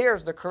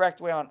 Here's the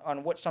correct way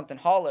on what something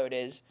hallowed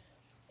is.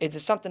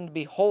 It's something to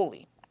be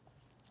holy.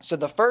 So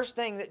the first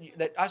thing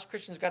that us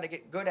Christians got to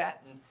get good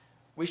at, and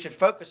we should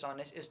focus on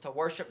this, is to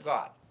worship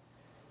God.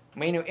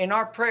 In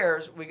our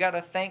prayers, we got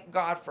to thank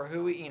God for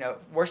who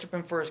worship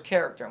him for his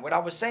character. And what I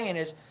was saying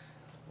is,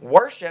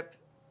 worship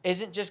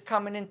isn't just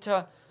coming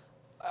into,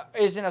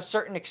 isn't a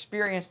certain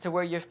experience to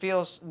where you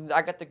feel,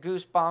 I got the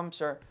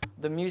goosebumps, or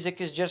the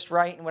music is just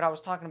right. And what I was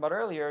talking about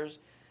earlier is,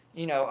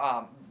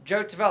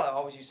 Joe Tavella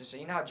always used to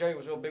say, how Joey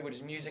was real big with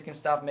his music and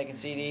stuff, making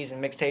CDs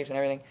and mixtapes and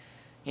everything.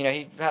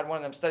 He had one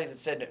of them studies that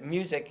said that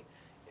music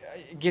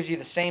gives you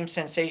the same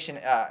sensation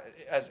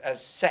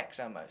as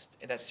sex almost.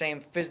 That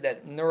same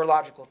that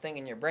neurological thing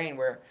in your brain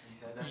where, You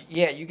said that?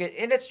 yeah, you get,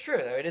 and it's true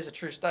though. It is a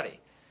true study.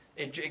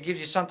 It gives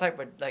you some type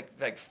of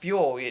like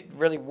fuel. It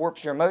really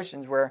warps your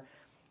emotions where,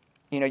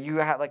 you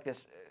have like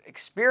this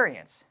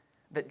experience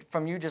that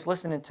from you just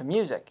listening to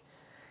music.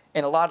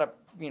 And a lot of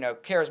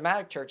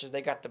charismatic churches,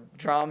 they got the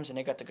drums and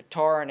they got the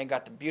guitar and they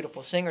got the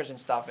beautiful singers and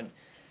stuff, and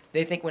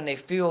they think when they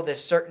feel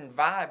this certain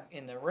vibe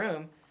in the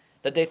room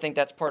that they think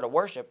that's part of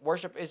worship.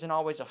 Worship isn't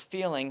always a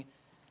feeling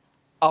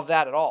of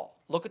that at all.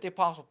 Look at the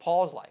Apostle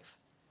Paul's life.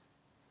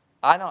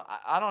 I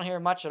don't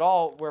hear much at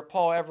all where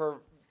Paul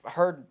ever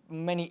heard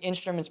many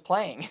instruments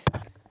playing.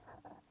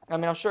 I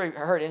mean, I'm sure he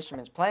heard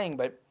instruments playing,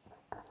 but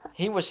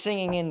he was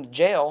singing in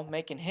jail,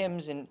 making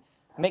hymns and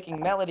making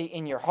melody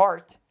in your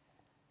heart.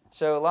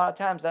 So a lot of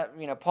times that,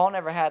 Paul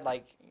never had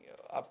like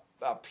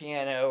a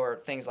piano or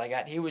things like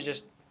that. He was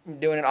just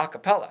doing it a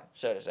cappella,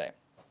 so to say.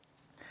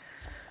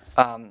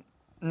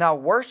 Now,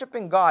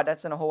 worshiping God,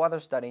 that's in a whole other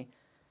study.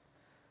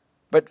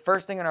 But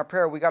first thing in our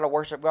prayer, we got to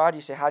worship God.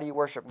 You say, how do you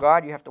worship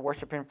God? You have to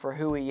worship Him for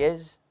who He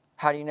is.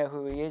 How do you know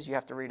who He is? You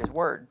have to read His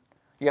Word.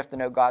 You have to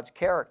know God's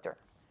character.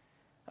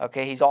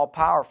 Okay, He's all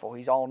powerful.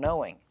 He's all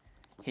knowing.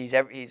 He's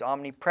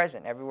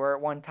omnipresent everywhere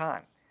at one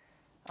time.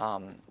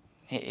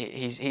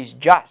 He's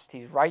just.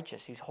 He's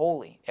righteous. He's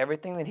holy.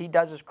 Everything that He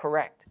does is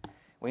correct.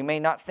 We may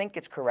not think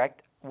it's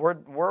correct.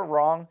 We're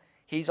wrong.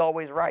 He's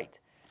always right.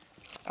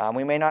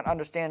 We may not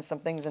understand some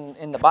things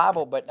in the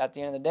Bible, but at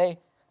the end of the day,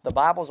 the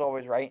Bible's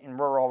always right and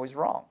we're always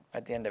wrong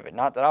at the end of it.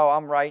 Not that,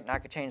 I'm right and I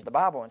could change the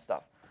Bible and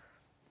stuff.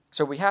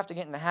 So we have to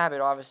get in the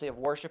habit, obviously, of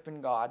worshiping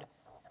God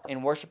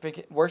and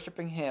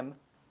worshiping Him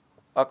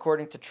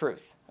according to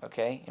truth,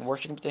 okay? And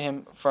worshiping to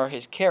Him for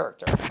His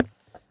character.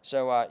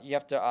 So you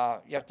have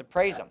to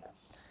praise Him.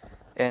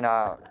 And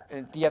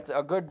you have to,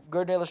 a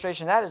good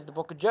illustration of that is the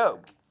book of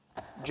Job.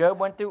 Job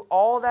went through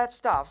all that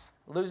stuff,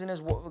 losing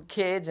his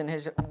kids and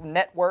his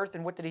net worth,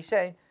 and what did he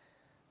say?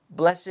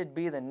 Blessed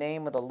be the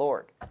name of the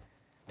Lord.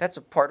 That's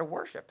a part of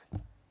worship.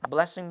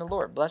 Blessing the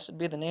Lord. Blessed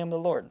be the name of the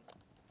Lord.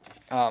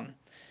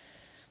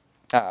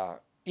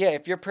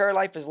 If your prayer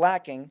life is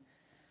lacking,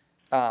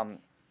 then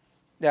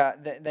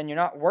you're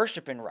not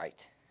worshiping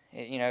right.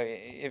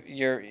 If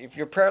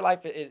your prayer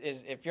life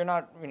is if you're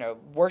not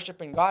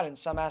worshiping God in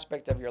some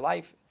aspect of your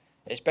life,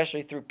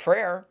 especially through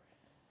prayer,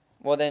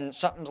 well then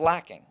something's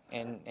lacking,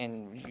 and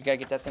you gotta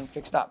get that thing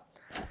fixed up.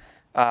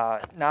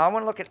 Now I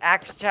want to look at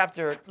Acts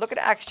chapter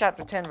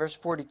 10 verse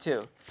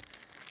 42.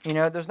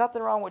 There's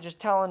nothing wrong with just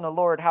telling the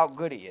Lord how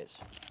good He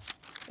is.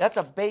 That's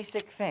a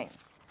basic thing.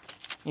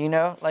 He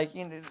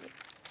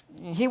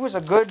was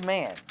a good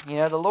man.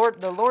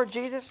 The Lord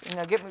Jesus,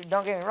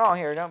 don't get me wrong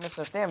here, don't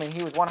misunderstand me.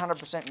 He was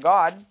 100%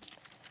 God,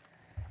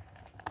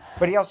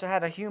 but He also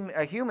had a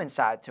human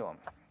side to Him.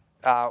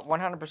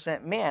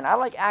 100% man. I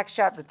like Acts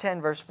chapter 10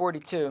 verse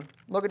 42.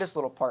 Look at this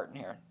little part in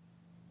here.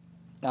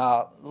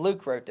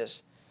 Luke wrote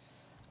this.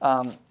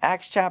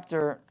 Acts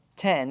chapter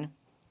 10.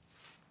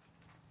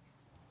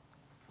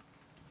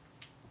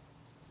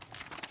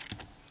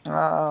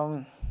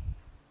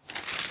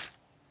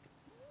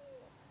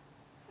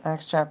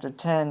 Acts chapter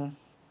 10.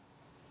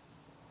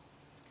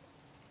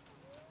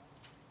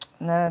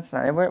 No, that's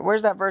not it.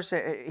 Where's that verse?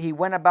 He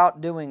went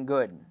about doing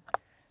good.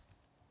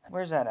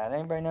 Where's that at?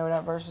 Anybody know where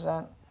that verse is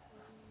at?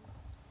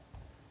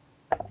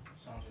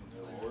 Songs of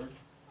the Lord.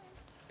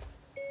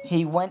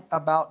 He went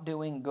about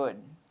doing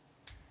good.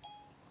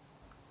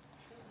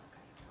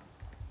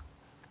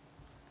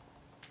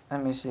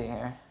 Let me see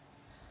here.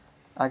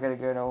 I gotta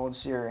go to old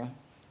Siri.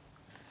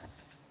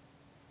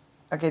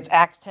 Okay, it's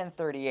Acts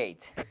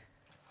 10:38. Let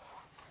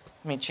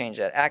me change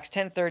that. Acts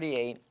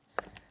 10:38.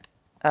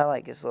 I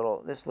like this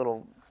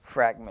little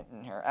fragment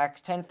in here.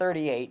 Acts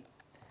 10:38.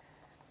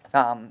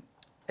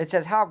 It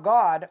says how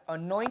God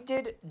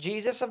anointed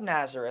Jesus of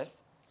Nazareth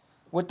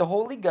with the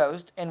Holy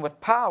Ghost and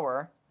with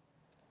power,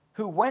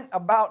 who went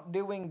about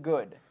doing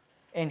good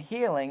and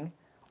healing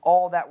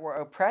all that were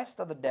oppressed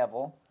of the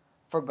devil,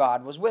 for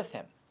God was with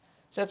him.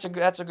 So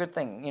that's a good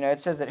thing. It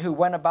says that who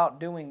went about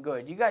doing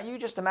good. You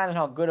just imagine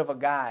how good of a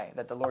guy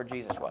that the Lord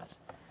Jesus was.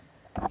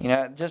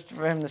 Just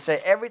for Him to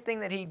say everything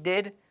that He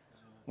did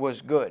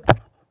was good.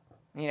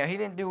 He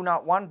didn't do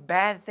not one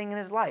bad thing in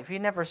His life. He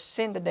never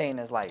sinned a day in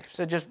His life.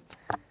 So just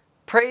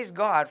praise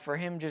God for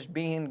Him just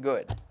being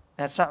good.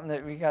 That's something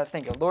that we got to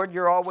think of. Lord,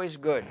 You're always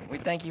good. We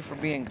thank You for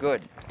being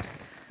good.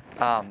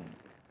 Now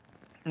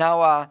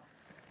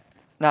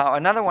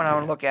another one I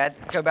want to look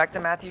at. Go back to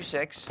Matthew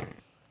 6.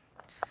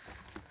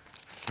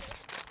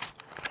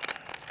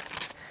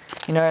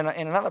 And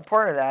another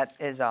part of that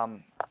is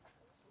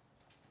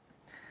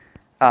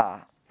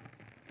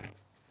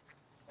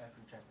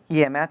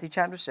Matthew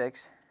chapter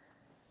 6.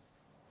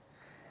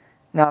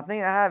 Now, the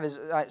thing I have is,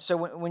 so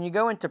when you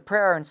go into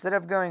prayer, instead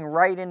of going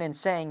right in and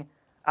saying,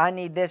 I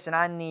need this and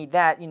I need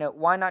that,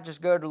 why not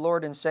just go to the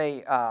Lord and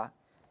say, I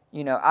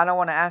don't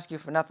want to ask You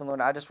for nothing,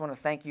 Lord. I just want to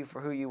thank You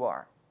for who You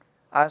are.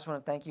 I just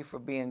want to thank You for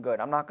being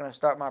good. I'm not going to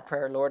start my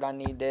prayer, Lord, I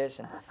need this,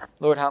 and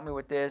Lord, help me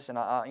with this, and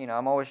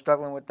I'm always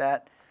struggling with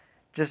that.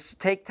 Just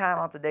take time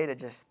out the day to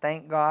just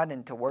thank God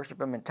and to worship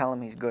Him and tell Him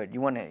He's good. He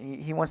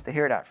wants to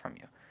hear that from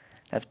you.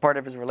 That's part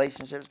of His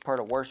relationship. It's part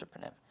of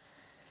worshiping Him.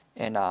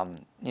 And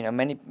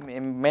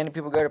many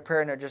people go to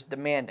prayer and they're just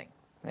demanding.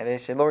 They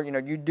say, Lord,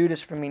 You do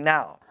this for me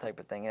now, type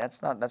of thing.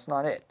 That's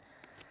not it.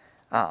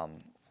 Now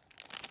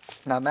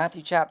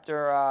Matthew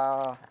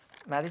chapter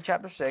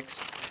 6.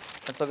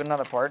 Let's look at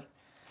another part.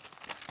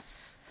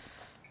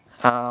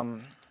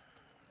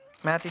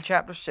 Matthew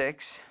chapter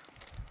 6.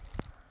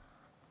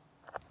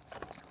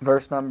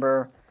 Verse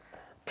number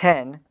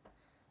 10.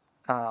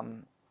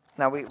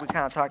 Now we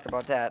kind of talked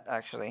about that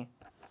actually.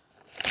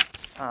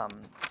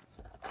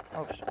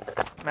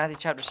 Matthew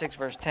chapter 6,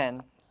 verse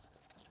 10.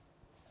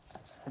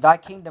 Thy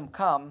kingdom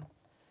come,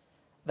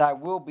 thy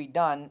will be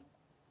done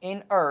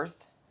in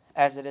earth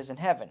as it is in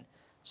heaven.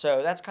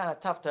 So that's kind of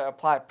tough to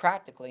apply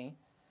practically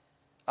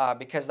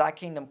because thy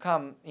kingdom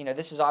come,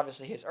 this is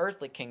obviously his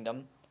earthly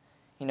kingdom.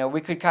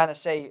 We could kind of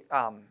say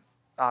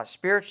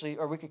spiritually,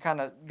 or we could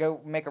kind of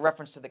go make a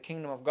reference to the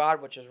kingdom of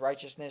God, which is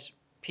righteousness,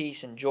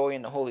 peace, and joy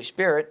in the Holy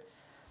Spirit.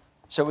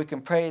 So we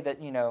can pray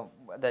that,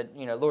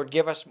 Lord,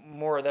 give us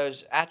more of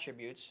those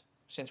attributes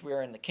since we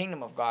are in the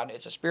kingdom of God.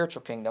 It's a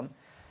spiritual kingdom.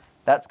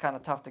 That's kind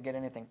of tough to get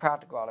anything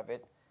practical out of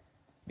it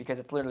because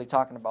it's literally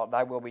talking about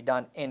thy will be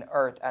done in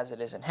earth as it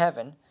is in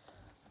heaven.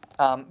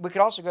 We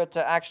could also go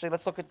to,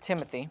 let's look at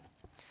Timothy.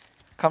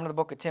 Come to the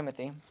book of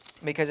Timothy.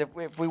 Because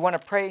if we want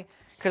to pray,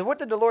 because what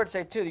did the Lord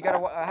say too? You got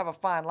to have a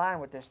fine line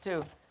with this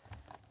too,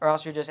 or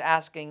else you're just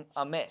asking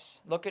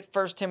amiss. Look at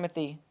 1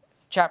 Timothy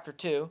chapter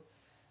 2.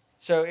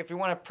 So if you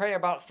want to pray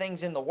about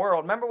things in the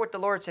world, remember what the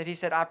Lord said. He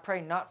said, I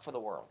pray not for the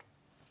world,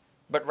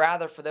 but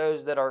rather for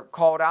those that are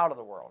called out of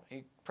the world.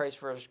 He prays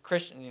for his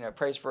Christian,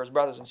 prays for his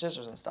brothers and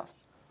sisters and stuff.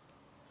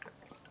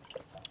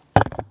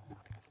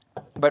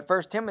 But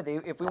 1 Timothy,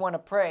 if we want to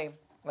pray,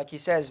 like he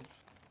says,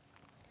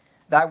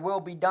 thy will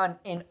be done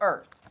in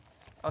earth.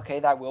 Okay,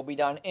 thy will be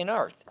done in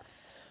earth.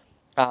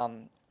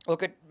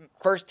 Look at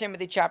 1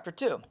 Timothy chapter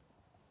 2.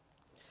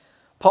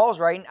 Paul's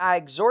writing, I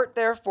exhort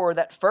therefore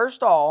that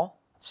first all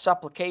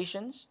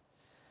supplications,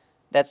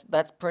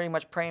 that's pretty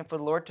much praying for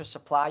the Lord to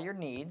supply your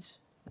needs.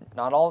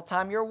 Not all the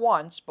time your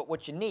wants, but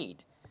what you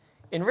need.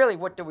 And really,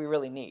 what do we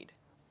really need?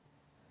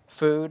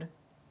 Food,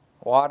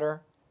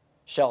 water,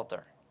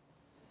 shelter.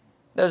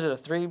 Those are the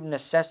three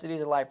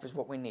necessities of life is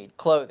what we need.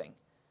 Clothing.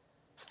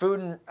 Food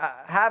and,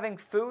 having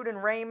food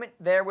and raiment,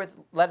 therewith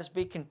let us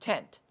be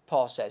content,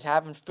 Paul says.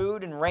 Having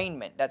food and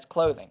raiment, that's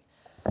clothing.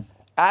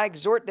 I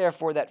exhort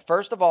therefore that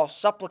first of all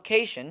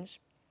supplications,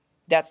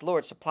 that's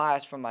Lord, supply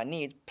us from my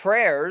needs.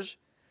 Prayers,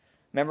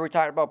 remember we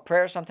talked about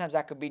prayer, sometimes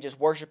that could be just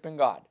worshiping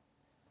God.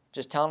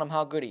 Just telling him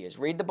how good he is.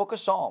 Read the book of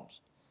Psalms.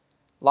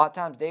 A lot of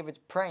times David's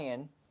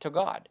praying to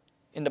God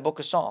in the book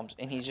of Psalms,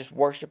 and he's just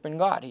worshiping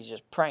God. He's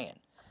just praying.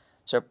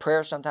 So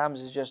prayer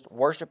sometimes is just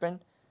worshiping.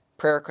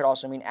 Prayer could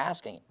also mean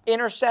asking.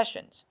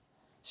 Intercessions.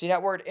 See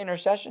that word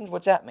intercessions?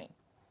 What's that mean?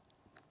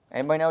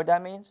 Anybody know what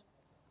that means?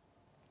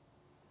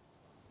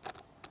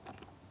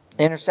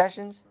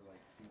 Intercessions? For like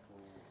people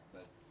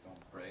that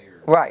don't pray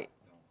or Right.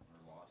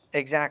 are lost.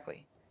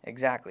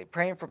 Exactly.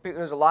 Praying for people.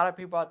 There's a lot of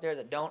people out there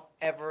that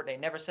they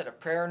never said a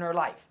prayer in their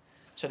life.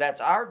 So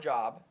that's our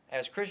job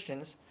as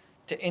Christians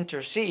to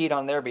intercede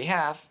on their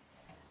behalf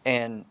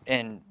and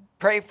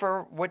pray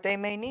for what they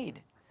may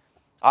need.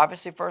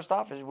 Obviously, first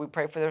off, is we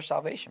pray for their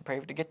salvation, pray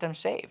to get them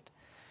saved.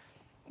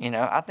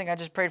 I think I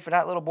just prayed for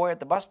that little boy at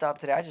the bus stop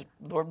today.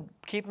 Lord,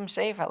 keep him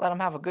safe. I let him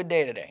have a good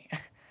day today.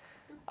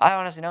 I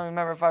honestly don't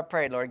remember if I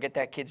prayed, Lord, get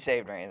that kid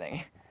saved or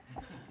anything.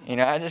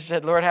 I just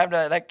said, Lord, have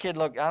that kid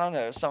look, I don't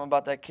know, something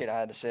about that kid. I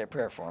had to say a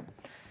prayer for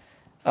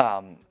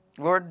him.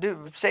 Lord,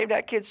 save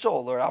that kid's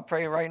soul, Lord. I'll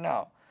pray right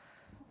now.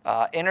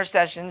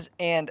 Intercessions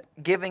and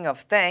giving of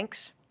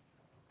thanks.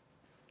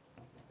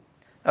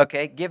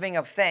 Okay, giving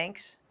of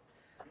thanks.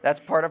 That's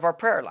part of our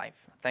prayer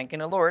life. Thanking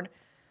the Lord.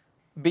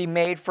 Be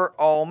made for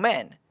all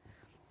men.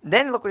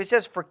 Then look what he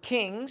says, for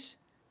kings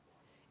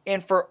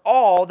and for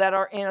all that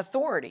are in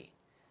authority.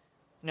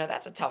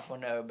 That's a tough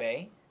one to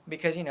obey.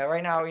 Because,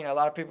 right now, a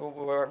lot of people,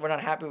 we're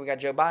not happy we got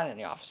Joe Biden in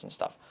the office and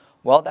stuff.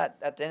 Well, that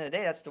at the end of the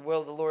day, that's the will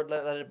of the Lord,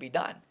 let it be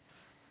done.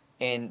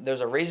 And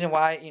there's a reason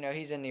why,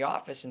 he's in the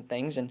office and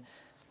things. And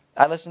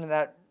I listened to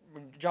that,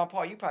 John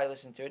Paul, you probably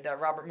listened to it, that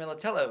Robert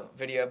Militello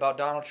video about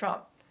Donald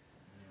Trump.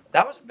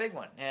 That was a big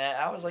one. And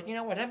I was like, you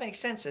know what, that makes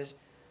sense. Is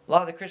a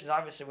lot of the Christians,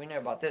 obviously we know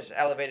about this,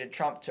 elevated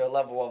Trump to a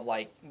level of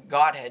like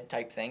Godhead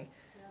type thing.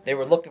 They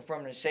were looking for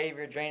him as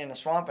Savior, draining the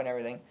swamp and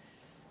everything.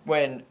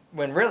 When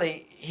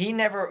really, he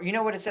never,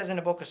 what it says in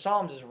the book of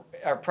Psalms,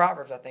 or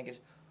Proverbs, I think, is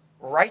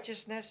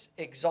righteousness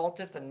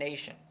exalteth a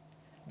nation.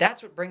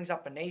 That's what brings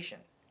up a nation.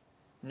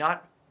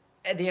 Not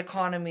the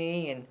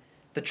economy and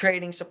the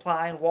trading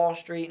supply and Wall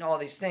Street and all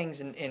these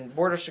things and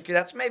border security.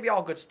 That's maybe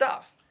all good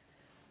stuff.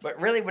 But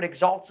really what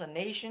exalts a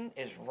nation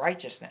is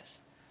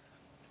righteousness.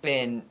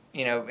 And,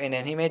 and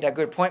then he made that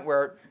good point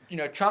where,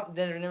 Trump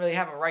didn't really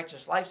have a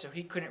righteous life, so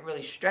he couldn't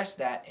really stress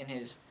that in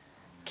his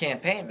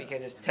campaign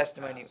because his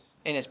testimony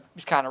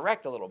was kind of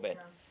wrecked a little bit.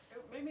 Yeah.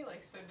 It made me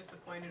so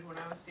disappointed when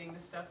I was seeing the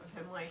stuff of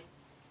him,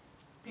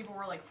 people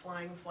were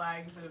flying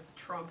flags of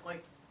Trump,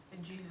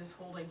 and Jesus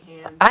holding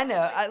hands. I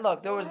know.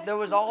 Look, there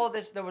was all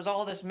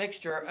this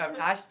mixture of,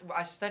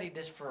 I studied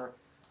this for,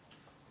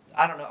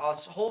 I don't know, a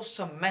whole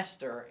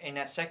semester in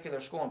that secular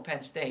school in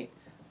Penn State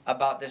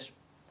about this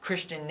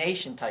Christian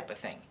nation type of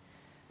thing.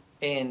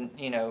 And,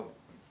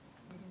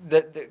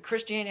 the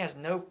Christianity has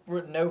no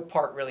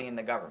part really in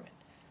the government.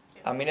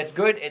 I mean, it's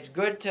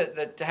good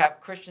to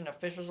have Christian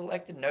officials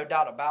elected, no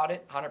doubt about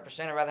it, 100%.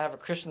 I'd rather have a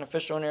Christian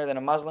official in there than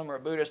a Muslim or a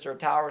Buddhist or a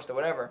Taoist or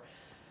whatever.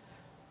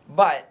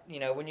 But,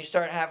 when you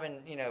start having,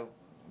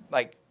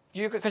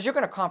 because you're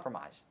going to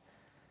compromise.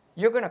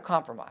 You're going to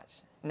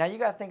compromise. Now you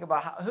got to think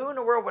about who in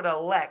the world would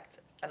elect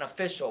an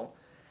official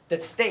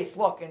that states,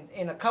 look,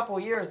 in a couple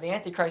of years, the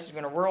Antichrist is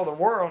going to rule the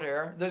world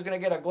here. There's going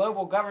to get a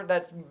global government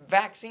that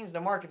vaccines the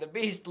mark of the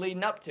beast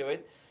leading up to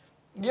it.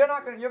 You're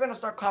going to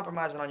start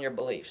compromising on your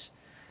beliefs.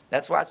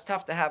 That's why it's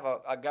tough to have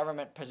a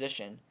government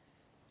position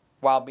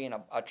while being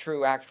a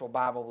true, actual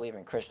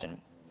Bible-believing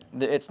Christian.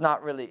 It's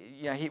not really,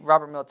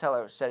 Robert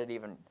Miltello said it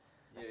even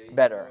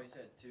better. He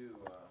said too,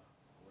 what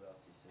else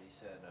did he say? He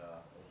said,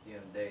 at the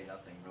end of the day,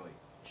 nothing really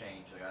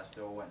changed. Like, I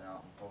still went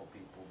out and told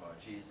people about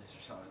Jesus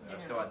or something.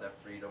 I still had that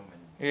freedom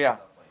and Yeah.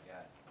 stuff like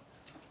that.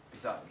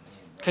 Besides,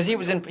 Because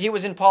he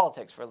was in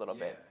politics for a little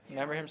bit. Yeah.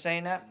 Remember him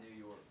saying that? In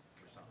New York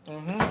or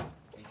something. Mm-hmm.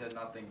 He said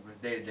nothing, his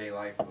day-to-day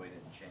life really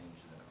didn't change.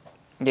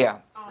 Yeah.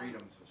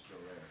 Freedoms were still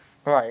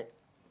there. Right.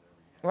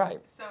 Right.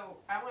 So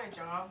at my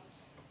job,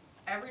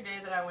 every day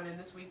that I went in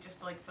this week just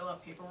to like fill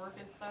out paperwork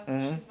and stuff,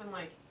 Mhm. she's been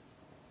like,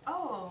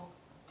 "Oh,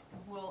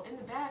 well, in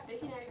the back they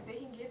can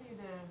give you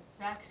the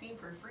vaccine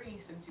for free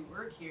since you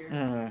work here.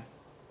 Mm-hmm.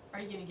 Are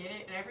you gonna get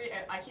it?"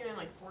 And I came in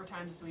like 4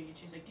 times this week, and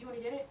she's like, "Do you want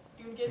to get it?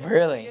 Do you want to get it?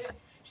 Really? Do you wanna get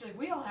it?" She's like,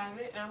 "We all have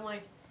it," and I'm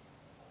like,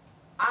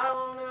 "I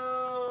don't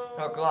know."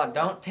 Oh God!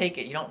 Don't take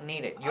it. You don't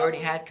need it. You already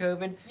had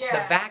COVID.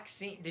 Yeah. The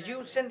vaccine. Did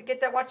you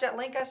watch that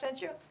link I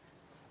sent you?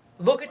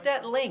 Look at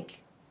that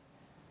link.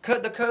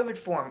 The COVID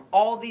form.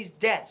 All these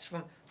deaths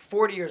from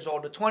 40 years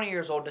old to 20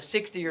 years old to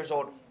 60 years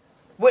old.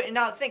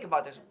 Now think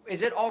about this.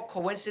 Is it all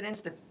coincidence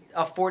that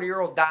a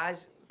 40-year-old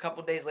dies a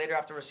couple days later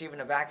after receiving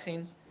a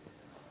vaccine?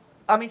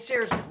 I mean,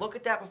 seriously, look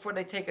at that before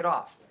they take it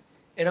off.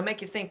 It'll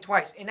make you think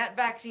twice. And that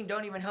vaccine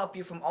don't even help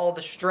you from all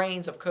the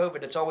strains of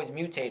COVID that's always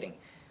mutating.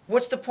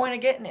 What's the point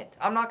of getting it?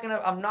 I'm not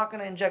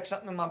gonna inject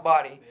something in my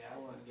body. Yeah, I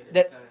wouldn't get it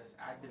That- because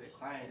I did a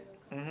client.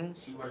 Mm-hmm.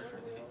 She works for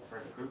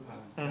the group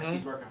home. Mhm.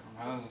 She's working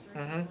from home.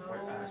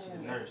 Mm-hmm. She's a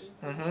nurse.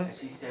 Mm-hmm. And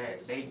she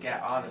said they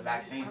got all the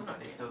vaccines, but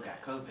they still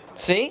got COVID.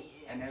 See?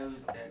 And those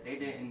that they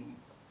didn't.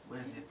 What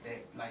is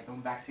it? Like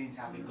them vaccines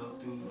have to go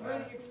through We're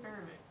gonna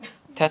experiment.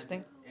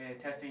 Testing.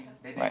 testing.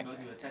 They didn't Right. go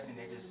through a testing.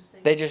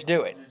 They just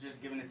do it. They're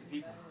just giving it to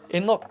people.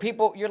 And look,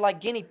 people, you're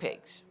like guinea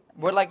pigs.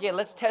 We're like, yeah,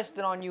 let's test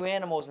it on you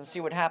animals and see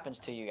what happens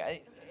to you.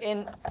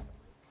 And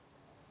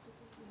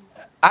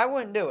I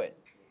wouldn't do it.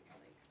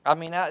 I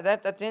mean, that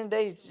at the end of the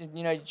day,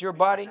 it's your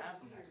body.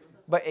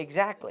 But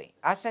exactly,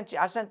 I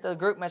sent the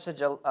group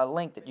message a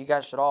link that you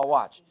guys should all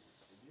watch.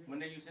 When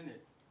did you send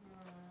it?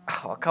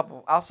 Oh,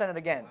 I'll send it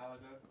again. A while ago.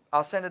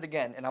 I'll send it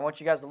again, and I want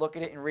you guys to look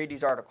at it and read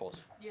these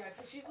articles. Yeah,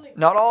 because she's like.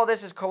 Not all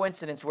this is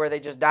coincidence where they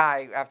just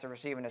die after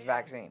receiving this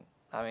vaccine.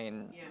 I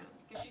mean, Yeah,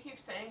 because she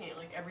keeps saying it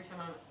like every time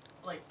I'm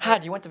like. hi,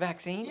 do you want the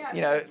vaccine? Yeah,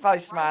 Probably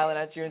because smiling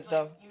Friday, at you and she's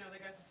stuff. Like, they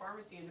got the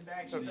pharmacy in the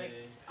back. She's like,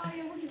 Yeah. "Oh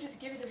yeah, we can just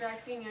give you the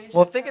vaccine." You just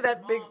Well, have think to of have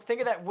that your big. mom." Think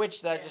of that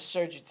witch that I Yeah. just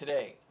showed you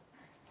today,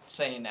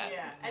 saying that.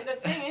 Yeah, and the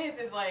thing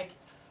is like,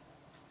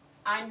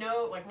 I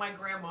know like my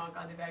grandma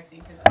got the vaccine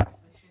because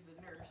obviously she's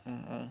a nurse,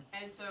 Mm-hmm.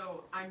 and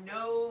so I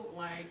know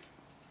like,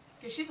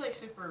 because she's like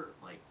super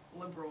like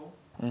liberal,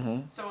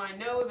 Mm-hmm. so I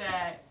know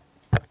that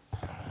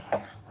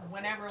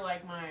whenever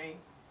like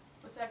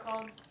what's that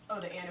called? Oh,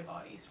 the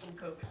antibodies from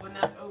COVID. When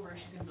that's over,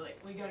 she's gonna be like,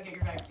 "Well, you gotta get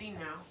your vaccine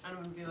now." And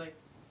I'm gonna be like,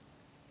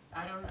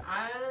 I don't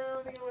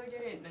think I want to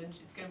get it. And then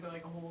it's gonna be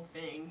like a whole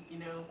thing, I don't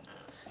know.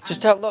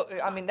 Just tell. Look,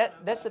 I mean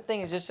that's the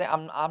thing is just say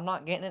I'm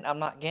not getting it. I'm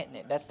not getting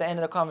it. That's the end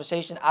of the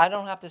conversation. I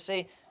don't have to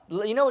say.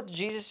 You know what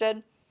Jesus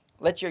said?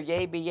 Let your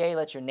yea be yea.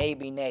 Let your nay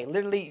be nay.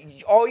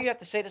 Literally, all you have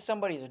to say to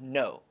somebody is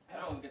no. I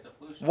don't even get the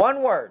flu shot.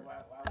 One word. Why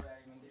would I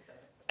even get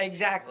that?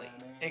 Exactly. You know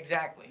what I mean?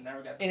 Exactly.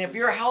 Never got the And if flu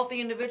you're a shot.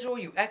 healthy individual,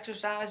 you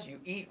exercise,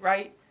 you eat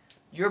right,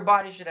 your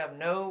body should have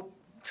no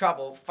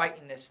trouble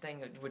fighting this thing,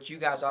 which you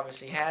guys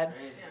obviously had.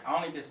 Crazy. I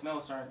only can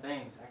smell certain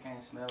things. I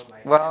can't smell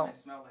like. Well- I haven't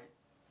smelled like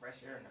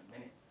fresh air in a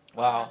minute.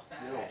 Wow. That's sad,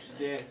 Still,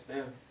 actually. yeah,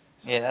 still.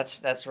 Yeah,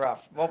 that's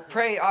rough. Well,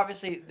 pray.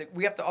 Obviously,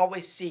 we have to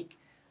always seek.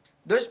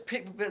 There's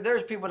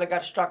people that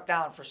got struck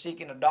down for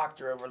seeking a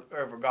doctor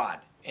over God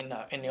in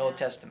the Old Yeah.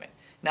 Testament.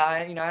 Now,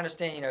 I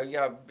understand. You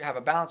gotta have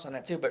a balance on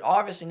that too. But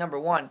obviously, number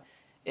one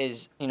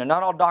is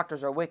not all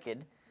doctors are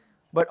wicked,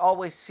 but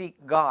always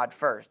seek God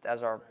first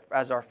as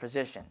our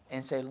physician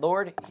and say,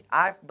 Lord,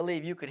 I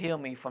believe you could heal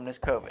me from this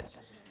COVID. Let's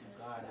just do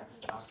God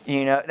after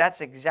doctor. That's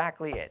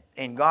exactly it.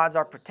 And God's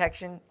our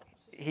protection.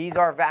 He's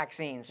our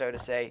vaccine, so to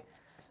say,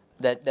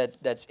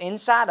 that's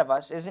inside of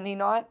us, isn't he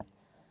not?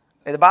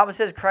 The Bible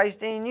says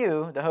Christ in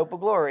you, the hope of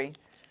glory.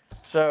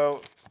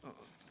 So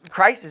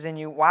Christ is in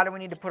you. Why do we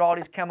need to put all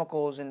these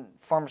chemicals and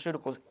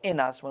pharmaceuticals in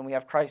us when we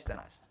have Christ in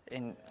us?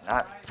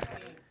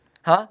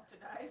 Huh?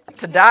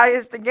 To die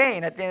is the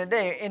gain at the end of the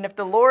day. And if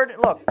the Lord,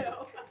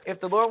 if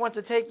the Lord wants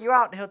to take you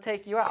out, he'll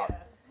take you out.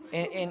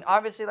 And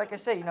obviously, like I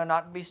say,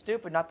 not to be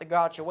stupid, not to go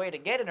out your way to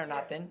get it or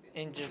nothing,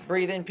 and just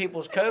breathe in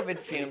people's COVID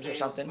fumes or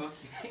something.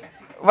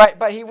 Right,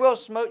 but he will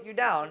smote you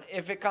down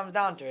if it comes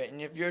down to it.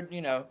 And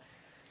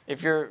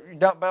if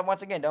don't, but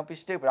once again, don't be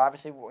stupid.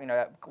 Obviously,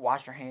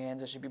 wash your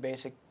hands. It should be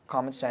basic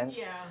common sense.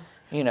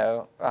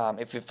 Yeah.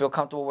 If you feel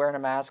comfortable wearing a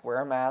mask, wear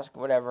a mask,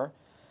 whatever.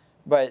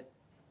 But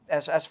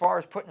as far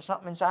as putting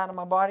something inside of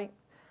my body,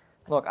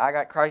 look, I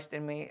got Christ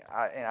in me,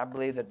 and I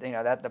believe that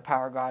that the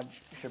power of God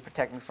should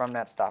protect me from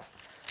that stuff.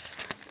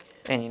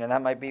 And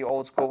that might be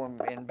old school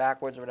and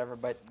backwards or whatever,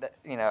 but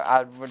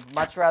I would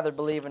much rather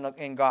believe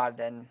in God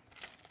than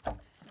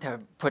to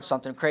put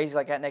something crazy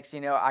like that next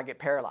thing you know, I get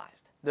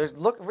paralyzed.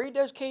 Read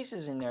those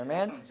cases in there,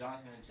 man. From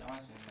Johnson &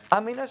 Johnson. I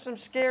mean, there's some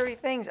scary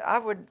things.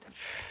 I'm gonna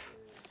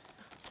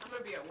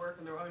be at work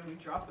and they're all gonna be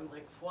dropping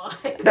like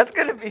flies. That's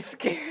gonna be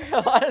scary.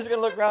 Alana's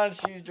gonna look around,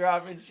 she's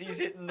dropping, she's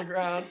hitting the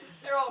ground.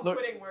 They're all Look,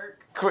 quitting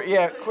work.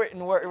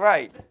 Quitting work.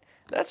 Right.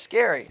 That's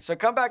scary. So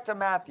come back to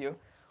Matthew.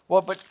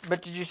 Well, but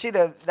did you see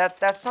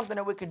that's something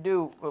that we could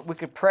do? We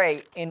could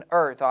pray in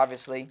earth.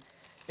 Obviously,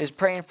 is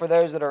praying for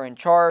those that are in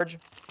charge.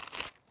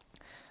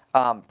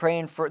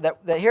 Praying for that.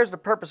 Here's the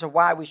purpose of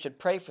why we should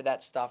pray for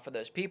that stuff for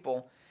those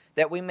people,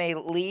 that we may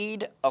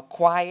lead a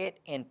quiet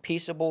and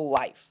peaceable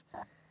life.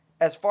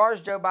 As far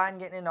as Joe Biden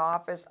getting into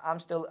office,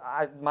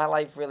 my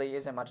life really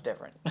isn't much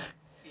different.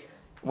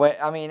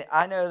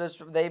 I know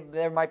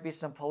there might be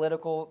some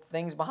political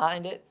things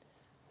behind it,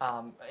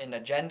 and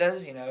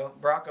agendas.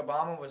 Barack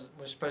Obama was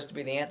supposed to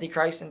be the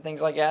Antichrist and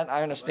things like that.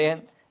 I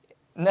understand.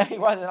 No, he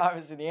wasn't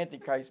obviously the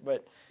Antichrist,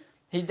 but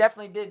he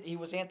definitely did. He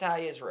was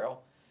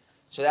anti-Israel,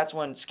 so that's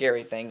one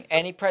scary thing.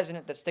 Any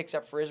president that sticks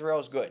up for Israel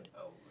is good.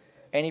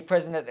 Any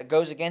president that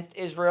goes against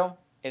Israel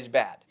is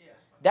bad.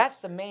 That's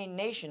the main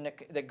nation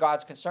that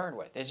God's concerned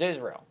with, is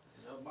Israel.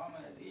 Is Obama,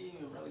 is he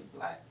even really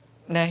black?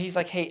 No, he's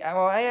like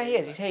well, yeah, he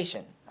is. He's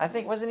Haitian. I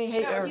think wasn't he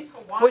Haitian? No, he's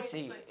Hawaiian. What's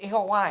he? He's like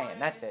Hawaiian.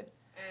 That's it.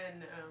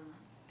 And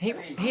He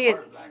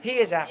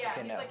is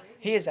African he's though. like-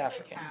 He is he's like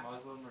African. half.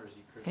 Muslim or is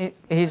he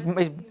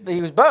Christian?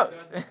 He was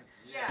both.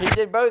 Yeah. He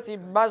did both. He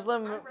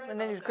Muslim I read and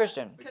then he was about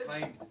Christian. He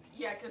claims to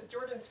be. Because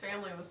Jordan's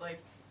family was like,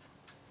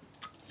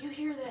 you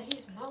hear that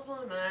he's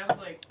Muslim? And I was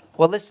like,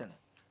 Well, listen.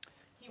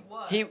 he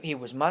was. He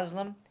was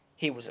Muslim.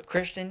 He was a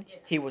Christian. Yeah.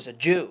 He was a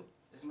Jew.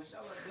 Is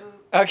Michelle a dude?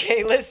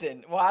 Okay,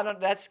 listen. Well,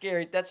 that's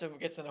scary. That's what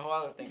gets into a whole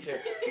other thing too.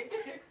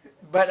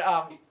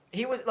 But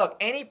he was. Look,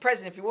 any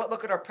president. If you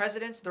look at our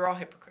presidents, they're all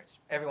hypocrites.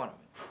 Every one of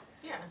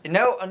them.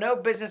 Yeah. No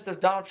business does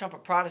Donald Trump, a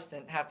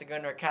Protestant, have to go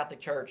into a Catholic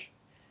church,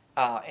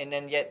 and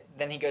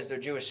then he goes to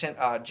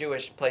a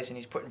Jewish place and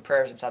he's putting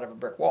prayers inside of a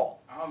brick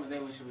wall. I don't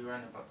think we should be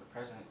worrying about the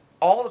president.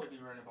 All we the should be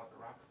worrying about the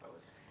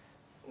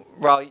Rockefellers.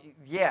 well,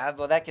 yeah,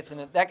 well that gets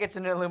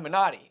into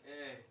Illuminati.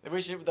 Yeah. We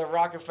should the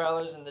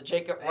Rockefellers and the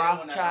Jacob They own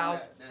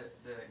Rothschilds.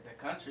 The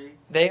country,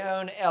 They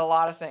own a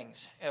lot of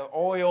things,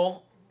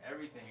 oil,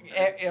 everything.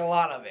 a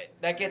lot of it.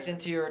 That gets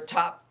into your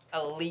top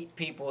elite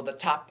people, the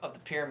top of the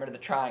pyramid of the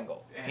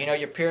triangle. Yeah.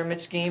 Your pyramid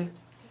scheme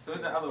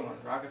Who's the other one?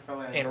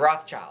 Rockefeller and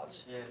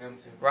Rothschilds. Yeah, them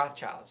two.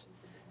 Rothschilds.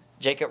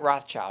 Jacob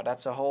Rothschild.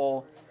 That's a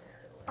whole.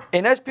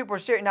 And those people are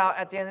serious. Now,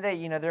 at the end of the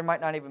day, there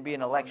might not even be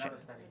an election.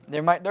 Another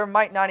study. There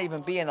might not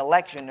even be an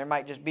election. There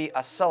might just be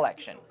a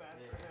selection.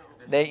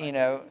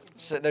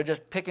 So they're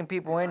just picking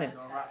people in, Going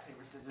rock, paper,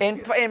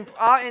 scissors.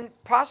 and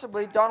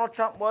possibly Donald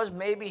Trump was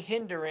maybe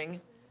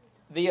hindering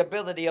the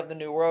ability of the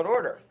New World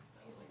Order.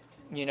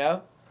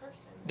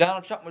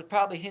 Donald Trump was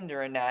probably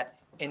hindering that,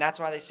 and that's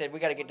why they said we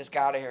got to get this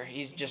guy out of here.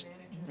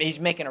 He's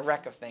making a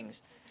wreck of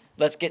things.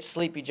 Let's get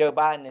sleepy Joe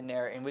Biden in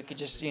there, and we could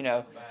just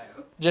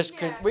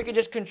we could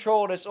just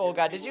control this old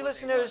guy. Did you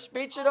listen to his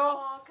speech at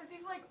all? Because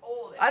he's like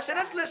old. I said,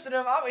 let's listen to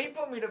him. He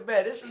put me to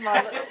bed. This is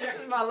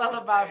my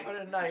lullaby for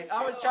the night.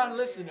 I was trying to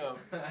listen to him.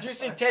 Did you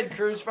see Ted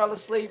Cruz fell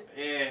asleep?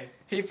 Yeah.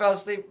 He fell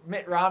asleep.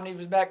 Mitt Romney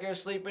was back there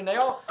sleeping.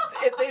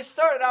 They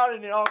started out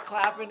and they're all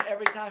clapping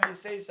every time he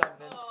says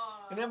something.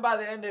 And then by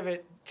the end of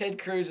it, Ted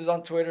Cruz is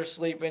on Twitter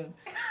sleeping.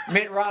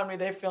 Mitt Romney,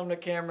 they filmed the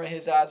camera.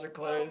 His eyes are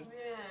closed. Man.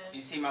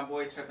 You see my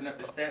boy tripping up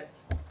the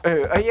steps?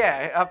 Oh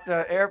yeah, up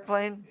the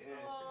airplane.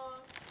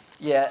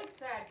 Yeah, It's like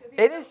sad, 'cause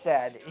it he's is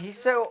sad. old,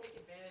 He's they so. take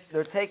advantage of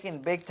They're him. taking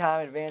big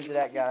time advantage of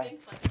that He guy.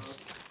 thinks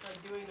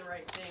like doing the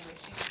right thing. Like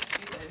she said,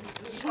 he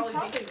probably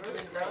thinks he's doing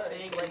the right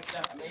thing and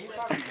stuff. I mean, he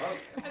probably broke.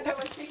 And they're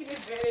like taking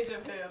advantage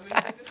of him. He's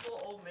like this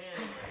little old man.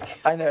 Like,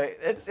 I know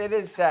it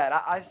is sad.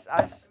 I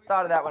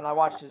thought of that when I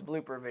watched his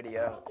blooper I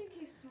video. don't think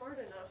he's smart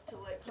enough to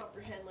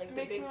comprehend the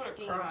Makes me big wanna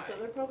scheme. cry. So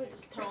they're probably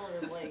just telling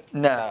him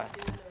No.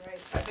 doing the right I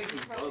thing. think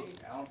he's probably, broke.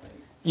 I don't think.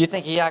 You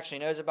think he actually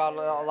knows about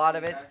a lot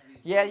of it?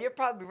 Yeah, you're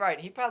probably right.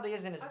 He probably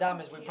isn't as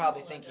dumb as we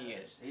probably think he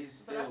is.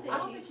 He's but I still think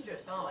don't he's think he's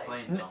just dumb.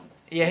 Plain dumb.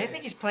 Yeah, I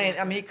think he's playing.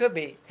 I mean, he could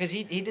be because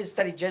he did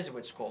study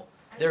Jesuit school.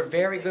 They're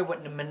very good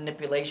with the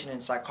manipulation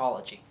and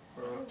psychology.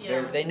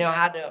 yeah. They know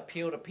how to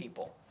appeal to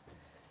people.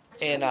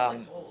 And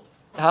He's, like, old.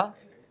 huh?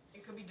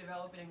 It could be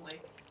developing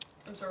like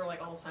some sort of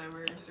like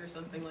Alzheimer's or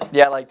something like.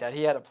 Yeah, like that.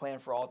 He had a plan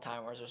for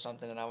Alzheimer's or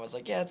something, and I was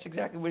like, yeah, that's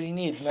exactly what he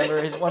needs.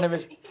 Remember, one of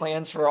his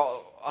plans for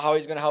how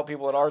he's gonna help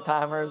people with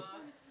Alzheimer's.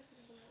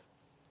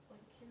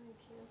 curing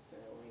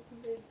cancer,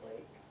 mid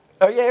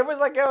Oh yeah, it was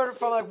like going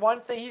from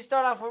one thing. He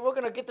started off with, we're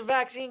gonna get the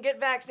vaccine, get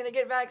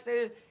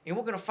vaccinated, and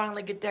we're gonna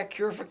finally get that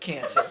cure for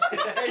cancer.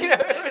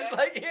 It was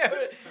like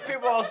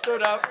people all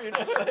stood up,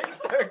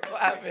 started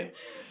clapping.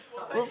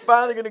 We're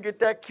finally gonna get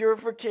that cure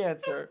for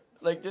cancer.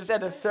 Like just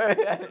had to throw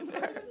that in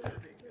there.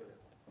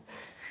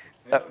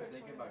 I was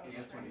thinking about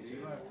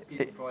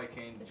People probably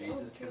came to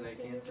Jesus because they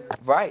had cancer.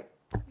 Right.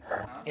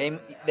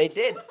 They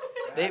did.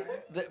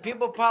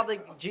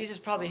 Jesus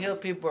probably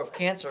healed people of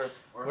cancer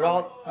with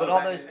all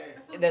those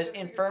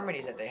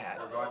infirmities that they had.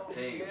 Or got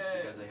saved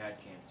because they had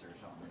cancer or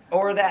something.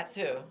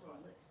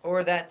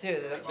 Or that too.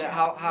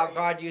 How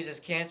God uses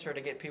cancer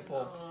to get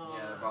people.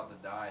 Yeah, they're about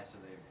to die, so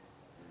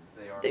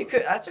they are. They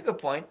could. That's a good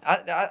point.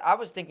 I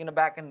was thinking of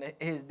back in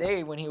his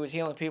day when he was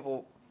healing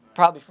people,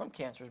 probably from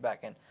cancers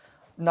back in.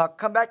 Now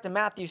come back to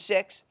Matthew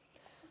 6.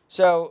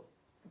 So,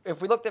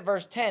 if we looked at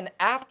verse 10,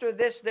 after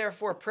this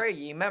therefore pray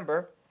ye,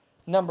 remember,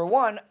 number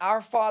 1,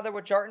 our Father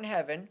which art in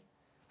heaven.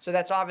 So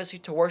that's obviously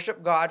to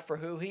worship God for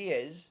who he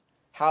is.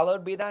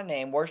 Hallowed be thy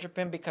name. Worship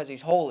him because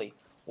he's holy.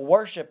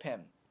 Worship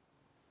him.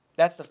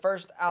 That's the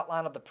first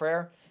outline of the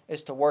prayer,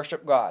 is to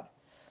worship God.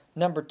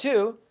 Number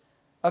 2,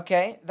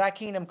 okay, thy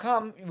kingdom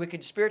come. We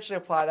could spiritually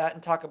apply that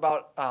and talk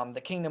about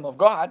the kingdom of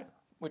God,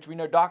 which we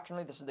know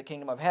doctrinally this is the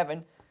kingdom of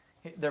heaven.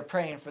 They're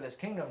praying for this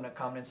kingdom to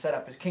come and set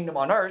up his kingdom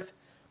on earth.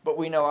 But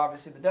we know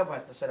obviously the devil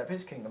has to set up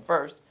his kingdom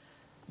first.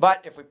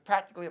 But if we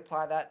practically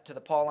apply that to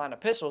the Pauline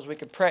epistles, we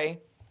could pray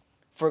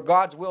for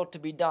God's will to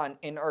be done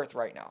in earth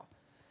right now,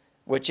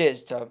 which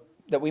is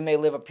that we may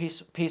live a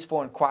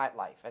peaceful and quiet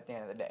life at the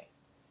end of the day.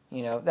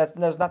 You know,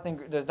 there's nothing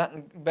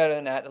better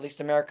than that. At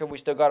least in America, we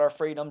still got our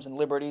freedoms and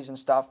liberties and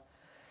stuff.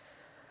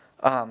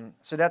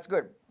 So that's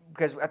good,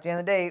 because at the end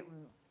of the day,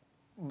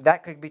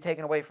 that could be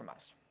taken away from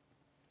us.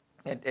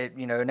 Next thing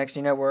you know,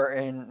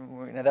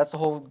 that's the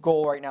whole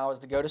goal right now, is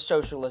to go to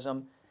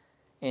socialism.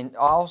 And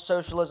all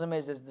socialism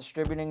is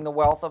distributing the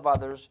wealth of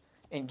others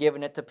and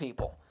giving it to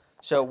people.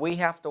 So we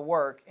have to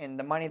work, and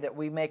the money that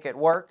we make at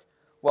work,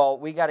 well,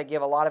 we got to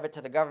give a lot of it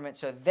to the government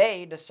so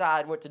they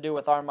decide what to do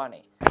with our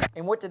money.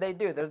 And what do? They're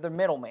the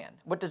middleman.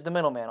 What does the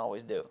middleman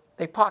always do?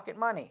 They pocket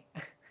money.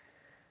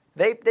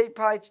 They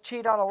probably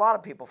cheat out a lot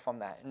of people from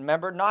that. And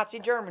remember, Nazi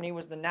Germany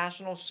was the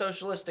National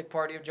Socialistic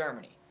Party of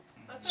Germany.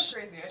 That's so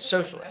crazy. I just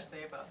Socialist.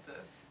 read an essay about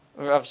this.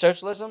 Of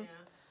socialism? Yeah.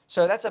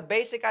 So that's a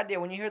basic idea.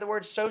 When you hear the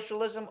word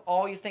socialism,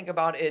 all you think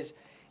about is,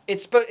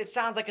 it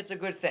sounds like it's a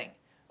good thing.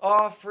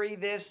 Oh, free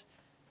this.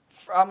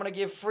 I'm going to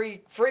give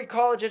free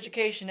college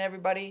education to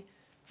everybody.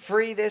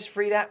 Free this,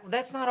 free that.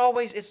 That's not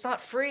always, it's not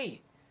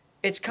free.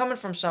 It's coming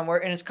from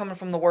somewhere, and it's coming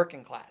from the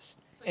working class.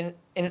 And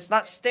it's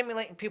not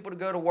stimulating people to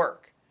go to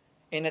work.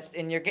 And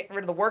you're getting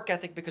rid of the work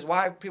ethic, because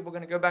why are people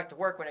going to go back to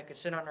work when they can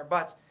sit on their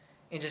butts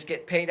and just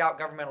get paid out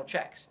governmental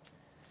checks?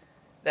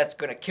 That's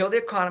going to kill the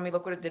economy.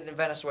 Look what it did in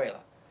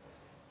Venezuela.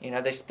 You know,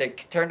 they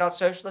turned out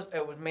socialist.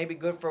 It was maybe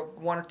good for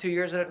 1 or 2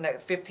 years.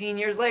 15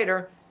 years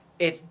later,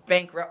 it's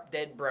bankrupt,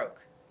 dead broke.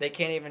 They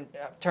can't even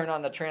turn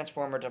on the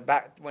transformer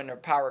when their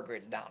power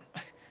grid's down.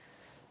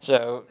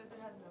 So, Because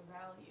it has no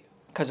value.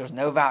 because there's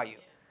no value.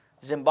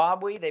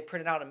 Zimbabwe, they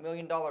printed out $1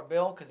 million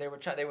bill because they were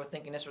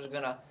thinking this was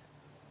going to,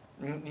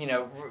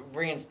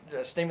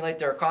 stimulate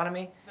their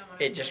economy.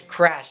 It just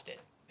crashed it.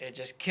 It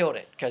just killed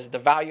it, because the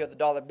value of the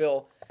dollar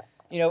bill.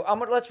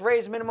 Let's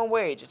raise minimum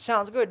wage. It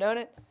sounds good, don't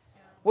it?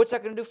 Yeah. What's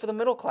that going to do for the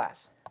middle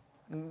class?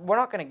 We're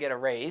not going to get a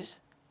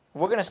raise.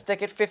 We're going to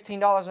stick at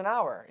 $15 an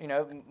hour.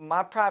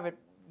 My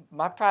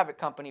private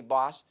company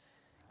boss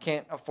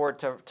can't afford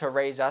to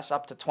raise us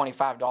up to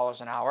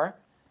 $25 an hour,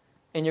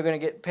 and you're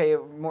going to pay a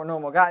more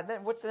normal guy.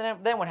 Then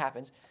what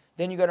happens?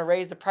 Then you're going to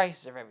raise the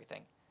prices of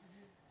everything.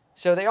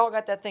 So they all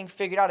got that thing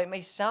figured out. It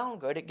may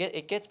sound good.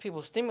 It gets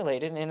people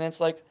stimulated, and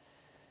it's like,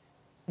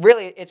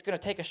 really, it's going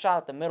to take a shot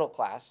at the middle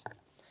class,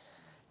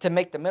 to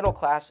make the middle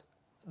class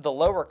the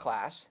lower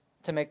class,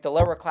 to make the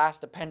lower class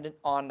dependent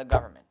on the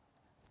government.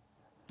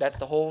 That's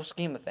the whole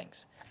scheme of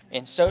things.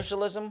 And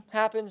socialism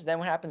happens. Then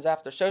what happens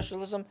after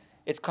socialism?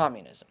 It's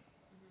communism.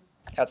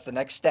 That's the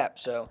next step.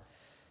 So,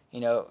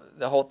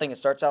 the whole thing, it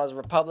starts out as a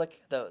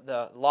republic.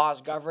 The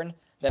laws govern.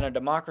 Then a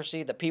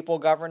democracy. The people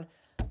govern.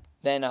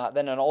 Then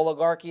an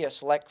oligarchy. A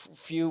select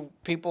few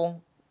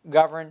people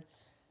govern.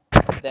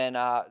 Then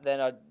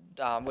a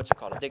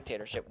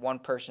dictatorship. One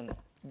person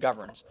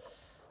governs.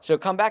 So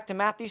come back to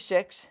Matthew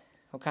 6.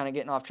 We're kind of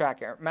getting off track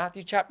here.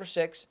 Matthew chapter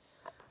 6.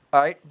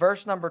 All right,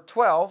 verse number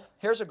 12.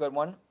 Here's a good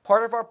one.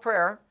 Part of our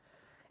prayer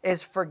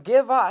is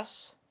forgive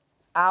us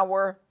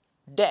our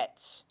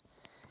debts.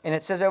 And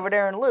it says over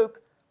there in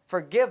Luke,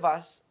 forgive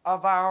us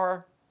of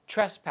our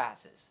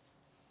trespasses.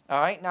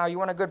 All right, now you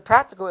want a good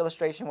practical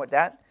illustration with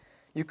that?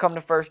 You come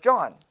to 1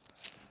 John.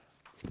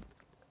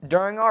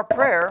 During our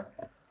prayer,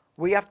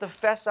 we have to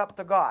fess up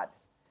to God.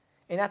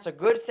 And that's a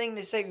good thing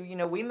to say.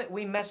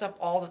 We mess up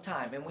all the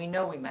time, and we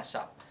know we mess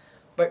up.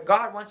 But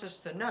God wants us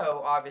to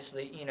know,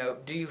 obviously,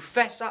 do you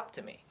fess up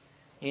to me?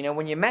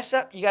 When you mess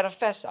up, you got to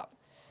fess up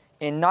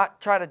and not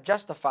try to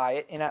justify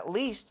it. And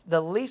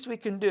the least we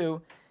can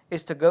do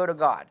is to go to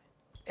God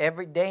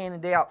every day in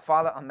and day out.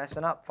 Father, I'm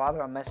messing up.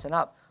 Father, I'm messing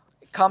up.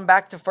 Come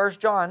back to 1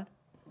 John.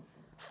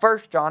 1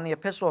 John, the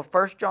epistle of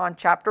 1 John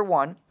chapter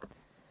 1.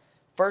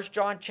 1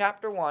 John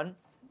chapter 1.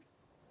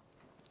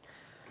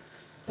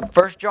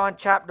 1 John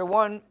chapter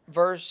 1,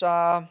 look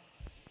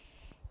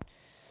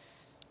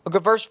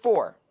at verse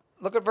 4.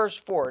 Look at verse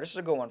 4. This is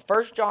a good one.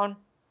 1 John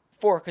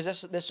 4,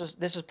 because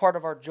this is part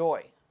of our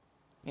joy.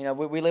 You know,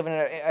 we live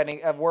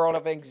in a world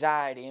of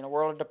anxiety, in a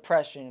world of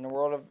depression, in a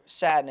world of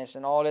sadness,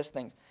 and all these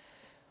things.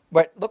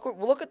 But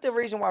look at the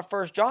reason why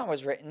 1 John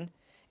was written.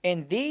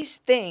 "And these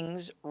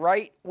things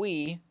write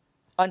we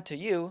unto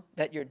you,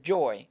 that your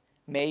joy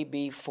may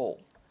be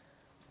full."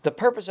 The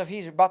purpose of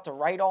he's about to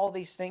write all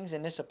these things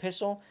in this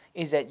epistle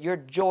is that your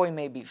joy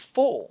may be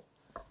full.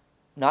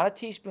 Not a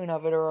teaspoon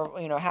of it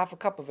or half a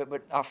cup of it,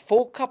 but a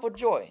full cup of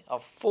joy, a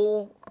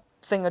full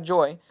thing of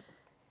joy.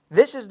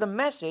 "This is the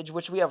message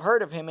which we have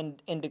heard of him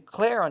and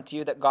declare unto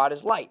you that God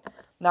is light."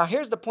 Now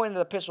here's the point of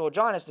the epistle of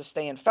John, is to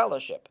stay in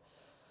fellowship.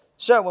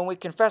 So when we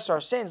confess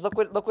our sins, look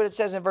what it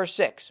says in verse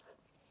 6.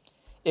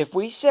 "If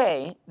we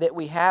say that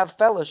we have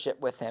fellowship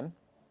with him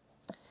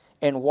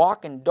and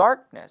walk in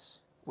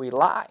darkness, we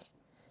lie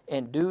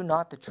and do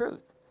not the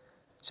truth."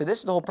 So this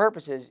is the whole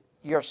purpose, is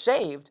you're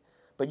saved,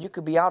 but you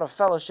could be out of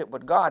fellowship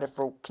with God if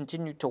we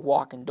continue to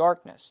walk in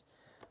darkness.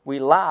 We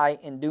lie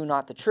and do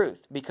not the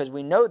truth, because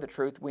we know the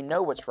truth, we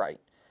know what's right.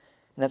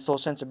 And that's the whole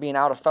sense of being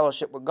out of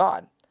fellowship with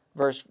God.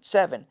 Verse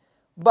 7,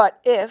 "But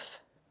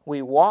if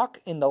we walk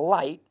in the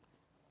light,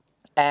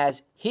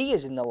 as he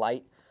is in the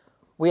light,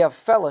 we have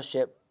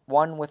fellowship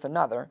one with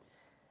another,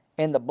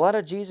 and the blood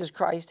of Jesus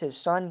Christ, his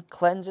Son,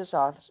 cleanseth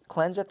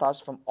us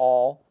from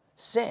all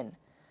sin.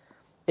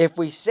 If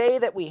we say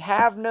that we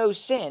have no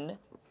sin,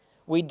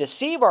 we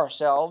deceive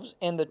ourselves,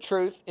 and the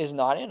truth is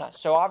not in us."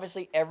 So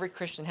obviously every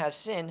Christian has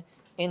sin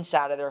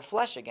inside of their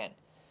flesh again.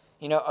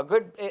 You know, a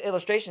good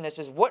illustration of this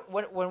is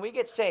when we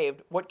get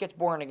saved, what gets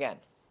born again?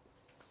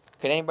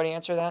 Could anybody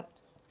answer that?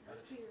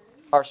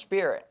 Our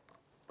spirit.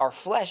 Our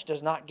flesh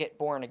does not get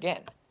born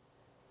again.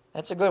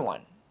 That's a good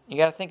one. You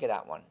got to think of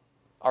that one.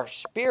 Our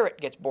spirit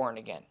gets born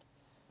again.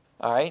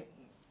 All right?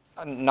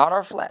 Not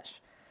our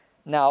flesh.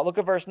 Now, look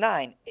at verse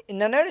 9.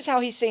 Now, notice how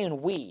he's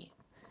saying we.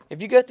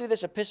 If you go through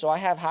this epistle, I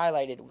have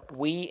highlighted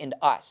we and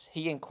us.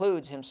 He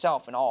includes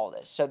himself in all of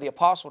this. So the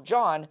Apostle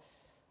John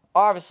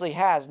obviously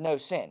has no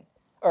sin,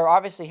 or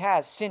obviously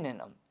has sin in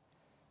him.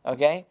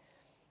 Okay?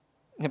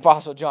 The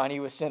Apostle John, he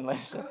was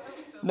sinless.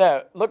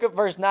 No, look at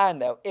verse 9,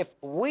 though. "If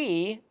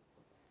we,"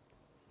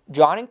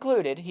 John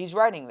included, he's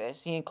writing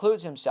this, he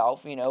includes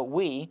himself,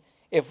 we,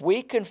 "if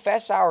we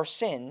confess our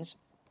sins,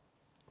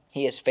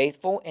 he is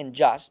faithful and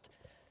just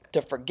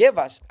to forgive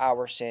us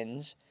our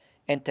sins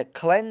and to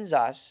cleanse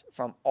us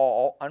from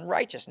all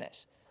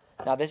unrighteousness."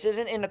 Now, this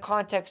isn't in the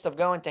context of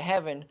going to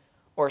heaven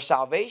or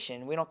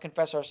salvation. We don't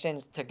confess our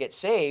sins to get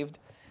saved,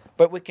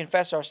 but we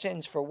confess our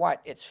sins for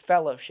what? It's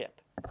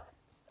fellowship.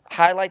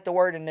 Highlight the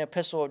word in the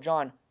epistle of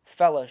John,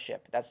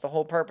 fellowship. That's the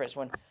whole purpose.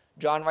 When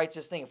John writes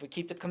this thing, if we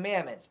keep the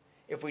commandments,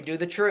 if we do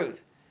the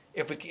truth,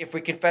 if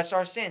we confess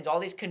our sins, all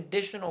these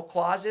conditional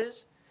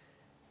clauses,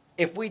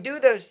 if we do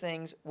those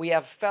things, we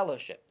have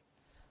fellowship.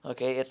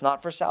 Okay, it's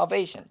not for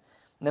salvation.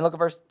 And then look at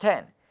verse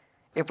 10.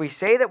 "If we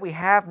say that we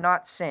have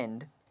not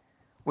sinned,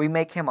 we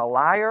make him a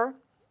liar,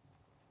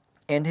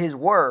 and his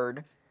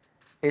word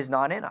is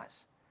not in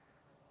us."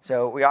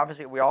 So we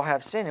all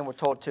have sin, and we're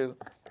told to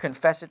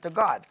confess it to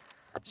God.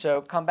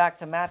 So come back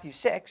to Matthew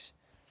 6.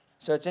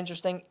 So it's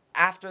interesting.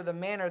 "After the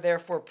manner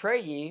therefore pray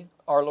ye,"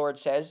 our Lord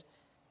says,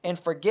 "and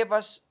forgive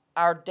us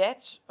our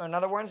debts," or in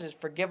other words, is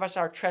forgive us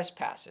our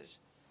trespasses.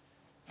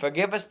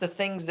 Forgive us the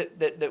things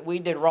that we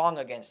did wrong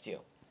against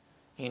you.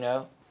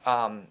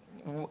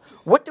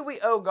 What do we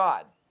owe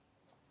God?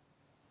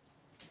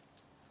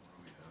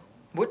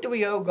 What do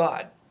we owe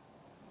God?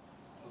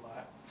 A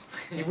lot.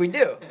 We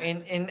do.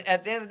 And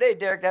at the end of the day,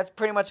 Derek, that's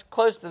pretty much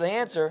close to the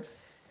answer.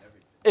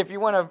 If you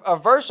want a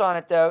verse on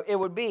it, though, it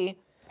would be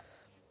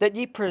that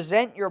ye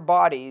present your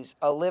bodies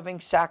a living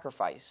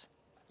sacrifice,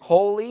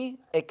 holy,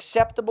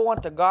 acceptable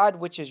unto God,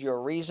 which is your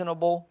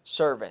reasonable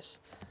service.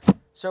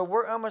 So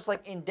we're almost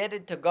like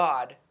indebted to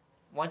God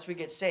once we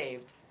get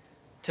saved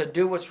to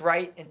do what's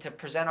right and to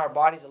present our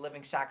bodies a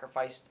living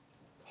sacrifice,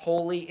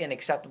 holy and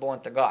acceptable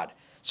unto God.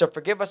 So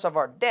forgive us of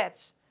our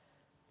debts.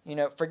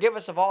 Forgive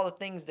us of all the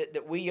things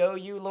that we owe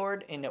you,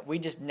 Lord, and that we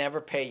just never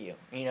pay you.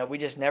 We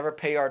just never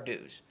pay our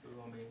dues.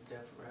 We're gonna be in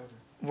debt forever.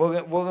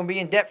 We're going to be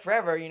in debt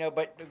forever,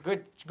 but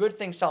good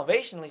thing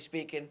salvationally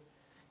speaking,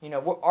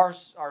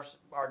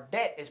 our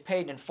debt is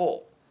paid in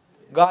full.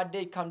 God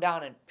did come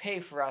down and pay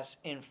for us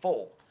in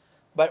full.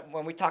 But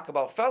when we talk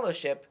about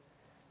fellowship,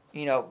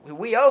 we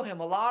owe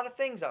him a lot of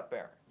things up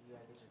there. You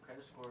gotta get your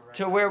credit score right.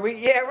 To where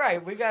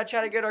we got to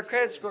try to get our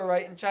credit score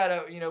right and try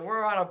to,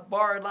 we're on a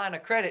borrowed line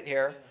of credit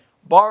here. Yeah.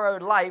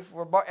 Borrowed life,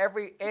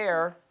 every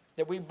air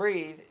that we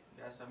breathe.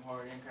 Got some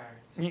hard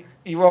inquiries.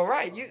 Well,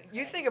 right.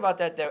 You think about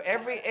that, though.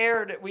 Every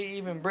air that we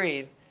even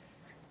breathe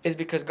is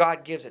because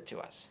God gives it to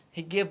us.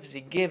 He gives,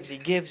 and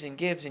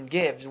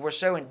gives. We're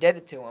so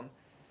indebted to him.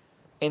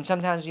 And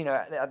sometimes,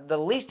 the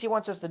least he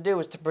wants us to do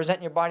is to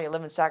present your body a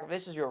living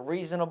sacrifice. This is your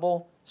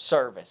reasonable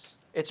service.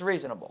 It's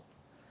reasonable.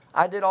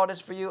 I did all this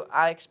for you.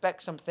 I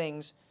expect some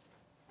things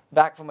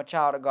back from a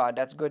child of God.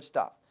 That's good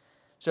stuff.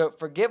 So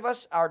forgive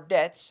us our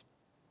debts.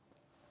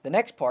 The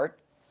next part,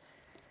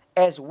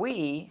 as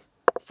we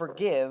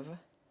forgive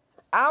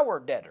our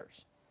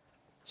debtors.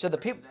 So the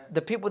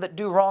people that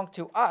do wrong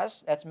to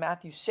us, that's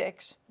Matthew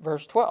 6,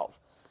 verse 12.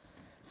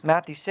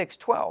 Matthew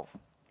 6:12.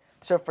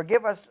 So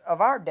forgive us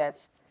of our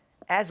debts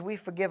as we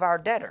forgive our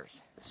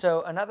debtors.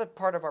 So another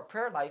part of our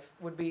prayer life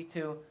would be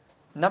to,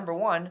 number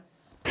one,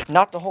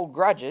 not to hold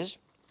grudges.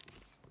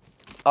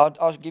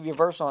 I'll give you a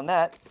verse on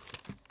that.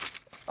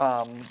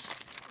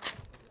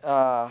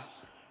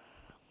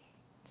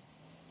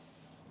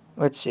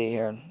 Let's see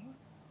here.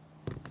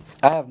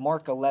 I have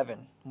Mark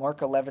 11. Mark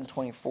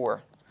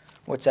 11:24.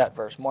 What's that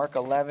verse? Mark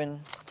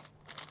 11:24.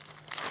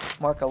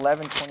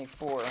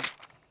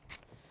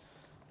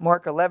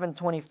 Mark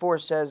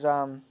 11:24 says,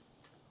 no,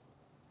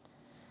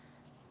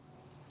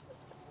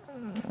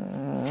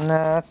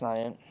 that's not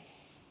it.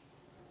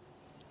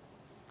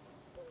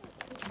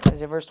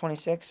 Is it verse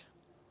 26?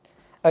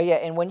 Oh yeah,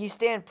 and when ye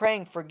stand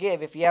praying,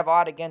 forgive if ye have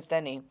aught against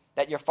any,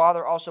 that your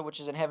Father also which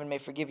is in heaven may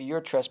forgive you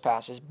your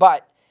trespasses.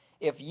 But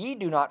if ye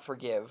do not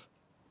forgive,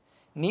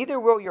 neither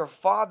will your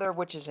Father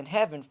which is in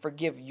heaven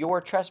forgive your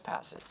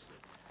trespasses.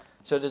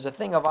 So there's a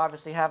thing of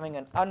obviously having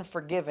an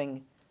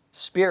unforgiving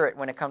spirit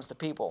when it comes to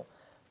people.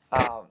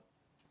 I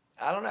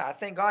don't know. I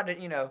thank God that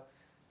you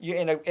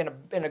in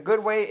a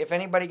good way. If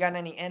anybody got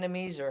any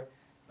enemies or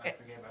Like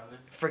forgive others.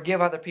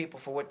 forgive other people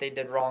for what they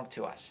did wrong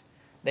to us.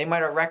 They might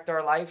have wrecked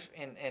our life,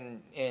 and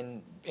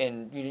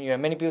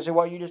many people say,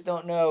 well, you just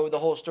don't know the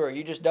whole story.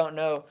 You just don't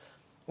know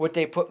what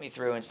they put me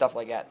through and stuff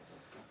like that.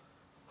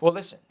 Well,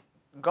 listen,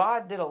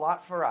 God did a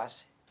lot for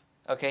us.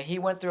 Okay, He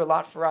went through a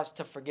lot for us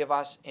to forgive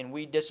us, and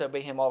we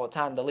disobey Him all the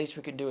time. The least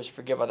we can do is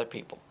forgive other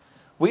people.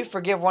 We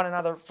forgive one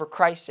another for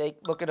Christ's sake.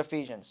 Look at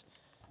Ephesians,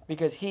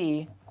 because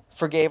He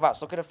forgave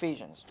us. Look at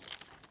Ephesians.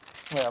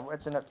 Yeah,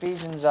 it's in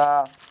Ephesians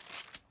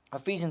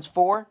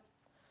 4.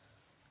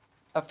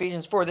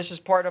 Ephesians 4, this is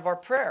part of our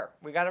prayer.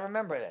 We got to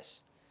remember this.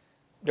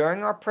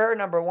 During our prayer,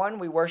 number one,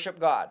 we worship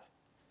God.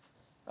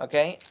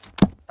 Okay?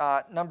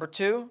 Number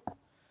two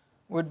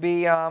would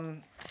be,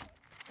 what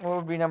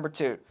would be number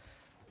two?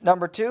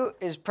 Number two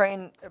is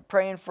praying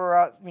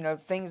for,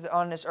 things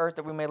on this earth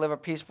that we may live a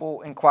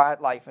peaceful and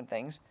quiet life and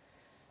things.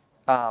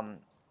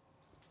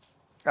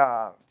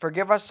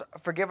 Forgive us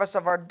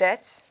of our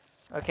debts.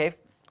 Okay?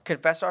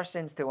 Confess our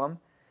sins to Him.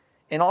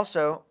 And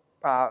also,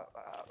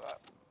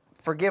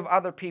 forgive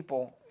other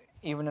people,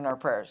 even in our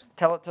prayers.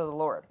 Tell it to the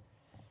Lord.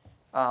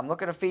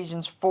 Look at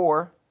Ephesians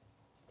 4,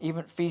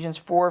 even Ephesians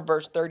 4,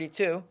 verse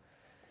 32.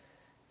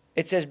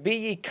 It says, be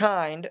ye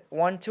kind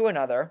one to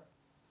another,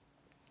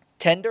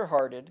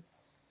 tender-hearted,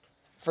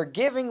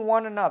 forgiving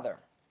one another.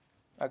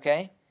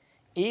 Okay?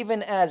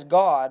 Even as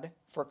God,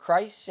 for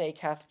Christ's sake,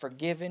 hath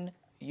forgiven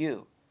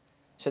you.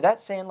 So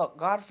that's saying, look,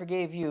 God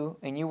forgave you,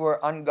 and you were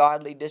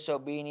ungodly,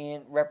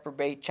 disobedient,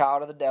 reprobate,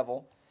 child of the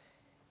devil.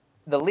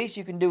 The least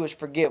you can do is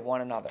forgive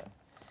one another.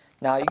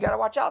 Now, you got to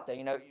watch out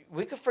there.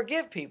 We could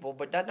forgive people,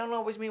 but that don't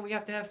always mean we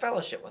have to have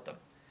fellowship with them.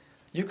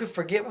 You could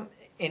forgive them,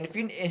 and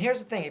here's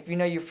the thing: if you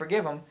know you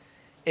forgive them,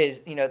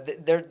 is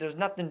there's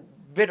nothing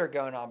bitter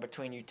going on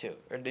between you two.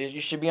 Or you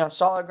should be on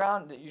solid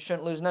ground. You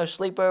shouldn't lose no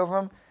sleep over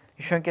them.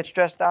 You shouldn't get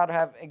stressed out or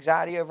have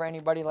anxiety over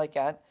anybody like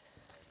that.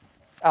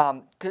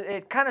 Because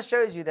it kind of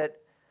shows you that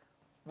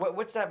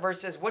what's that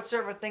verse says?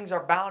 Whatsoever things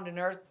are bound in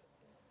earth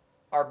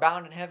are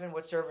bound in heaven.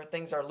 Whatsoever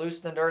things are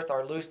loosed in earth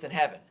are loosed in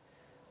heaven.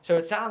 So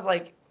it sounds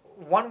like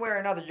one way or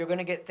another, you're going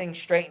to get things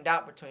straightened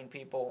out between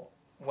people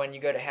when you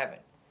go to heaven,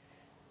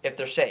 if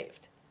they're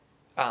saved.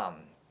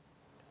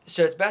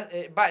 So it's best,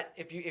 but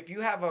if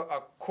you have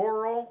a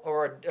quarrel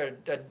or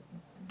a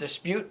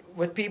dispute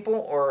with people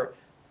or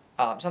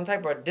some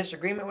type of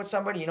disagreement with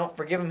somebody, you don't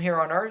forgive them here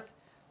on earth,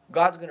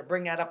 God's going to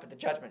bring that up at the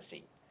judgment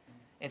seat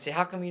and say,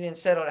 how come you didn't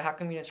settle it? How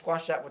come you didn't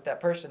squash that with that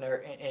person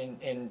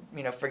and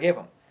forgive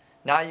them?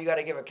 Now you got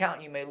to give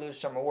account. You may lose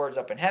some rewards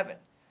up in heaven.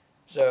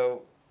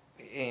 So,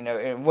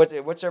 and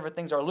whatsoever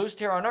things are loosed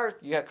here on earth,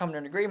 you have come to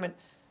an agreement.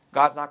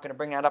 God's not going to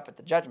bring that up at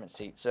the judgment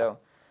seat. So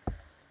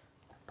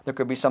there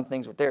could be some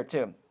things with there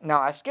too. Now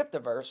I skipped a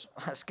verse.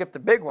 I skipped a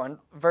big one.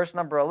 Verse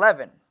number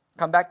 11.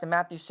 Come back to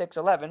Matthew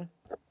 6:11.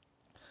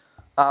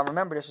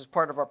 Remember, this is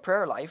part of our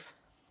prayer life.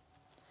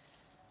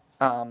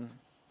 Now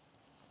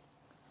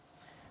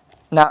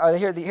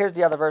here's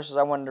the other verses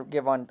I wanted to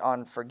give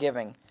on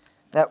forgiving.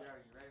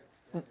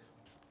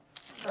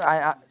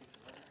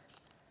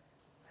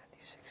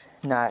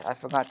 Now, I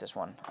forgot this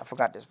one. I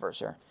forgot this verse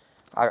here.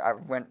 I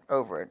went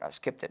over it. I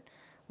skipped it.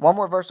 One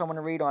more verse I want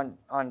to read on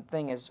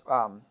thing is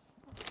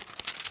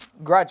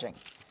grudging.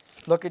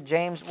 Look at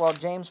James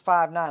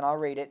 5:9. I'll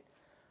read it.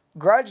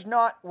 Grudge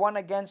not one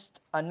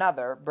against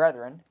another,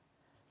 brethren,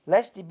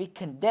 lest ye be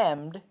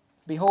condemned.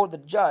 Behold, the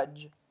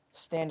judge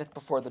standeth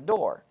before the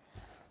door.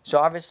 So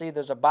obviously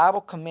there's a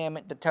Bible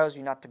commandment that tells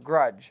you not to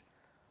grudge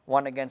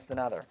one against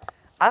another.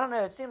 I don't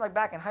know, it seemed like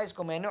back in high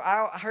school, man,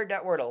 I heard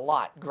that word a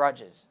lot,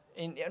 grudges.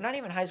 Not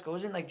even high school, it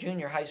was in like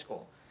junior high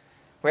school,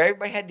 where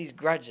everybody had these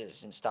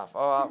grudges and stuff.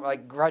 Oh,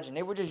 like grudging.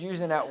 They were just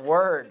using that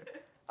word.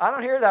 I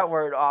don't hear that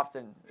word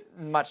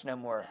much no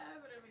more. Yeah,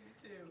 but I mean,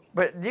 too.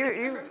 But do you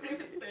Everybody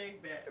was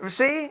saying that.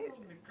 see?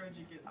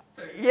 grudgy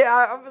gets too. Yeah,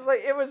 I was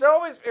like, it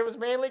was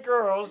mainly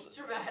girls. It's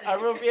dramatic.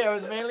 It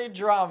was mainly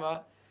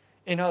drama.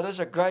 You know, there's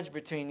a grudge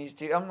between these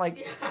two. I'm like,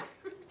 Yeah.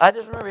 I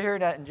just remember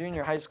hearing that in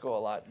junior high school a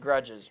lot,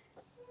 grudges.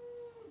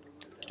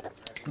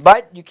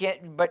 But you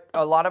can't. But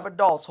a lot of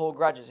adults hold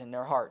grudges in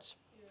their hearts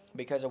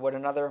because of what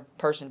another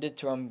person did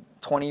to them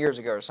 20 years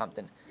ago or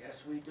something.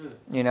 Yes, we do.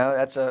 You know,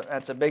 that's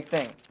a big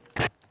thing,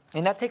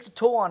 and that takes a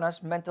toll on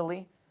us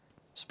mentally,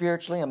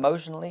 spiritually,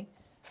 emotionally,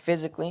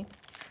 physically.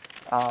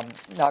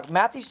 Now,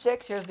 Matthew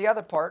 6. Here's the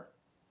other part.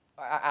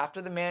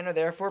 After the manner,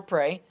 therefore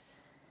pray,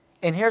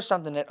 and here's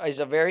something that is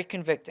a very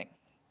convicting.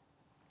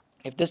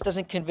 If this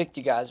doesn't convict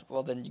you guys,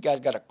 well, then you guys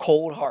got a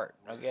cold heart.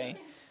 Okay,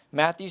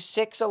 Matthew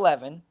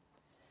 6:11.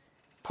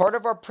 Part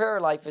of our prayer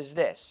life is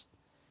this: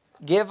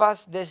 give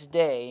us this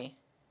day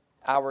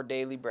our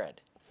daily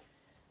bread.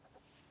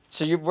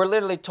 So we're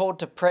literally told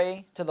to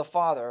pray to the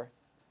Father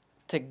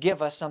to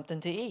give us something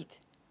to eat.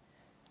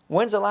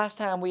 When's the last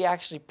time we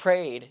actually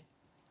prayed,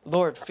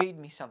 Lord, feed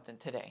me something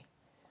today?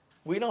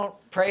 We don't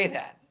pray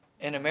that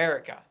in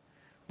America.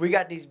 We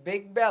got these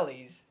big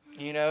bellies,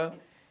 you know,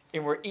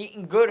 and we're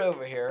eating good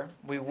over here.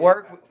 We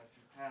work,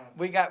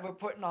 we're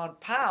putting on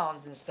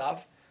pounds and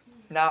stuff.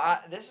 Now,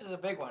 this is a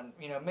big one,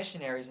 you know,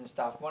 missionaries and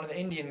stuff. One of the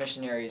Indian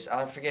missionaries,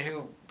 I forget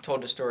who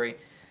told the story,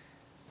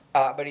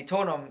 but he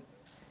told them,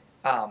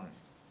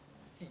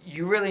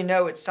 you really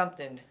know it's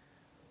something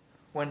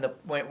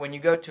when you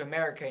go to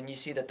America and you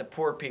see that the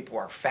poor people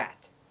are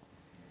fat.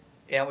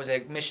 And it was a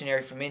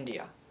missionary from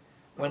India.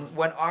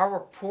 When our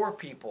poor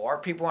people, our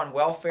people on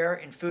welfare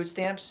and food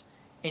stamps,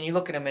 and you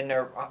look at them and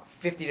they're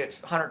 50 to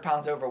 100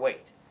 pounds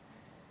overweight.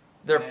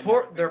 They're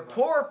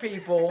poor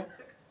people.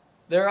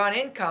 They're on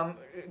income,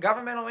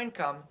 governmental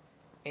income,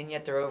 and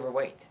yet they're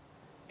overweight.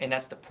 And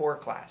that's the poor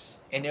class.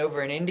 And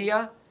over in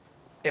India,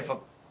 if a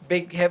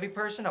big, heavy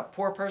person, a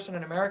poor person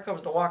in America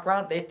was to walk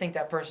around, they'd think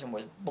that person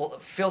was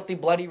filthy,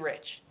 bloody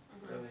rich.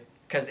 Really?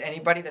 Because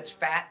anybody that's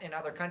fat in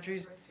other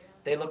countries,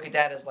 they look at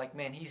that as like,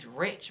 man, he's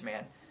rich,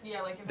 man.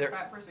 Yeah, like if a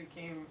fat person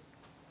came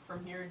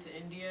from here to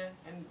India,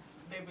 and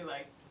they'd be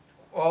like,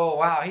 oh,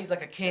 wow, he's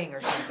like a king or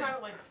something. trying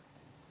to like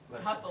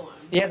hustle him.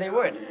 Yeah, they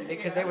would,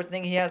 because they would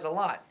think he has a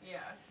lot. Yeah.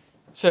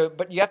 So,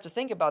 but you have to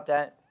think about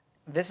that.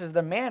 This is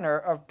the manner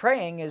of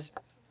praying is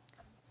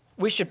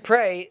we should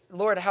pray,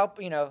 Lord, help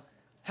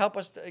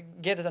us to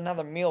get us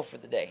another meal for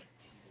the day.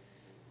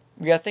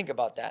 We got to think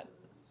about that.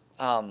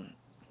 And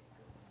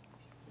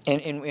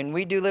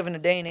we do live in a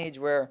day and age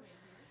where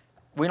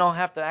we don't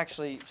have to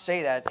actually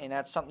say that, and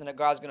that's something that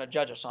God's going to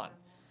judge us on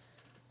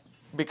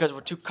because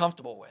we're too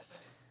comfortable with.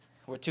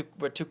 We're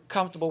too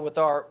comfortable with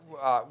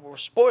we're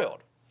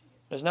spoiled.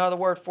 There's no other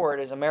word for it,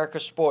 is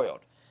America's spoiled.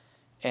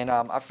 And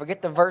I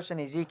forget the verse in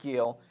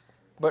Ezekiel,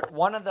 but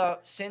one of the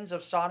sins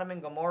of Sodom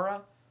and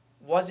Gomorrah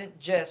wasn't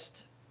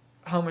just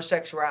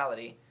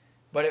homosexuality,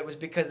 but it was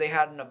because they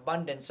had an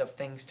abundance of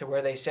things to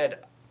where they said,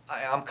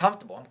 I'm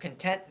comfortable, I'm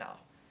content now.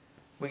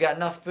 We got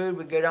enough food,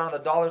 we go down to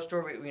the dollar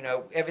store,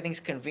 everything's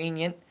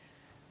convenient.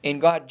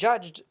 And God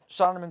judged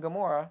Sodom and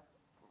Gomorrah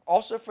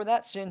also for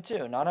that sin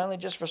too, not only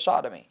just for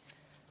sodomy.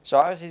 So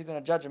obviously he's going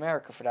to judge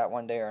America for that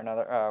one day or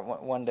another,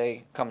 one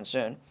day coming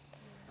soon.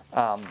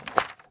 I'll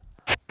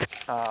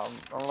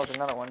look at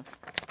another one.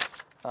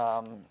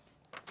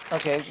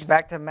 Okay,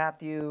 back to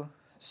Matthew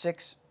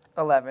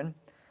 6:11.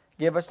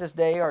 Give us this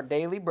day our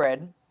daily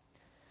bread.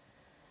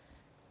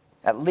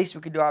 At least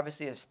we could do,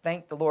 obviously, is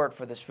thank the Lord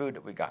for this food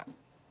that we got.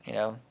 You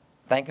know,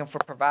 thank Him for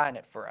providing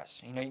it for us.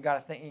 You know, you got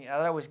to think. That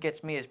always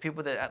gets me is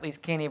people that at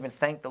least can't even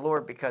thank the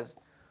Lord because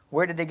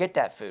where did they get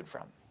that food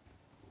from?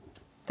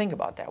 Think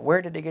about that.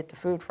 Where did they get the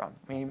food from?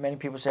 I mean, many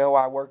people say, "Oh,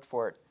 I worked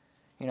for it."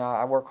 You know,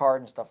 I work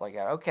hard and stuff like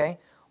that. Okay.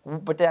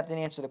 But that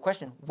didn't answer the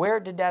question. Where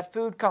did that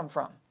food come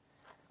from?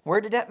 Where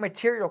did that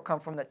material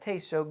come from that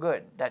tastes so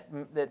good?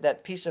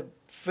 That piece of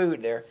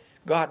food there,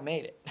 God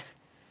made it.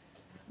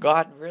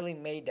 God really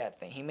made that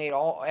thing. He made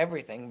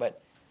everything,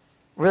 but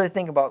really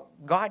think about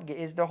God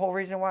is the whole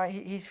reason why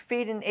He's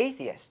feeding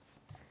atheists.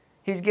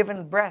 He's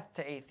given breath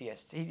to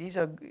atheists.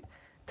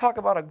 Talk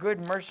about a good,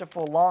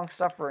 merciful,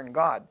 long-suffering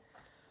God.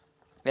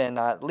 And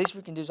at least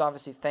we can do is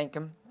obviously thank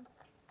Him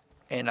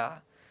and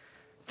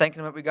thanking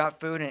Him that we got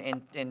food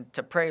and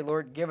to pray,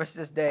 Lord, give us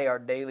this day our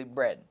daily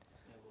bread.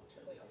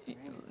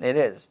 It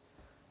is.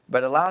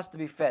 But allow us to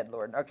be fed,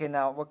 Lord. Okay,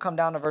 now we'll come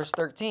down to verse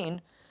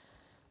 13.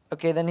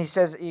 Okay, then he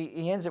says,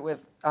 he ends it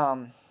with,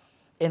 and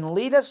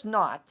lead us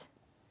not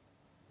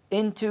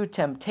into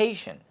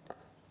temptation,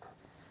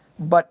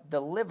 but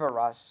deliver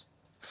us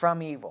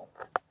from evil.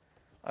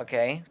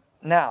 Okay,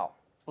 now,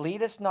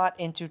 lead us not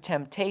into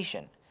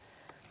temptation.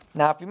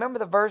 Now, if you remember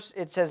the verse,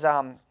 it says,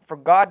 for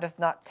God doth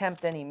not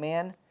tempt any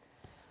man.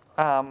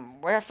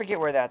 I forget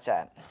where that's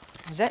at.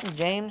 Is that in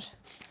James?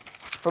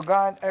 For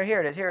God,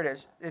 here it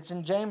is. It's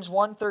in James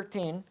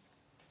 1:13.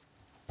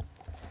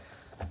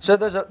 So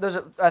there's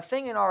a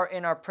thing in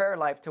our prayer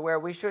life to where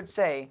we should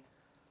say,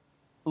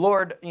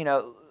 Lord,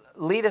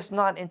 lead us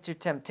not into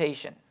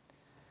temptation.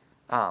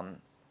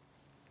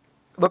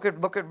 Look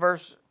at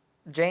verse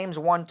James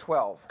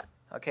 1:12.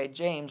 Okay,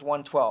 James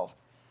 1:12.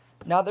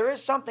 Now, there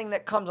is something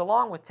that comes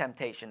along with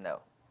temptation,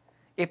 though,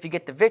 if you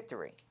get the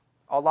victory.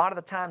 A lot of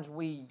the times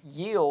we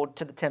yield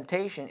to the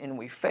temptation and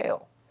we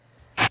fail.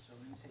 So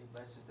when you say,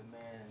 blessed is the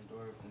man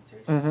endureth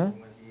temptation,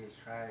 Mhm. when he is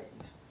tried,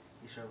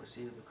 he shall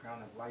receive the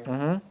crown of life,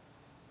 Mm-hmm.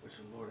 which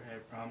the Lord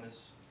had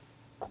promised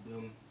to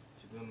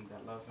them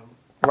that love him.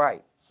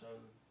 Right. So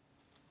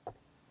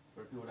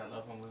for people that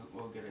love him,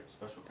 we'll get a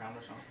special crown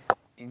or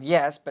something.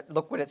 Yes, but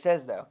look what it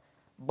says, though.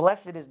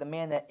 Blessed is the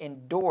man that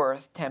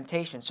endureth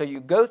temptation. So you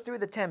go through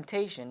the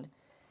temptation,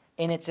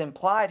 and it's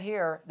implied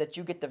here that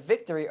you get the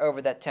victory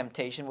over that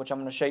temptation, which I'm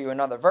going to show you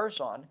another verse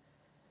on.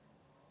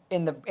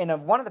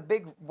 One of the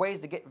big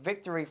ways to get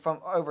victory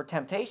over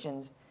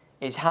temptations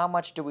is how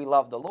much do we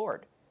love the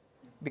Lord?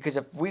 Because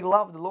if we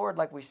love the Lord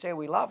like we say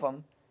we love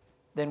him,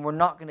 then we're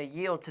not going to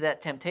yield to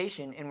that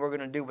temptation, and we're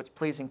going to do what's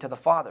pleasing to the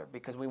Father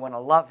because we want to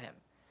love him.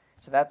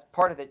 So that's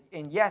part of it.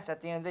 And yes,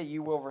 at the end of the day,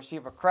 you will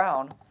receive a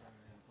crown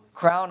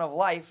of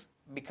life,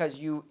 because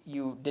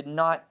you did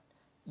not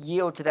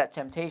yield to that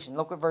temptation.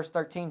 Look what verse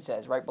 13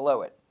 says right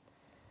below it.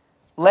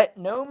 Let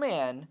no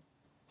man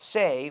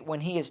say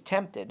when he is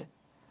tempted,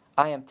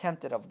 I am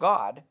tempted of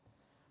God,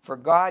 for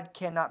God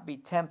cannot be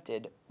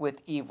tempted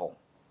with evil.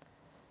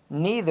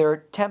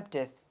 Neither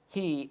tempteth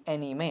he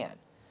any man.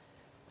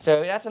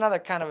 So that's another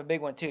kind of a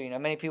big one too.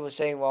 Many people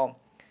say, well,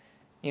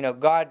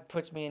 God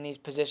puts me in these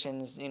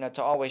positions,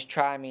 to always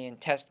try me and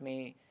test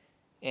me.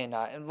 And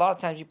a lot of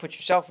times you put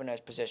yourself in those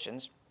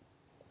positions.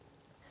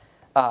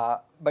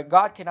 But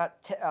God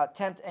cannot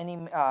tempt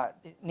any,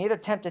 neither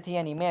tempteth he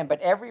any man,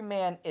 but every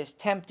man is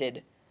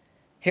tempted.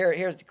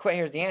 Here's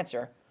the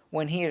answer.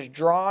 When he is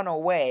drawn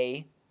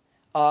away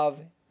of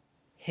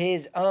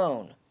his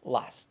own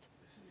lust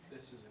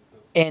This is a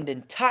good. and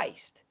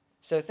enticed.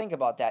 So think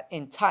about that.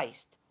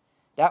 Enticed.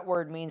 That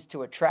word means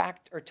to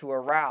attract or to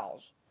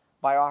arouse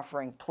by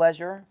offering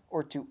pleasure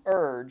or to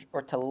urge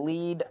or to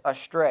lead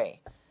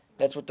astray.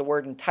 That's what the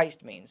word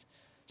enticed means.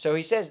 So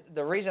he says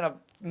the reason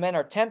men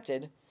are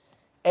tempted,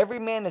 every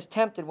man is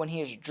tempted when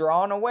he is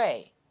drawn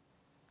away.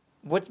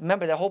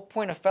 Remember, the whole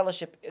point of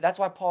fellowship, that's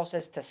why Paul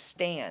says to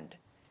stand.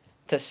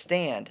 To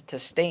stand. To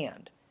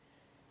stand.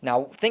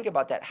 Now, think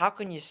about that. How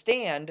can you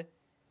stand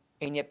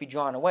and yet be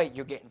drawn away?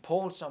 You're getting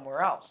pulled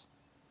somewhere else.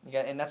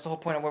 And that's the whole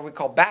point of what we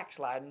call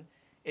backsliding,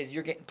 is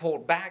you're getting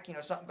pulled back.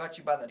 Something got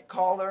you by the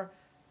collar,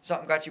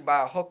 something got you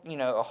by a hook,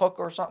 a hook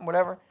or something,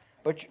 whatever.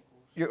 But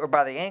or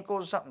by the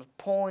ankles, something's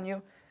pulling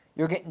you.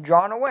 You're getting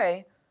drawn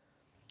away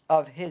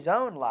of his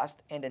own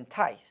lust and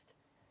enticed.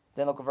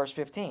 Then look at verse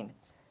 15.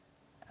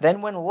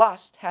 Then when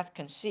lust hath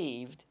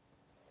conceived,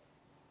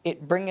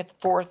 it bringeth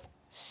forth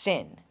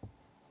sin.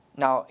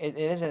 Now, it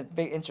is a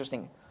big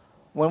interesting.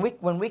 When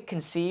we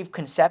conceive,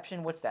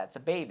 conception, what's that? It's a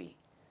baby.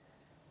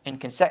 And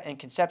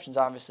conception's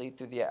obviously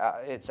through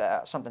it's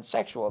something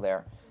sexual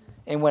there.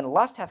 And when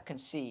lust hath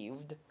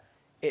conceived,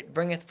 it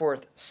bringeth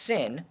forth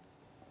sin.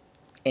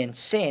 And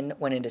sin,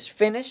 when it is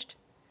finished,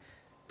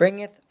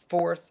 bringeth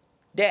forth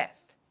death.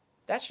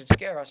 That should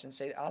scare us and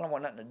say, I don't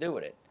want nothing to do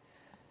with it.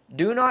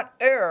 Do not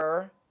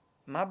err,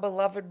 my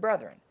beloved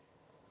brethren.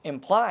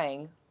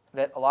 Implying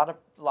that a lot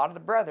of the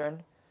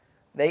brethren,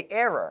 they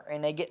err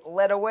and they get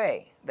led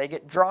away. They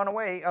get drawn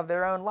away of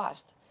their own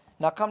lust.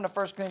 Now come to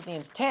 1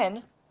 Corinthians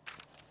 10.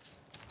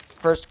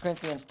 1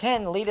 Corinthians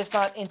 10, lead us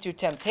not into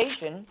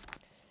temptation.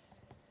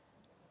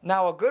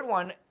 Now a good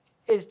one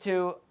is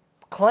to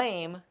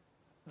claim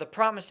the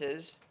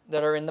promises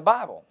that are in the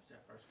Bible. Is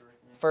that 1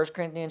 Corinthians? 1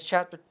 Corinthians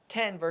chapter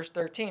 10, verse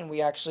 13.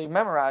 We actually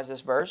memorize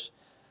this verse.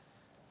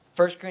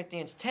 1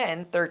 Corinthians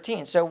 10,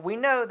 13. So we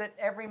know that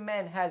every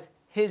man has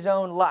his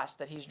own lust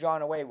that he's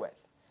drawn away with.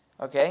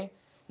 Okay?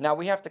 Now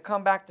we have to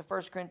come back to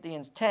 1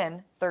 Corinthians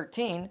 10,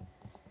 13.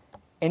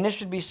 And this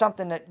should be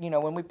something that,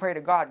 when we pray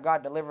to God,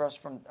 God deliver us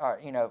from,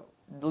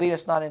 lead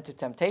us not into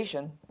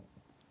temptation.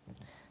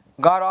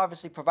 God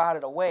obviously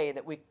provided a way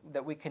that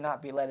we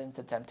cannot be led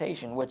into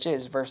temptation, which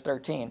is verse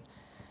 13.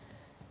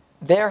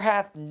 There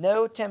hath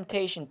no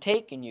temptation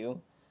taken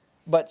you,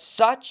 but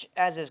such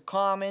as is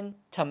common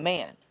to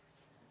man.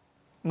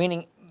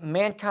 Meaning,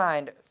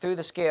 mankind, through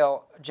the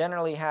scale,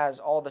 generally has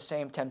all the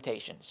same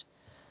temptations.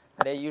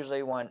 They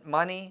usually want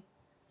money,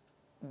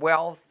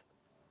 wealth,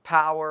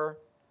 power,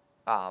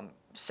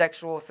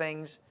 sexual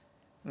things,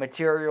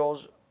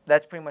 materials.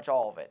 That's pretty much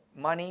all of it.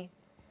 Money,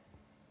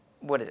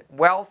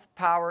 wealth,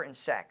 power, and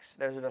sex.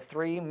 Those are the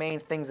three main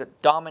things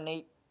that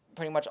dominate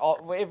pretty much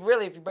all. If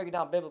you break it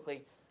down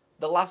biblically,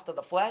 the lust of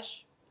the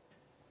flesh,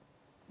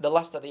 the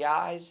lust of the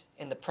eyes,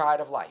 and the pride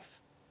of life.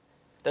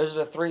 Those are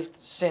the three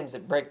sins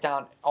that break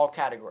down all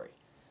category.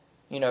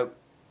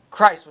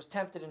 Christ was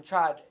tempted and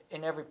tried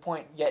in every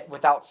point, yet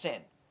without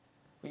sin.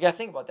 We got to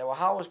think about that. Well,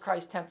 how was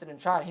Christ tempted and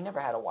tried? He never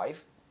had a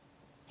wife.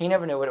 He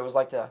never knew what it was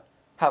like to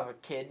have a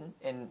kid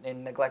and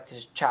neglect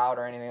his child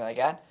or anything like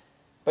that.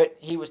 But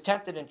he was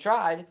tempted and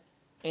tried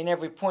in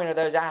every point of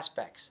those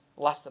aspects.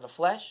 Lust of the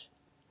flesh,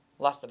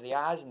 lust of the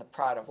eyes, and the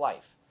pride of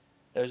life.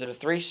 Those are the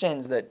three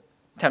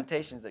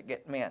temptations that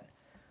get man.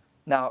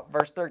 Now,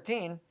 verse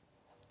 13,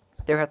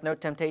 there hath no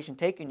temptation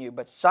taken you,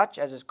 but such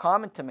as is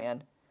common to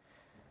man.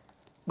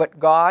 But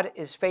God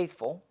is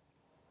faithful.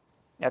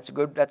 That's a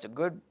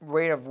good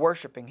way of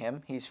worshiping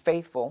him. He's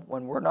faithful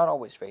when we're not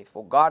always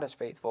faithful. God is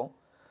faithful,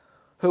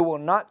 who will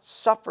not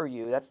suffer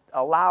you, that's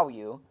allow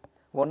you,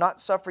 will not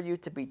suffer you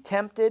to be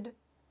tempted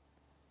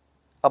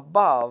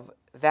above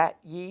that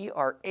ye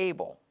are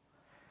able.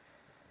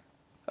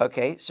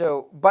 Okay,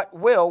 so, but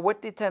will,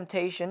 with the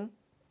temptation.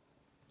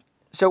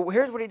 So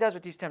here's what he does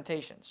with these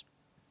temptations.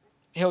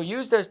 He'll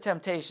use those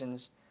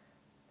temptations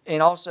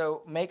and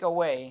also make a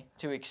way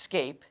to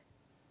escape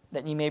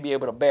that ye may be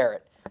able to bear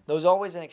it. There's always an